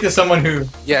I'm being a dick to someone who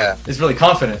Yeah. is really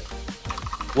confident.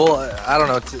 Well, I don't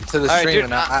know. To the Alright, stream,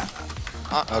 dude, and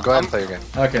oh, go ahead and play your game.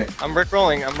 Okay. I'm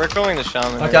rickrolling the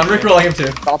shaman. Okay, I'm rickrolling him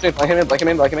too. Bounce me,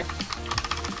 like me.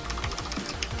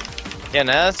 Yeah,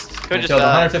 Naz. I Could just killed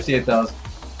die. 158,000.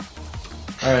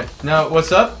 All right. Now,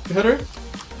 what's up, Hooder?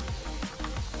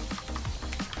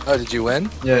 Oh, did you win?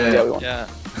 Yeah, we won. Yeah.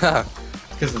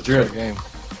 Because the Good drill. game.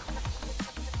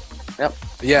 Yep.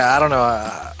 Yeah, I don't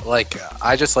know. Like,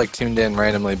 I just like tuned in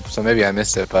randomly, so maybe I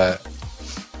missed it, but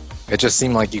it just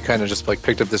seemed like you kind of just like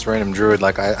picked up this random druid.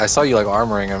 Like, I saw you like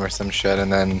armoring him or some shit,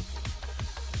 and then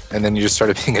you just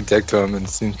started being a dick to him, and it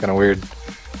seemed kind of weird.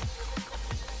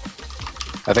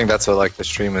 I think that's what like the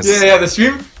stream is. Yeah. The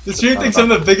stream thinks I'm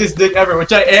the biggest dick ever,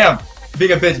 which I am.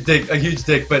 Being a bitch dick, a huge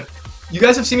dick, but. You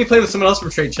guys have seen me play with someone else from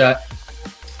Trade Chat.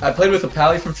 I played with a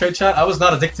Pally from Trade Chat. I was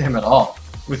not a dick to him at all.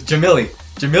 With Jamili.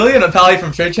 Jamili and a Pally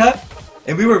from Trade Chat.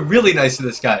 And we were really nice to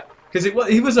this guy. Because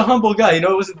he was a humble guy. You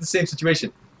know, it wasn't the same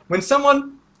situation. When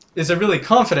someone is a really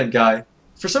confident guy,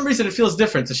 for some reason it feels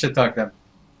different to shit talk them.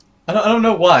 I don't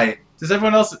know why. Does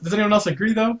anyone else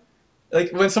agree though?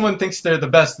 Like when someone thinks they're the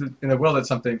best in the world at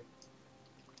something.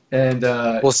 And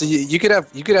Well, see, you could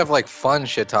have like fun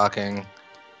shit talking,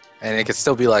 and it could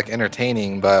still be like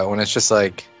entertaining. But when it's just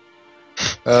like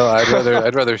Oh,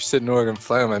 I'd rather sit in Oregon and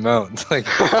fly on my mountains. Like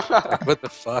what the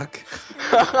fuck?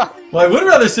 Well, I would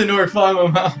rather sit in Org fly my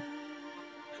mount.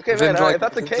 Okay, Then, man. Alright, like, if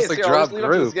that's the just, case, like, here, I'll drop just leave it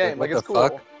up to this group. game. Like, Like, it's what the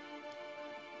cool.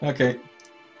 fuck? Okay.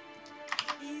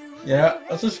 Yeah,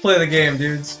 let's just play the game,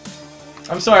 dudes.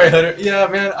 I'm sorry, Hooder. Yeah,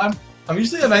 man, I'm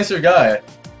usually a nicer guy.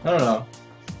 I don't know.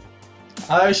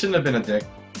 I shouldn't have been a dick.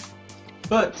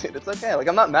 But Dude, it's okay. Like,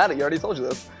 I'm not mad at you. I already told you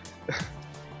this.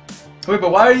 wait,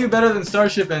 but why are you better than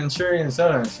Starship and Shuri and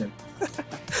Soda and shit?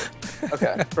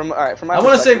 Okay. From my I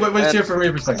want to say perspective, what's and your from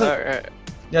your perspective. Alright.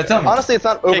 Yeah, tell me. honestly, it's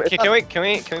not over. Hey, can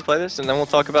we play this and then we'll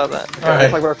talk about that? All right.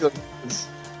 Like what I feel.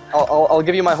 I'll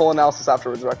give you my whole analysis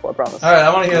afterwards, Reckful, I promise. All right,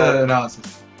 I want to hear the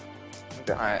analysis.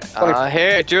 Alright,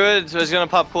 here, Druid is gonna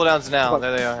pop cooldowns now.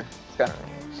 There they are. Okay.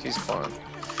 She's clone.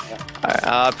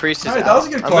 Alright, Priest is All right, out. that was a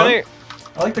good I'm clone.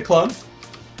 I like the clone.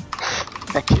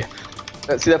 Thank you.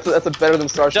 See, that's a better than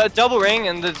Starship. double ring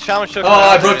and the Shaman shook. Oh,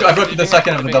 I broke the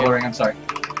second of the double ring. I'm sorry.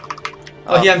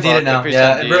 Oh, he MD'd it now.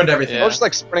 Yeah, it ruined everything. I was just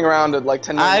like sprinting around at like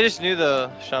 10 minutes. I just knew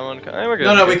the Shaman. We're good.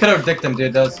 No, we could have dicked him,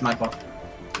 dude. That was my fault.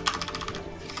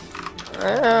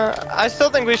 I still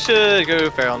think we should go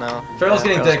Feral now. Feral's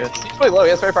getting Feral's dicked. He's pretty low. He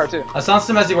has fairy power too.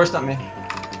 Asansum has the worst on me.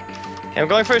 Okay, I'm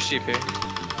going for a sheep here.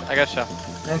 I got shot.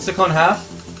 And Cyclone half.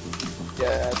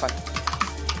 Yeah, it's fine.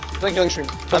 Healing stream.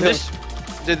 I'm just.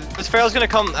 Dude, this Feral's gonna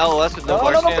come LOS with no No,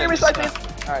 bar no, no, scan. free side,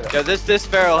 please. Alright, Yo, this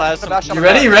Feral has some. You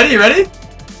ready? You ready? You ready?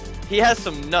 He has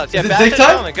some nuts. Yeah, Is it bash dig it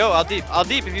time? down and go. I'll deep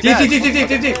if you Deep,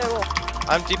 bash. deep.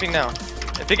 I'm deeping now.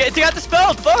 If you got the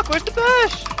spell, fuck, where's the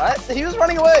bash? He was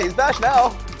running away. He's bashed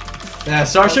now. Yeah,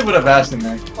 Starship would have bashed him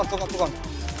there. Come on.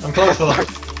 I'm close to him.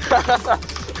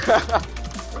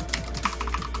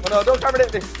 Oh no, don't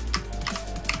carbonate me.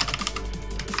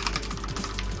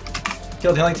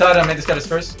 Killed Healing Tide. I made this guy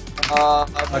disperse.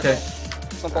 Okay.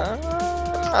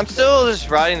 I'm still just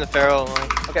riding the Feral.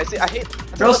 Like. Okay, see, I hate.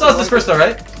 Feral still has disperse though,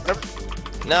 right?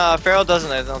 No, Feral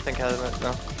doesn't. I don't think has it.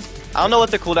 No. I don't know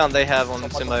what the cooldown they have on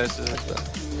Symbiosis is. But...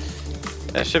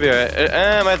 Yeah, it should be alright.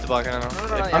 I might have to block. I don't know.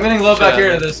 No, I'm getting low back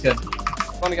here to this guy.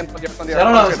 Fun again. I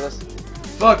don't know.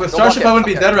 Fuck, with Starship I wouldn't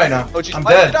be dead right now. Oh, geez, I'm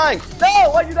why are you dead. dying? No,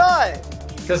 why'd you die?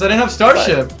 Because I didn't have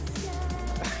Starship.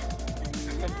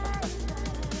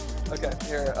 Okay,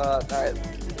 here, alright.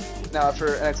 Now,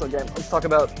 after an excellent game, let's talk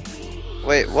about.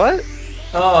 Wait, what?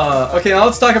 Okay, now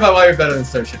let's talk about why you're better than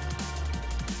Starship.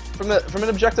 From an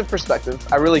objective perspective,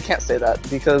 I really can't say that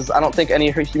because I don't think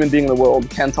any human being in the world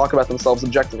can talk about themselves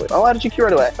objectively. Oh, why did you queue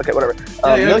right away? Okay, whatever.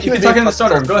 Yeah, you can talk in the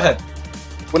starter room. Go ahead.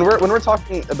 When we're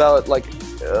talking about like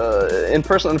in a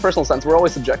personal sense, we're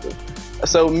always subjective.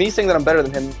 So me saying that I'm better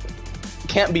than him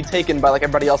can't be taken by like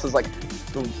everybody else's like.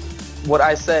 What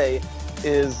I say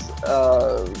is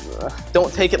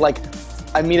don't take it like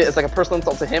I mean it as like a personal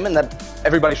insult to him and that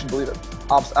everybody should believe it.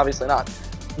 Obviously not.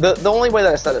 The only way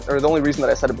that I said it, or the only reason that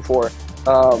I said it before,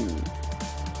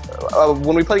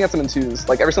 when we played against him in twos,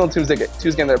 like every single twos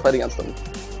game that I played against him,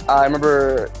 I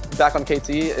remember back on KT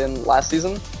in last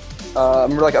season, I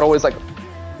remember like I'd always like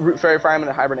root Fairy Fire him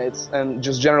into Hibernates and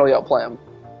just generally outplay him.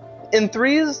 In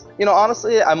threes, you know,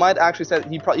 honestly, I might actually say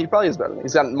he probably is better than me.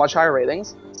 He's got much higher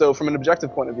ratings, so from an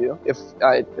objective point of view, if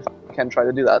I can try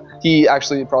to do that, he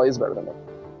actually probably is better than me.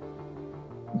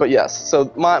 But yes,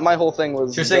 so my whole thing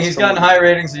was. So you're saying he's gotten high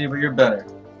ratings than you, but you're better.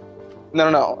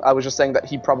 No. I was just saying that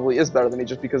he probably is better than me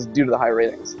just because due to the high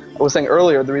ratings. I was saying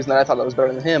earlier the reason that I thought I was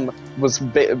better than him was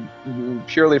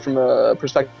purely from a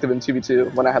perspective in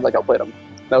 2v2 when I had like outplayed him.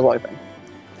 That was the only thing.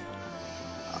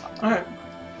 All right.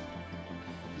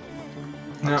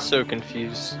 I'm so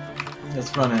confused. That's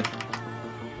funny.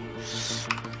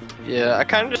 Yeah, I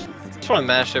kind of just want to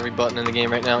mash every button in the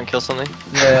game right now and kill something.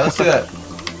 Yeah, let's do that.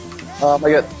 I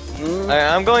get.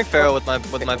 I'm going Feral with my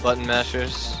button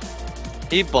mashers.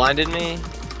 He blinded me.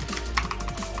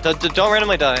 Don't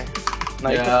randomly die.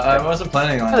 Yeah, I wasn't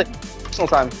planning on it. Personal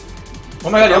time. Oh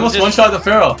my god, you almost one-shot the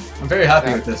Feral. I'm very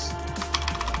happy with this.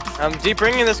 I'm deep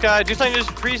ringing this guy. Do something to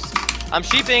just priest. I'm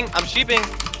sheeping.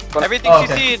 Everything Oh,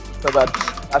 okay. CC'd. So bad.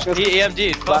 He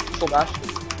EMD'd. Fuck. Full dash.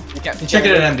 You can't. You check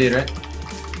it at MD, right?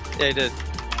 Yeah, he did.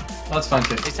 Oh, that's fine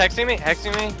too. He's hexing me.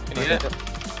 Can you get it?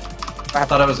 I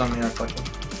thought I was on the reflection.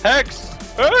 Hex!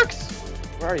 Where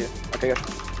are you? Okay, good.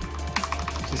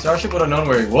 See, Starship would have known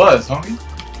where he was, homie.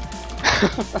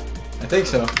 I think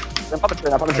so. Then pop a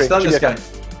tree. I stunned this guy.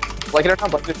 Like it or not,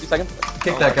 block 50 seconds.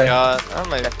 Kick that guy. God. Oh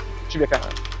my. Should be okay.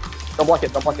 Don't block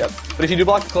it. But if you do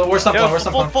block, Where's something? Where's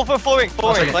Full something? ring.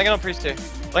 I'll take it. Playing on priest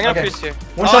here.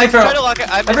 One shotting Feral. Try to lock it.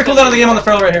 Every cooldown of the game on the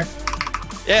Feral right here.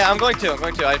 Yeah, I'm going to.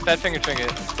 I fat finger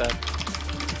trinket. It's bad.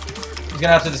 He's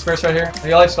gonna have to disperse right here.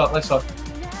 Hey, life swap. I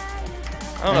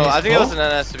don't know. I think it was an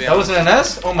NS to be honest. That was an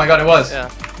NS? Oh my god, it was. Yeah.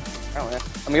 Oh, yeah.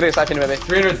 I'm gonna get a side pin, maybe.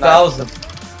 300,000.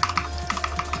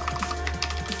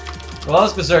 Well,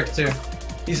 that's Berserk too.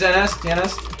 He's NS, the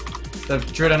NS. The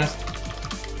Druid NS.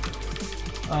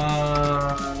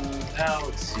 Now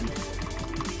let's see.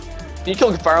 Can you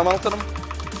kill Fire Elemental to them?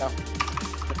 No.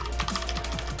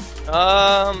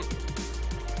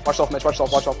 Watch off, Mitch. Watch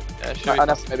off. Yeah, sure.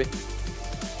 NS, maybe.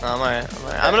 No, I'm alright.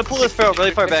 I'm gonna pull this Pharaoh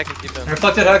really far back and keep him.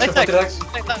 Reflected Hex, reflected Hex.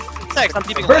 Thanks, I'm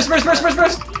keeping him. Burst!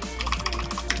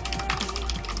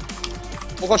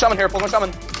 Pull one shaman here, pull one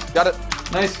shaman. Got it.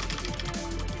 Nice.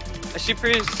 I shoot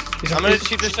priest. He's a I'm gonna priest.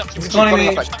 shoot this shaman. He's cloning me.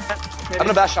 I'm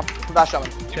gonna bash shaman.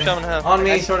 Keep shaman half. On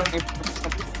me, sort of.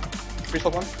 Priest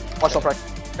one. Watch off, right.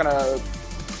 Gonna.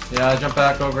 Yeah, I jump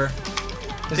back over.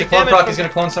 Is Big it clone damage proc? from- He's gonna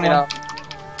clone someone. Yeah.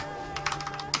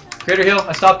 Creator heal.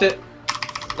 I stopped it.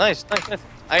 Nice.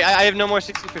 I have no more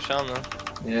 60 for shaman though.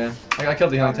 Yeah. I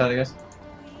killed the healing tide, I guess.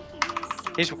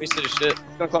 He's wasted his shit.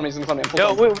 He's gonna clone me. He's gonna clone me.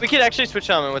 Yo, we could actually switch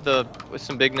shaman with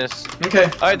some bigness. Okay.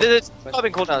 Alright, this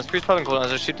popping cooldowns. Priest popping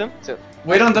cooldowns. Let's shoot them.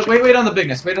 Wait on the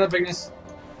bigness. 10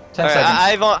 Alright,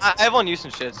 seconds. I have on use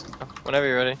and shit. So whenever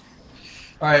you're ready.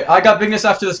 Alright, I got bigness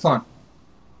after this clone.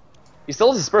 He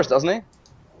still has his burst, doesn't he?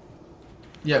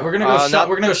 Yeah, we're gonna go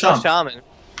shaman.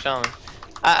 Shaman.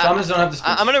 Shamans don't have the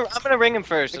speed. I'm gonna ring him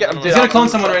first. Yeah, and then He's gonna clone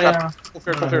someone right now. Full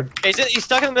fear. Okay, he's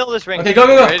stuck in the middle of this ring. Okay, go.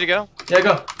 Ready to go? Yeah,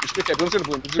 go. Okay, bloom's gonna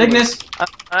bloom. Bigness.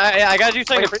 I gotta do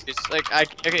something Okay, with priest.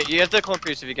 Okay, you have to clone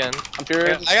priest if you can. I'm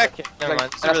furious. I got kicked. Never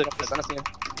mind. It's really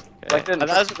bad. Okay. That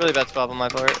was a really bad spot on my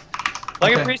part.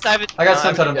 Like Okay. a priest, I have it. I got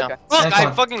sent on him. Yeah. Okay. Fuck, And I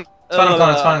clone. fucking. It's fine, I'm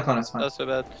clone. It's That fine. was so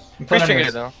bad. I'm Priest cloning triggered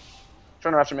yours. it though.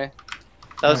 Trying to rush me.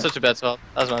 That was such a bad spot.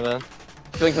 That was my bad.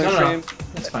 Killing No. stream.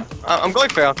 It's fine. I'm going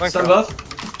fair. I'm going Stun fair.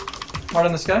 both. Hard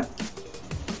in the sky.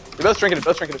 We're both drinking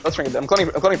it. I'm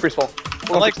cloning priest full.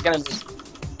 I like- getting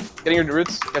your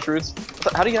roots. Get your roots.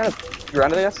 How do you get out of you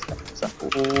grounded, I guess? So.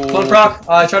 Clone proc.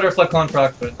 I tried to reflect clone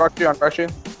proc, but Proc you on Proc you.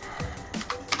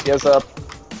 He has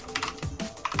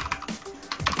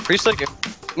Priest like you.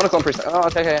 I'm gonna clone priest. Oh,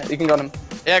 okay. You can go on him.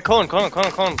 Yeah, clone.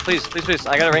 Please.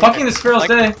 I got a ring. fucking this Pharaoh's Like-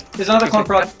 day. There's another clone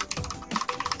proc.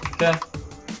 Okay.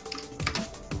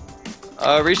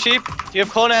 Resheep. Do you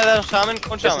have clone out of that shaman?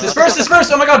 Clone shaman.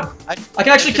 Disperse! Oh my god! I can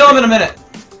actually kill him in a minute.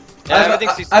 Yeah, I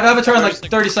everything's have Avatar in like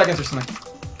 30 seconds or something.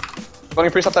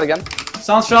 Cloning priest up that again.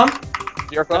 Sounds strong.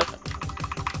 Your clone.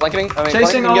 Blanketing.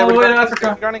 Chasing all the way to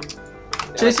Africa.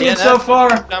 Chasing Yeah, it so far.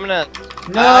 Shaman out.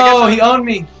 No, he owned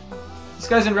me. This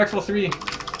guy's in Reckful 3.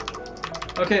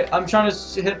 Okay, I'm trying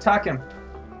to attack him.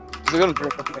 He's gonna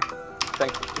drink with me.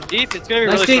 Thanks. Deep. It's gonna be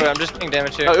Nice really deep. short. I'm just taking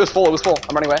damage here. No, it was full.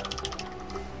 I'm running away.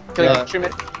 Killing Yeah. stream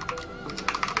it.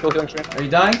 Killing stream. Are you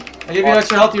dying? I give you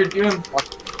extra health. You're doing.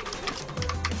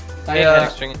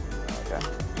 Panic string.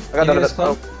 I got You none of need it. this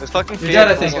clone? This fucking You're dead,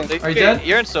 I think. They- Are you dead?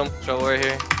 You're in so much trouble right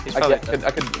here. He's probably dead.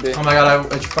 I could be. Oh my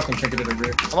god, I fucking triggered a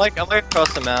root. I'm like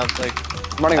across the map. Like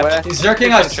I'm running away. He's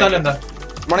jerking, I stunned him though.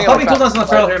 I'm running Popping away. cooldowns on the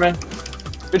feral here, man.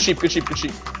 Good sheep.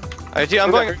 alright, dude.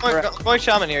 I'm Okay, going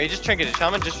shaman here. He just trinketed.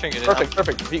 Shaman just trinketed.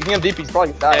 Perfect. He can have DP. He's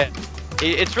probably gonna die.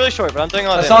 It's really short, but I'm doing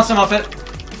all I that. sauce him off it.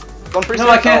 One priest. No,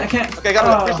 I can't. Okay,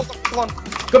 got it. Oh. Priest, come on.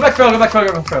 Go back,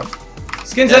 feral.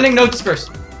 Skin's ending, no disperse.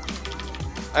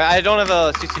 I don't have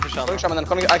a CC for shaman. Cloning shaman, then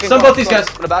cloning. I can Stun both these guys.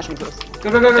 I'm gonna bash him to this.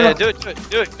 Go. Yeah,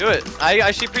 do it.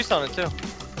 I see priest on it too.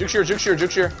 Juke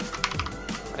shear.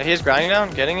 He's grinding down,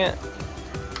 getting it.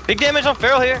 Big damage on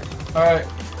feral here. Alright.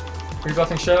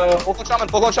 Rebuffing show. Full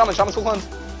clone shaman. Shaman's full clones.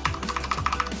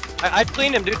 I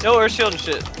cleaned him, dude. No earth shield and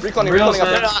shit. Recloning, Real recloning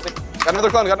set. up there. Got another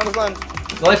clone.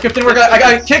 The life gift didn't work. I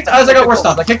got kicked as I got worse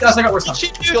stomped.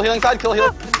 Kill healing side, kill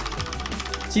healing.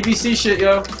 TBC shit,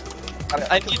 yo.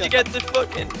 I need to get this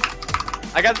fucking.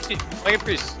 I got the team. I get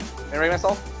priest. Can I ring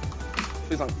myself?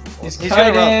 Please don't. He's He's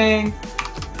gonna kiting.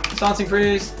 Stancing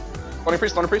priest. Cloning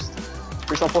priest.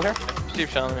 Priest on full here. Steve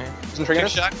shaman here. He's in triggering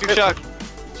us. Big shock.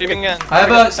 Streaming again. I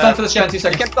have a stun for this guy in 2 He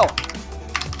seconds. can't spell.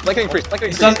 Blanketing priest.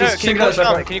 He's done. Can He's you shooting clone that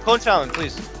shaman? shot. Can you clone shaman,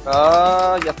 please? Yeah,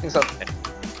 I think so.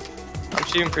 I'm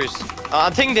shooting priest.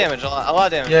 I'm taking damage. A lot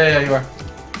of damage. Yeah, you are.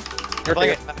 You're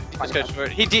Like taking this guy's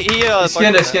short. He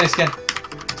He's skinned.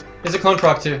 He's a clone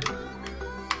proc too.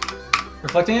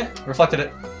 Reflecting it? Reflected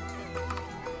it.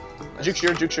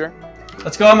 Juke shear.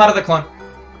 Let's go, I'm out of the clone.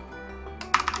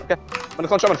 Okay. I'm gonna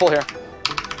clone shaman full here.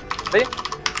 Ready?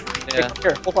 Yeah.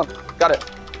 Here, full clone. Got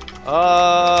it. A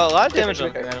lot of damage on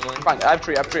Okay. me randomly. Fine, I have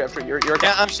tree. You're okay.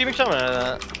 Yeah, I'm shooting shaman out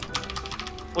of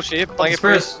that. Full sheep. Blanket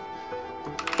Disperse. priest.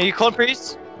 Can you clone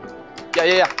priest?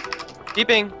 Yeah.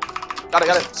 Deeping. Got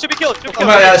it. Should be killed. Oh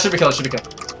my god, it should be killed.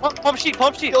 Pump sheep.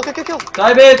 Kill.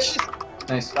 Die, bitch!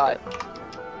 Nice. Got it.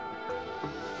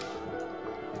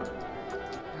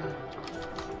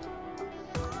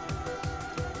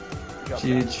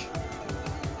 Cheech.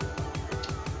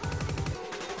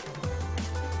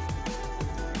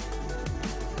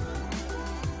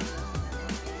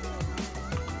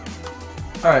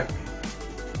 Alright.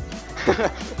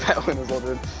 That win was all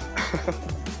good.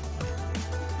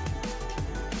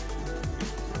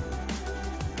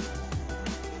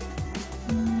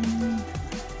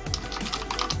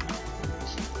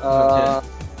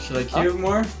 Should I queue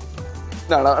more?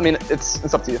 No, I mean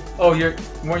it's up to you. Oh,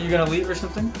 weren't you gonna leave or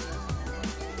something?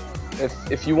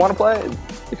 If you want to play,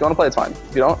 it's fine.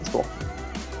 If you don't, it's cool.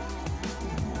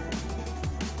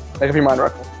 Make up your mind,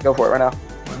 Reckful. Go for it right now.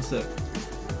 1 sec.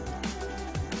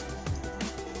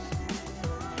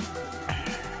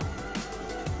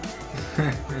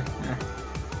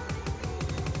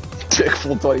 Dick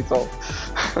full 2012.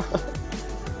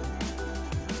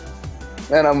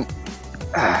 Man, I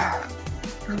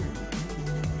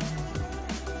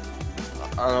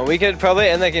don't know, we could probably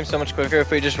end that game so much quicker if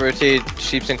we just rotate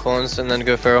sheeps and clones and then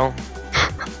go feral.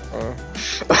 Alright.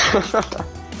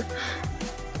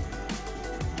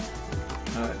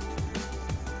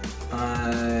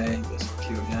 I guess I'll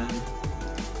queue again.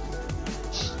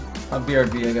 I'll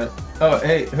BRB, I got. Oh,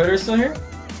 hey, Hooter's still here?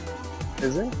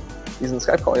 Is he? He's in the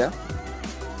Skype call, yeah.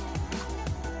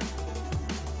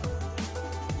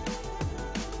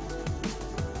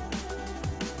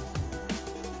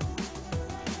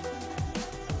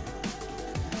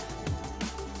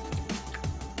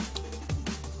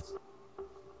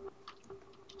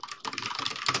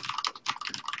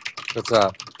 What's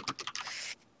up?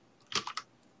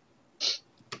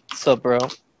 What's up, bro?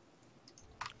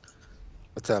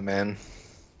 What's up, man?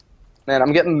 Man,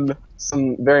 I'm getting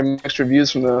some very mixed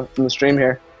reviews from the stream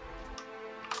here.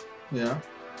 Yeah.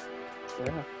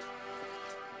 Yeah.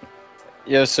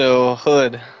 Yo, so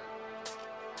Hood.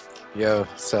 Yo,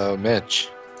 so Mitch.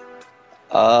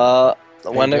 When How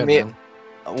you are doing, me? man?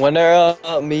 When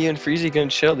are me and Freezy gonna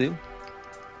chill, dude?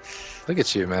 Look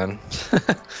at you, man.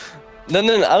 No, I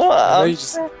don't. I know you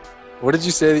just. What did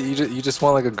you say that you just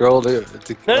want like a girl to? No, oh,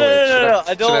 wait, no,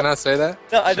 I don't. Should I not say that?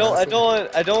 No, I Should I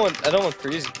don't want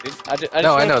Freezy, dude. I just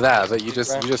No, I want- know that, but you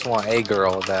just want a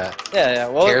girl that Yeah.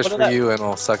 Well, cares what for about- you and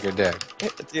will suck your dick.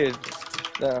 dude.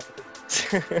 No.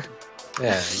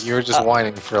 Yeah, you were just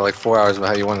whining for like 4 hours about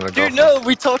how you wanted a girl. Dude, no,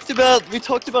 we talked about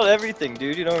everything,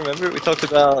 dude. You don't remember? We talked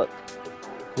about.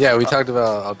 Yeah, we talked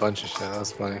about a bunch of shit. That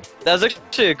was funny. That was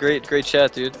actually a great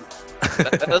chat, dude.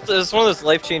 It's one of those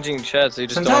life-changing chats that you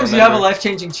just Sometimes don't you have a remember.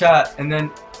 life-changing chat, and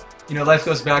then, life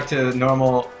goes back to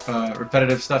normal,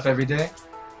 repetitive stuff every day.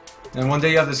 And one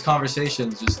day you have this conversation,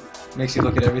 it just makes you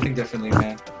look at everything differently,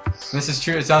 man. And this is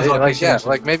true. It sounds like Like yeah,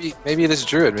 like maybe this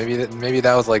druid, maybe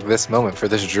that was like this moment for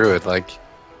this druid, like,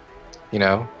 he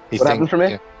What thinks, happened for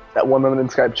me? That 1 moment in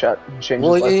Skype chat changed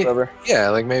his life forever. Yeah,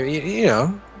 like maybe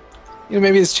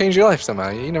maybe it's changed your life somehow.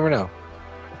 You never know.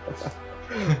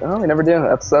 No, we never do.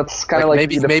 That's kind of like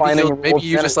maybe the defining maybe rule of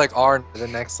you just humanity. like are the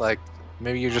next like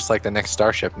maybe you're just like the next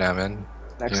starship now, man.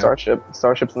 Next you know? Starship.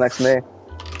 Starship's the next me.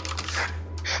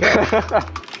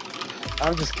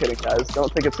 I'm just kidding, guys.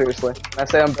 Don't take it seriously. I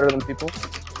say I'm better than people.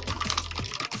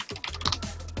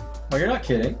 Oh, you're not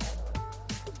kidding.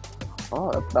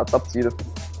 Oh, that's up to you to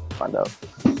find out.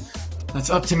 That's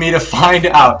up to me to find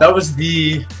out. That was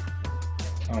the...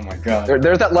 Oh my god.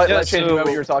 There's that Yeah, life-changing so-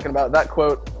 moment you were talking about. That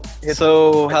quote. hits-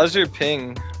 So, how's your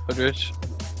ping, Hoodrich?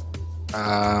 10.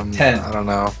 I don't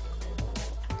know.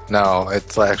 No,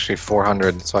 it's actually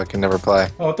 400, so I can never play.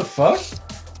 Oh, what the fuck?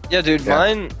 Yeah, dude, Yeah.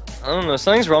 mine. I don't know.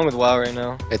 Something's wrong with WoW right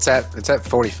now. It's at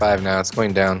 45 now. It's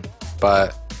going down,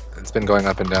 but it's been going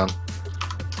up and down.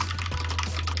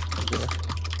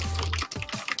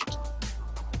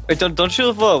 Wait, don't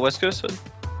you live West Coast? Hood?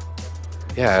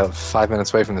 Yeah, 5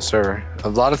 minutes away from the server. A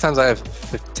lot of times I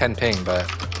have 10 ping, but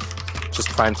just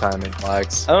prime time and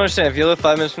lags I don't understand. If you live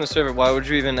 5 minutes from the server, why would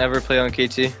you even ever play on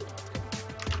KT?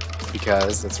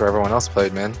 because that's where everyone else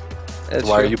played, man. That's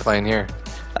Why true. are you playing here?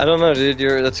 I don't know, dude.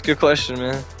 That's a good question,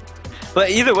 man. But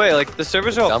either way, like the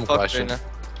servers are all Dumb fucked question. right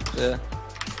now.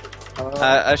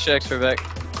 Yeah. I should extra back.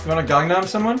 You wanna Gangnam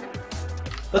someone?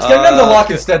 Let's Gangnam the lock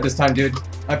instead this time, dude.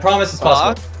 I promise it's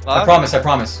possible. I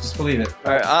promise. Just believe it.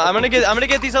 All right, I'm gonna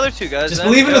get these other two guys. Just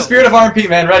then believe in go. the spirit of RMP,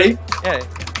 man. Ready? Yeah.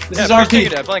 This Yeah, is first RMP.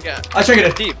 trinket that, blank out. I triggered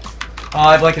it. Deep. Oh,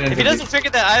 I blanketed it. If he doesn't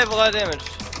trinket that, I have a lot of damage.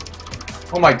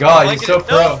 Oh my god, Blanket he's so it.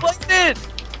 pro. No, blanked it.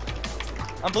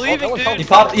 I'm believing, no one told dude. He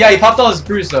popped. Yeah, he popped all his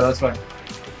brews though. That's fine.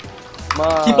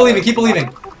 Keep believing. Keep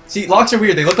believing. See, locks are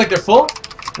weird. They look like they're full,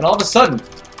 and all of a sudden,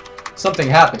 something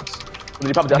happens, Did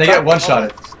you pop and they get one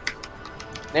shot.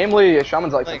 Namely,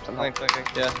 Shaman's like Blank, somehow.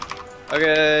 yeah.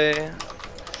 Okay.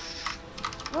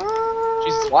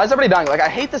 Jesus Why is everybody dying? Like, I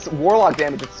hate this warlock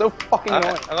damage. It's so fucking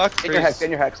annoying. I locked Get your hex, priest. get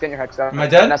your hex, get your hex. Am I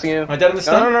dead? I'm asking you. Am I dead in the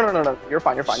stun? No. You're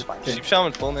fine, you're fine, you're fine. Keep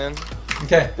shaman full, man.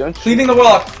 Okay. Don't Cleaving the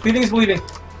warlock. Cleaving is believing.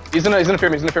 He's gonna fear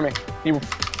me, he's gonna fear me.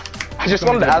 I just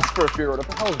wanted to ask for a fear. What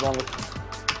the hell is wrong with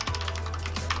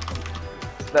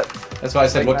that? That's why I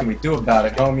said, what can we do about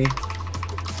it, homie?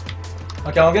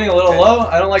 Okay, I'm getting a little low.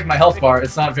 I don't like my health bar.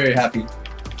 It's not very happy.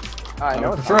 I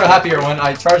know. I prefer a happier one.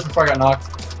 I charged before I got knocked.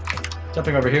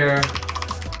 Jumping over here.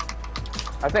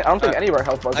 I don't think any of our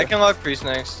health bars. I can lock priest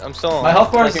next. I'm still on. My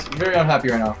health bar is very unhappy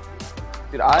right now.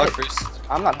 Dude, Lock priest.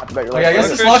 I'm not happy about your Okay, I guess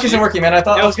life. this lock isn't working, man. I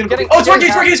thought I was gonna. Oh, it's working!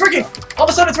 It's working! It's working! All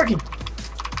of a sudden, it's working.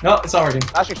 No, it's not working.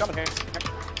 Actually, Shaman here.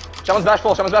 Shaman's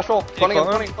bashful. Shaman's bashful. Floating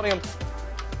him.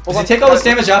 Does he take all this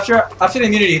damage after the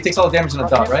immunity? He takes all the damage in the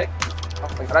dot, right?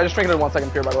 I just trinketed 1 second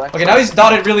fear, by the way. Okay, now he's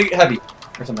dotted really heavy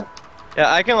or something.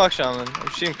 Yeah, I can lock shaman. I'm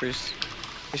shooting priest.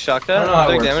 He shocked that. I don't know how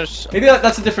it Big works. damage. Maybe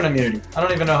that's a different immunity. I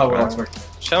don't even know how warlocks work.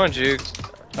 Shaman juked.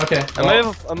 Okay. I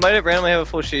might have randomly have a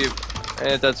full sheep.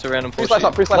 And that's a random full Priest life sheep.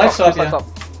 up, priest Life's life up, up.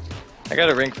 I got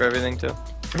a ring for everything too.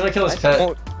 I'm gonna kill his pet.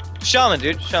 Oh, shaman,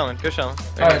 dude. Shaman. Go shaman.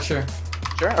 Alright, sure.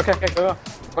 Sure, okay, go.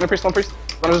 One priest.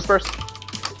 One is first.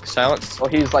 Silence. Well,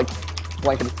 he's like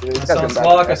blanking. I silence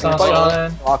lock, I silence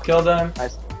shaman. Kill them.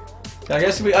 Nice. Yeah,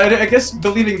 I guess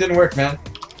believing didn't work, man.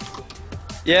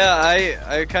 Yeah,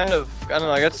 I kind of, I don't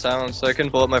know, I got silence, so I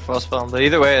couldn't blow up my frostbomb. But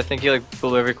either way, I think he like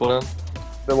blew every cooldown.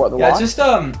 The what? The Yeah, lock? just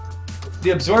the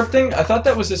absorb thing. I thought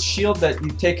that was a shield that you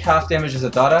take half damage as a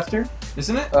dot after,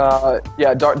 isn't it?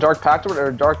 Yeah, dark pact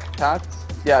or dark pact.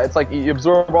 Yeah, it's like you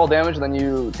absorb all damage and then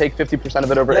you take 50%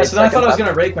 of it over. Yeah, 8 so then I thought I was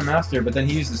seconds. gonna rape him after, but then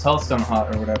he used his health stone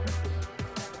hot or whatever.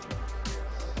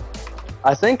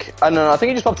 I think I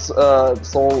think he just popped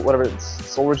soul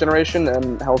regeneration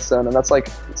and health stone, and that's like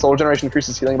soul regeneration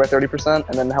increases healing by 30%,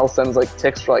 and then health stone is like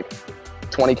ticks for like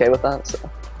 20k with that. So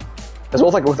as well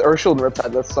as like with Urshield and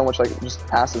Riptide, that's so much like just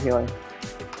passive healing.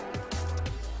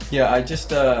 Yeah, I just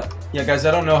yeah, guys,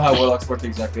 I don't know how warlocks work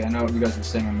exactly. I know you guys are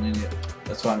saying I'm an idiot.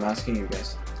 That's why I'm asking you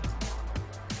guys.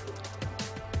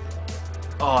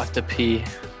 Oh, I have to pee.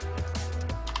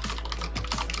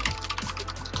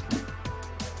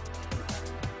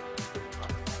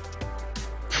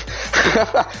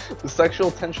 The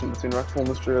sexual tension between Reckful and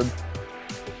this druid.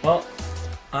 Well,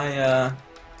 Yeah,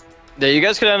 you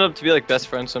guys could end up to be like best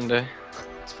friends someday.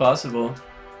 it's possible,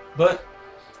 but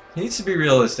he needs to be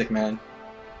realistic, man.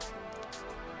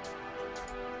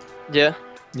 Yeah,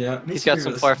 Yeah, he's got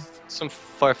some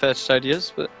far-fetched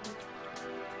ideas, but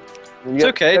You It's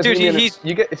okay, dude, if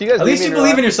you guys At least you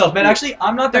believe in yourself, man. Actually,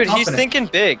 I'm not that dude, confident. he's thinking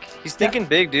big. He's thinking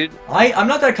big, dude. I'm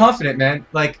not that confident, man.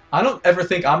 Like, I don't ever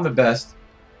think I'm the best.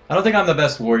 I don't think I'm the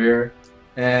best warrior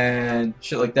and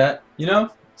shit like that, you know?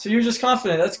 So you're just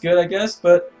confident. That's good, I guess,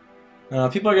 but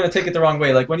people are gonna take it the wrong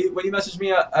way. Like when you message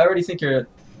me, I already think you're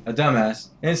a dumbass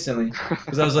instantly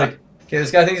because I was like, okay,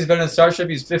 this guy thinks he's better than Starship.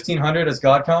 He's 1500 as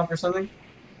God comp or something.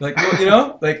 Like, well, you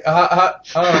know, like I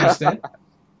don't understand.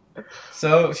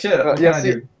 So shit, what can I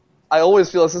do? I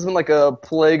always feel this has been like a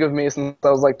plague of me since I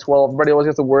was like 12. Everybody always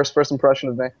gets the worst first impression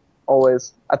of me.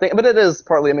 Always. I think, but it is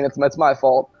partly. I mean, it's my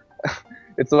fault.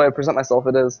 It's the way I present myself.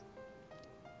 It is.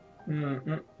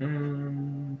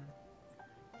 Someone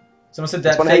said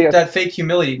that fake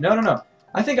humility. No.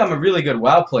 I think I'm a really good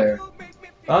WoW player.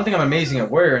 I don't think I'm amazing at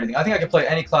warrior or anything. I think I can play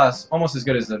any class almost as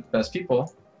good as the best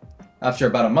people after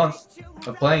about a month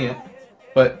of playing it.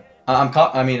 But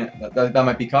I mean, that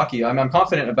might be cocky. I'm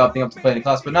confident about being able to play any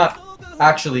class, but not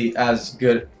actually as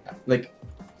good. Like,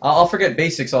 I'll forget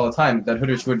basics all the time that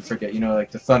Hooders would forget. You know,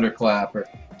 like the thunderclap or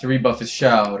to rebuff his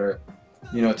shout or,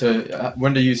 you know, to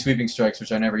when to use sweeping strikes,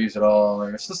 which I never use at all,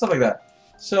 or stuff like that.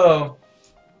 So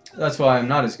that's why I'm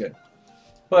not as good.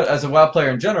 But as a WoW player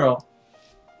in general,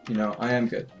 you know, I am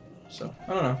good. So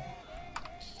I don't know.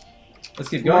 Let's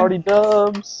keep going. Marty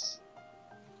dubs.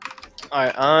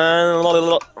 Alright,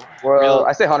 Well,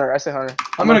 I say hunter.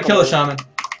 I'm gonna kill a shaman.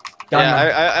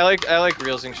 yeah, I like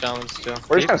reelsing shamans too.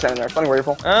 We're just kind of standing there. Funny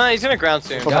warriorful. He's gonna ground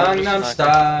soon. Gangnam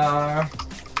Style.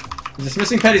 He's just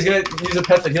missing pet. He's gonna use a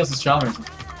pet that heals his shaman.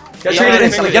 Get Yeah, traded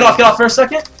instantly. Get off for a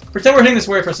second. Pretend we're hitting this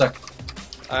warrior for a second.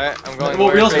 Alright, I'm going.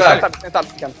 We'll reels back. Stand top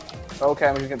again. Okay,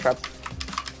 I'm just getting trapped.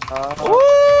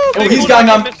 Oh, he's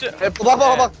Gangnam. Hey,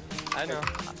 block. I know.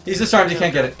 He's disarmed. He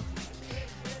can't get it.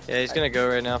 Yeah, he's gonna go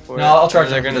right now for it. No, I'll charge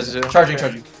him. Gonna Charging.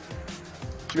 Should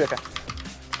be okay.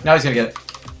 Now he's gonna get it.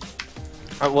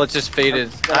 Well, it's just faded.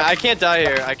 I can't die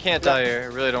here. I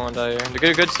really don't want to die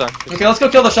here. Good stun. Okay, let's go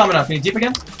kill the shaman now. Can you deep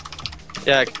again?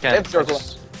 Yeah, I can. It's circle.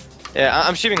 Yeah,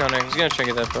 I'm shooting Hunter. He's gonna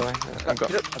trinket that probably.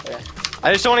 Okay.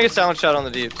 I just don't want to get silent shot on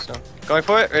the deep, so. Going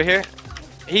for it, right here.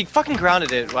 He fucking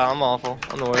grounded it. Wow, I'm awful.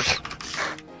 I'm the worst.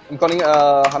 I'm cloning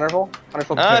Hunterful.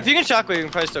 If you can shockwave, you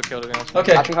can probably still kill it, to be honest.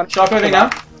 Okay, Flashing Hunter. shockwaving now.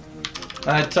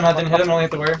 Somehow didn't hit him, only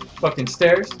hit the wire. Fucking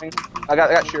stairs. I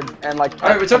got sheared and like.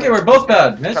 Alright, it's okay, we're both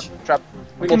bad, Mitch. Trap.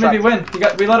 We can maybe win.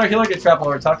 We let our healer get trapped while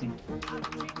we're talking.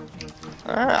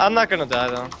 I'm not gonna die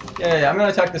though. Yeah, I'm gonna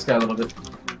attack this guy a little bit.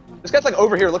 This guy's like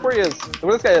over here. Look where he is. Look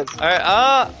where this guy is.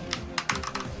 Alright,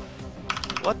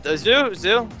 what the zoo?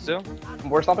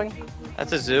 We're stomping.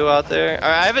 That's a zoo out there.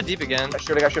 Alright, I have a deep again. I got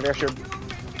sheared.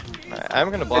 Alright,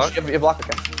 I'm gonna block. You block,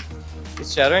 okay.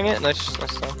 He's shattering it. Nice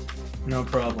stuff. No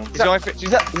problem. He's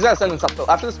got ascendant stuff, so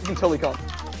after this we can totally kill him.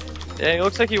 Yeah, he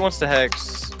looks like he wants to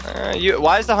hex.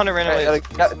 Why is the hunter randomly?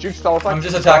 Juke stall. I'm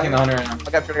just attacking the hunter right now. I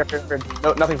got sheared.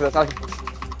 No, nothing for this.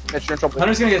 Mitch, you're in trouble.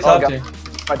 Hunter's gonna get top tier.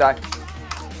 I die.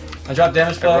 I dropped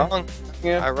damage flag.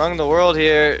 Yeah. I rung the world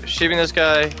here, shooting this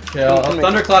guy. Okay, I'll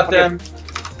thunderclap them.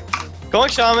 Going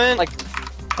shaman.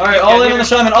 Alright, all in on the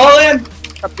shaman. All in!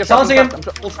 Silencing him.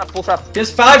 Full trap. He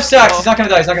has 5 stacks. He's not gonna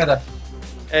die.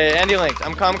 Hey, Andy linked.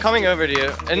 I'm coming over to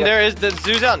you. And there is the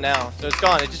zoo's out now, so it's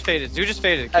gone. It just faded. Zoo just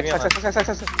faded. Give me a line.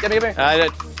 Get me.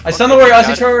 I stunned the warrior as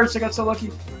he charged. I got so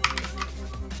lucky.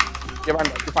 You're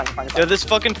fine. Yo, this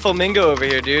fucking flamingo over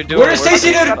here, dude. Where's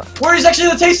Tasty, dude? Where's actually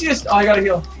the tastiest? Oh, I gotta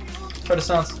heal. Try to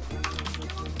silence.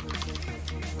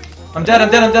 I'm dead.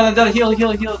 Heal.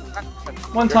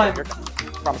 One time.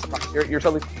 Promise. You're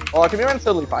totally. Well, Chimera's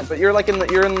totally fine, but you're like in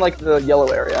the yellow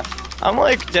area. I'm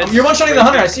like dead. You're one-shotting the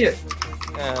hunter. I see it.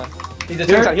 Yeah. He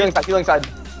deterred. Healing side.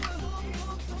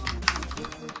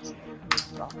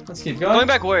 Let's keep going. Going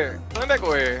back warrior.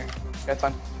 Okay, it's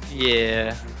fine.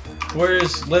 Yeah.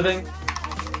 Warrior's living.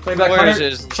 Going back Warrior's hunter.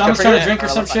 is- Shaman's trying to drink or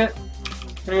some shit.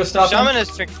 Gonna go stop Shaman him.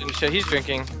 is drinking shit. He's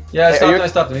drinking. Yeah, I Hey,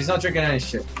 stopped him. He's not drinking any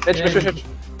shit. Mitch. He's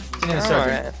gonna start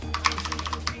drinking.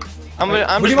 I'm What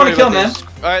just do you wanna worried kill, about man? these-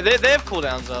 Alright, they have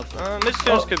cooldowns up. Mitch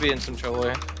Jones could be in some trouble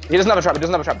here. He doesn't have a trap.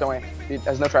 Don't worry. He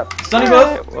has no trap. Stunning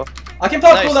both. Well, I can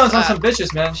pop Nice. cooldowns on some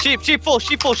bitches, man. sheep full.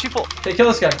 Hey, kill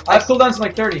this guy. I have cooldowns in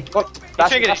like 30.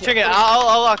 Trinket it.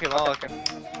 I'll lock him. I'll lock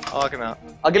him out.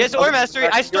 I'll He give has Ore Mastery.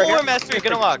 I stole Ore Mastery.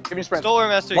 Gonna lock. Give me sprint. Stole Ore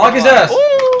Mastery. Lock his gonna ass.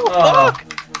 Ooh, lock.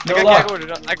 No I got lock. gag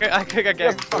ordered. I got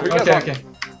gag. Okay.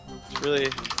 It's really.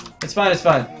 It's fine.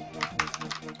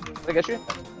 Did I get you?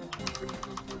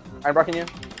 I'm blocking you.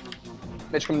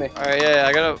 Mitch, come to me. Alright, yeah,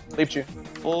 I got Leaped you. a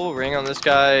full ring on this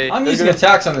guy. I'm using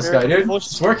attacks on this guy, dude.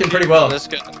 It's working pretty well. This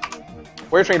guy.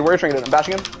 Warrior trinket. I'm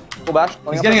bashing him. Full bash.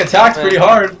 He's getting attacked pretty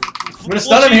hard. I'm gonna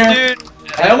stun him here. Dude.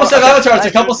 I almost have avatar. It's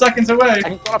a couple seconds away. I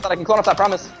can clone off that,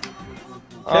 promise.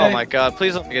 Oh my god,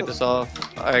 please let me get this off.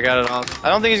 Alright, I got it off. I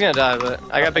don't think he's gonna die, but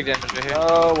I got big damage right here.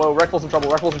 Oh, whoa, Reckful's in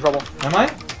trouble. Am I?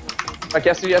 Like,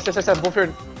 yes, full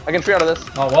feared. I can tree out of this.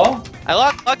 Oh, wall? I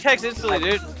locked Hex instantly,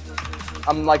 dude.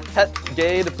 I'm like, pet,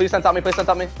 gade, please sent out me. Don't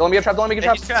let me get trapped,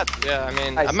 Yeah, he's trapped. Yeah, I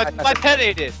mean, Nice, my nice. pet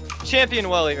aided. Champion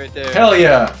Welly right there. Hell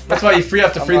yeah. That's why you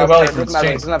have to free the welly from its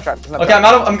chains. Doesn't have trap. Okay,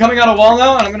 I'm coming out of wall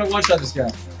now, and I'm gonna one-shot this guy.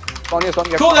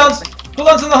 Cooldowns!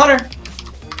 Cooldowns on the hunter!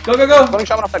 Go! Going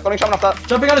shaman off that.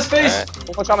 Jumping on his face!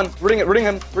 Alright. One shaman. Rooting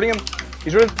him.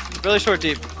 He's rooted. Really short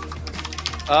deep.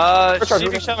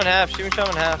 Shooting shaman half.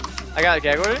 I got a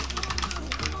gag order.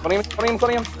 Cloning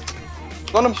him.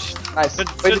 Clone him. Nice. Should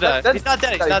die. He's not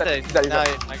dead. He's dead. Nah,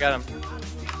 I got him.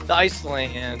 The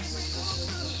Icelands.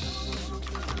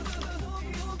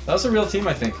 That was a real team,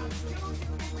 I think.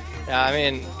 Yeah, I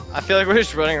mean, I feel like we're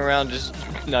just running around, just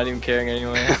not even caring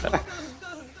anyway.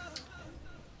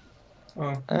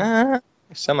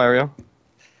 Semi-real.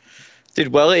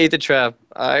 Dude, Welly ate the trap.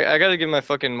 I gotta give my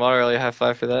fucking water a high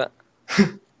five for that.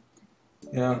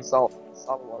 Yeah. Solid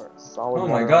water. Oh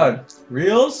my god.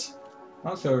 Reels?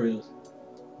 Not so reels.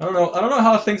 I don't know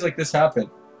how things like this happen.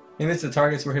 Maybe it's the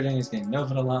targets we're hitting this game. No,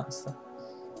 but a lot and stuff.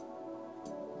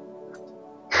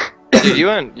 Dude, you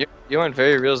went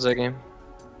very reals that game.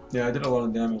 Yeah, I did a lot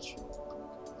of damage.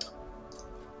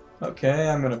 Okay,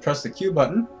 I'm gonna press the Q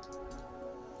button.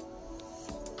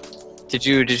 Did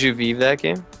you Vive that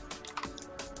game?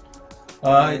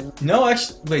 No,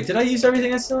 actually, wait, did I use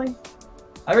everything instantly?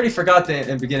 I already forgot that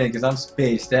in the beginning because I'm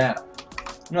spaced out.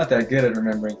 I'm not that good at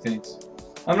remembering things.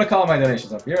 I'm gonna call my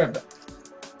donations up. Be right back.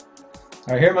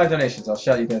 Alright, here are my donations. I'll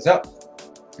shout you guys out.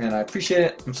 And I appreciate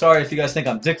it. I'm sorry if you guys think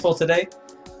I'm dickful today.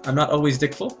 I'm not always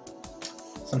dickful.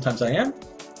 Sometimes I am.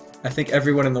 I think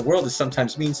everyone in the world is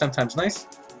sometimes mean, sometimes nice.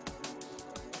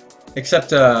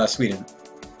 Except Sweden.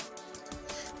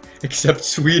 Except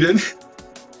Sweden.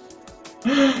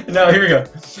 Now here we go.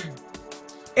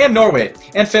 And Norway.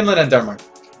 And Finland and Denmark.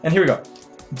 And here we go.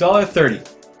 $1.30.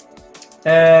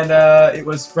 And it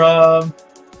was from...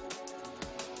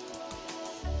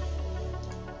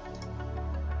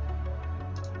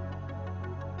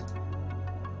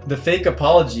 The fake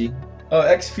apology. Oh,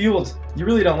 X-Fueled. You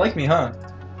really don't like me, huh?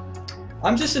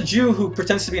 I'm just a Jew who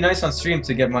pretends to be nice on stream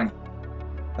to get money.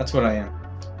 That's what I am.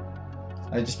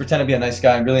 I just pretend to be a nice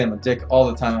guy and really am a dick all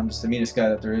the time. I'm just the meanest guy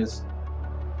that there is.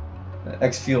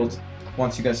 X-Fueled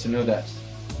wants you guys to know that.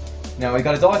 Now, we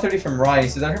got $1.30 from Ryan. He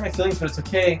said, that hurt my feelings, but it's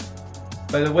okay.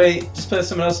 By the way, just play with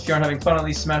someone else if you aren't having fun. At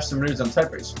least smash some nudes on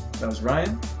Type Racer. That was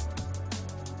Ryan.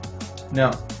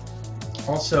 No.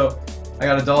 Also, I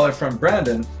got $1 from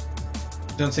Brandon.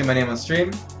 Don't say my name on stream.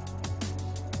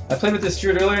 I played with this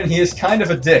Druid earlier and he is kind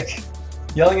of a dick.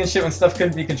 Yelling and shit when stuff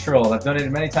couldn't be controlled. I've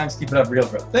donated many times. Keep it up, real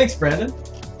bro. Thanks, Brandon.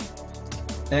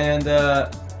 And, oh,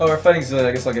 we're fighting Zillia.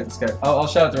 I guess I'll get in Skype. I'll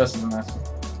shout out the rest of them after.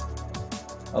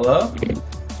 Hello?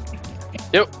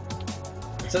 Yep.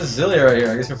 It says Zillia right here.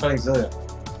 I guess we're fighting Zillia.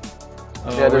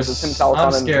 Oh, Yeah, there's a Tim Salaton.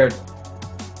 I'm scared.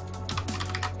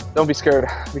 Don't be scared.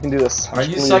 We can do this. Alright,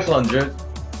 use Cyclone, Druid.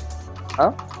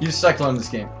 Huh? Use Cyclone in this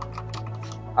game.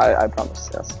 I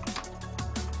promise, yes.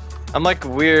 I'm like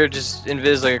weird, just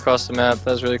invis like across the map.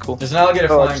 That's really cool. There's an alligator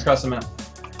flying across the map.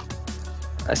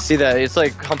 I see that. It's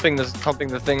like humping the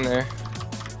thing there.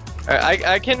 Alright,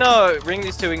 I can ring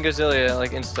these two. We can go Zillia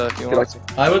like insta if you want.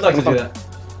 I would like to do that.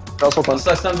 Girls will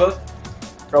Let's stun both.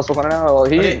 Girls will now. Well,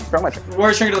 he. Okay. From my tree.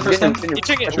 Warrior Trigger to the first time. You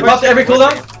trigger it. We popped every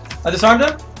cooldown. I disarmed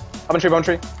him. I'm in tree, bone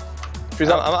tree. Tree's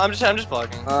up. I'm just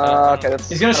blocking. Okay, that's.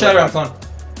 He's gonna shatter him, clone.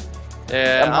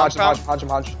 Yeah, Hodge.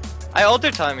 I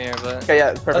altered time here, but Okay,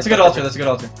 yeah, perfect. That's a good altar. That's a good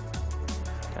altar.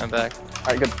 I'm back.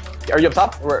 Alright, good. Are you up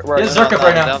top? Where He has are you? Zerk up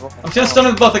right now. I'm just gonna stun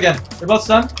them both again. They're both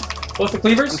stunned. Both the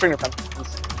cleavers. I'm bringing your pen.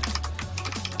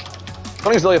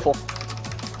 Putting Zillia full.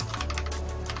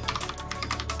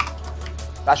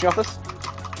 Bashing off this?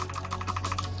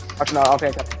 Actually, no, I'll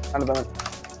take it. I'm done.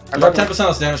 I got 10%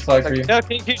 less damage flag for you. No,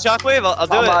 can you shockwave? I'll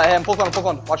do it. I'm full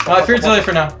on. Watch. I feared Zillia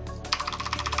for now.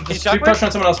 Can you Just do shockwave? pressure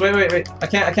on someone else. Wait. I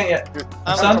can't yet.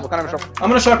 I'm stunned. Kind of trouble. I'm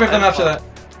gonna shockwave them after that.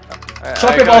 Alright,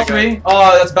 Shockwave go, all go. three.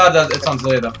 Oh, that's bad. It's on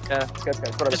Zillia though. Yeah. It's good.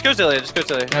 Just go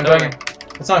Zillia. Yeah, I'm doing it.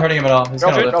 It's not hurting him at all. He's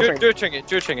gonna live. Druid trinket.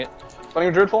 Putting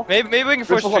your druid full? Maybe we can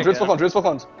force Druid's full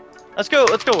clones. Let's go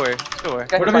Warrior.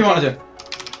 Okay, Whatever you want to do.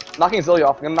 Knocking Zillia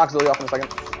off. I'm gonna knock Zillia off in a second.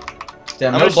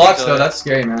 Damn, I'm no gonna blocks shoot though. Zillia. That's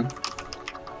scary, man.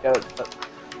 Yeah,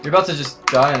 You're about to just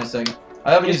die in a second.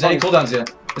 I haven't used any cooldowns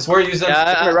yet. This Warrior used them.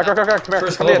 Yeah, come here, Reck, come here.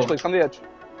 First Come to the global. edge, please. Come to the edge.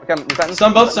 Okay, I'm defending.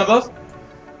 Stun both.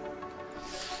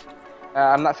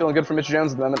 I'm not feeling good for Mitch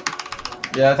Jones at the moment.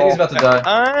 Yeah, I think he's about to die.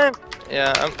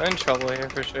 I'm in trouble here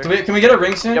for sure. Can we get a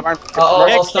ring soon? Yep,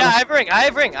 I'll stun. Yeah, I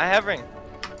have ring.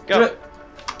 Do Go. it.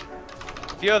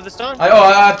 If you have the stun. I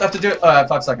have to do it. I have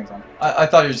 5 seconds on. I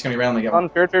thought you were just gonna be randomly get one.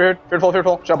 Feared full.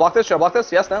 Should I block this?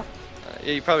 Yes, no?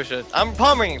 Yeah, you probably should. I'm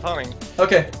palm ringing.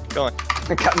 Okay. Going.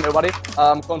 Got nobody.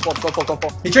 Going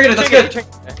full. He triggered it. That's good.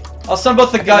 I'll stun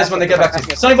both the guys when they get back to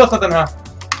you. Stunning both of them now.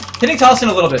 Hitting Taliesin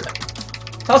a little bit.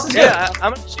 Taliesin's good. Yeah,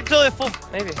 I'm gonna shoot Zillia full,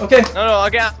 maybe. Okay. No,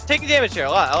 I'm taking damage here, a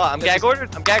lot. I'm gag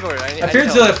ordered. I feared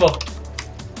Zillia full.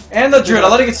 And the Druid.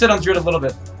 I'll let it get sit on Druid a little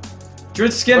bit.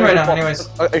 Druid's skin right now, anyways.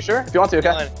 Are you sure? If you want to,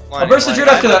 okay. I'll burst the Druid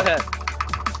after that.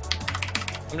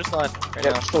 I'm just lying right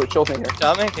Yeah, now. chill with me here.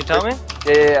 Can you tell me?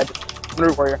 Yeah. I'm gonna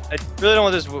root warrior. I really don't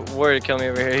want this warrior to kill me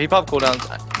over here. He popped cooldowns.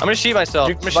 I'm gonna sheep myself.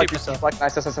 Nice.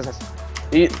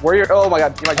 Warrior. Oh my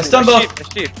god. You might I stunned both.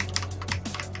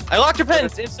 I locked your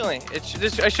pens instantly.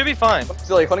 I should be fine.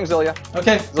 Zillia, cloning Zillia.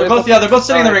 Okay. They're both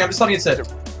sitting in the ring. I'm just letting it sit.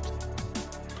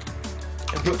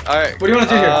 Alright. What do you want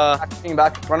to do here?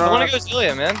 Back. Run. I wanna go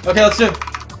Zillia, man. Okay, let's do it.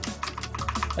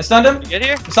 I stunned him. You get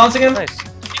here? I'm silencing him. Nice.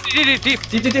 Deep. Deep.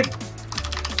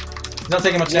 He's not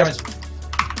taking much damage.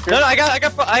 No, I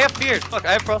got feared. Fuck,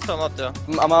 I have frostbomb up though.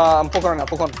 I'm full corner now.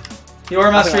 He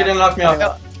Aura Mastery didn't knock me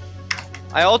off.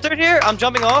 I altered here. I'm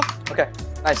jumping off. Okay.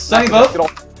 Nice. Stunning both.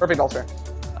 Perfect altar.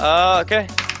 Okay.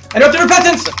 Interrupted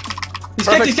repentance!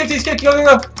 He's kicked. Go.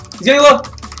 He's getting low.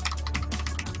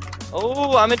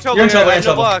 Oh, I'm in trouble. You're in trouble, here. you're in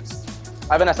trouble. Blocks.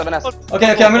 I have an S.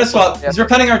 Okay, I'm gonna swap. Yeah. He's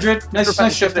repenting our Druid. Nice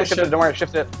shift. Shift it. Don't worry,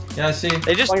 shift it. Yeah, I see.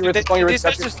 They just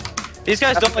these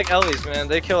guys don't like Ellies, man.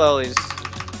 They kill Ellies.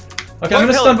 Okay, I'm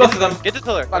gonna stun both of them. Get the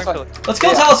pillar. Fine. Let's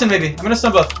kill Taliesin, maybe. I'm gonna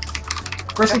stun both.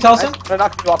 First thing Taliesin. I'm gonna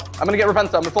knock you off. I'm gonna get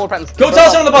repentance. I'm gonna full repentance. Go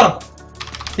Taliesin on the bottom.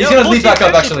 He's gonna leap back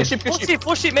up, actually.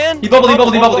 Full sheep, man. He bubbled. Can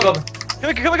we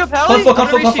go Pally? Come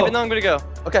full. And then I'm gonna go.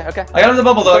 Okay. I got him in the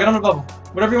bubble, though.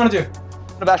 Whatever you wanna do.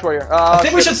 The bash warrior. I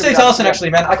think we should stay Taliesin, actually,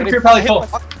 man. I can fear Pally full.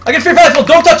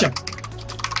 Don't touch him.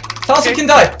 Taliesin can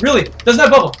die. Really. Doesn't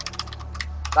have bubble.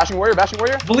 Bashing warrior.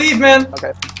 Believe, man.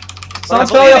 Okay.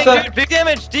 Silence Pally off that. Big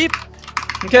damage, deep.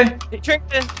 Okay. He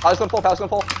tricked in. Pala's gonna pull.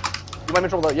 You might be in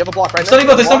trouble though. You have a block, right? I'm stunning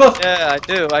both. I stun both. Yeah, I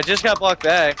do. I just got blocked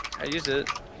back. I used it.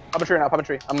 Pop a tree now.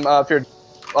 I'm feared.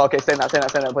 Oh, okay, stay in that,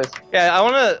 please. Yeah, I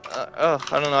wanna.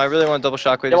 I don't know. I really want double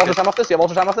shockwave. You have ultra time off this? You have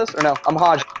ultra time off this? Or no? I'm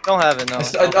Hodge. Don't have it. No.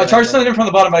 I charged something in from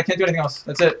the bottom, but I can't do anything else.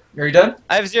 That's it. Are you dead?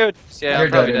 I have 0. Yeah, You're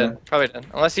I'm probably dead, dead. Probably dead.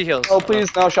 Unless he heals. Oh,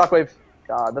 please, no, shockwave.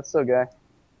 God, that's so gay.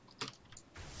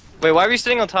 Wait, why were you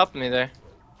sitting on top of me there?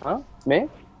 Huh? Me?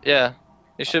 Yeah.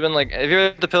 You should have been like, if you were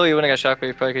at the pillar, you wouldn't have got shockwave.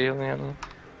 You probably could heal me. I don't know.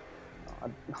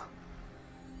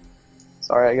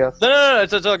 Sorry, I guess. No.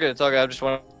 It's all good. It's all good. I'm just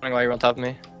wondering why you were on top of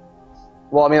me.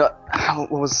 Well, I mean,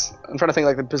 what was... I'm trying to think,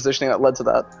 like, the positioning that led to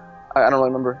that. I don't really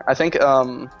remember. I think,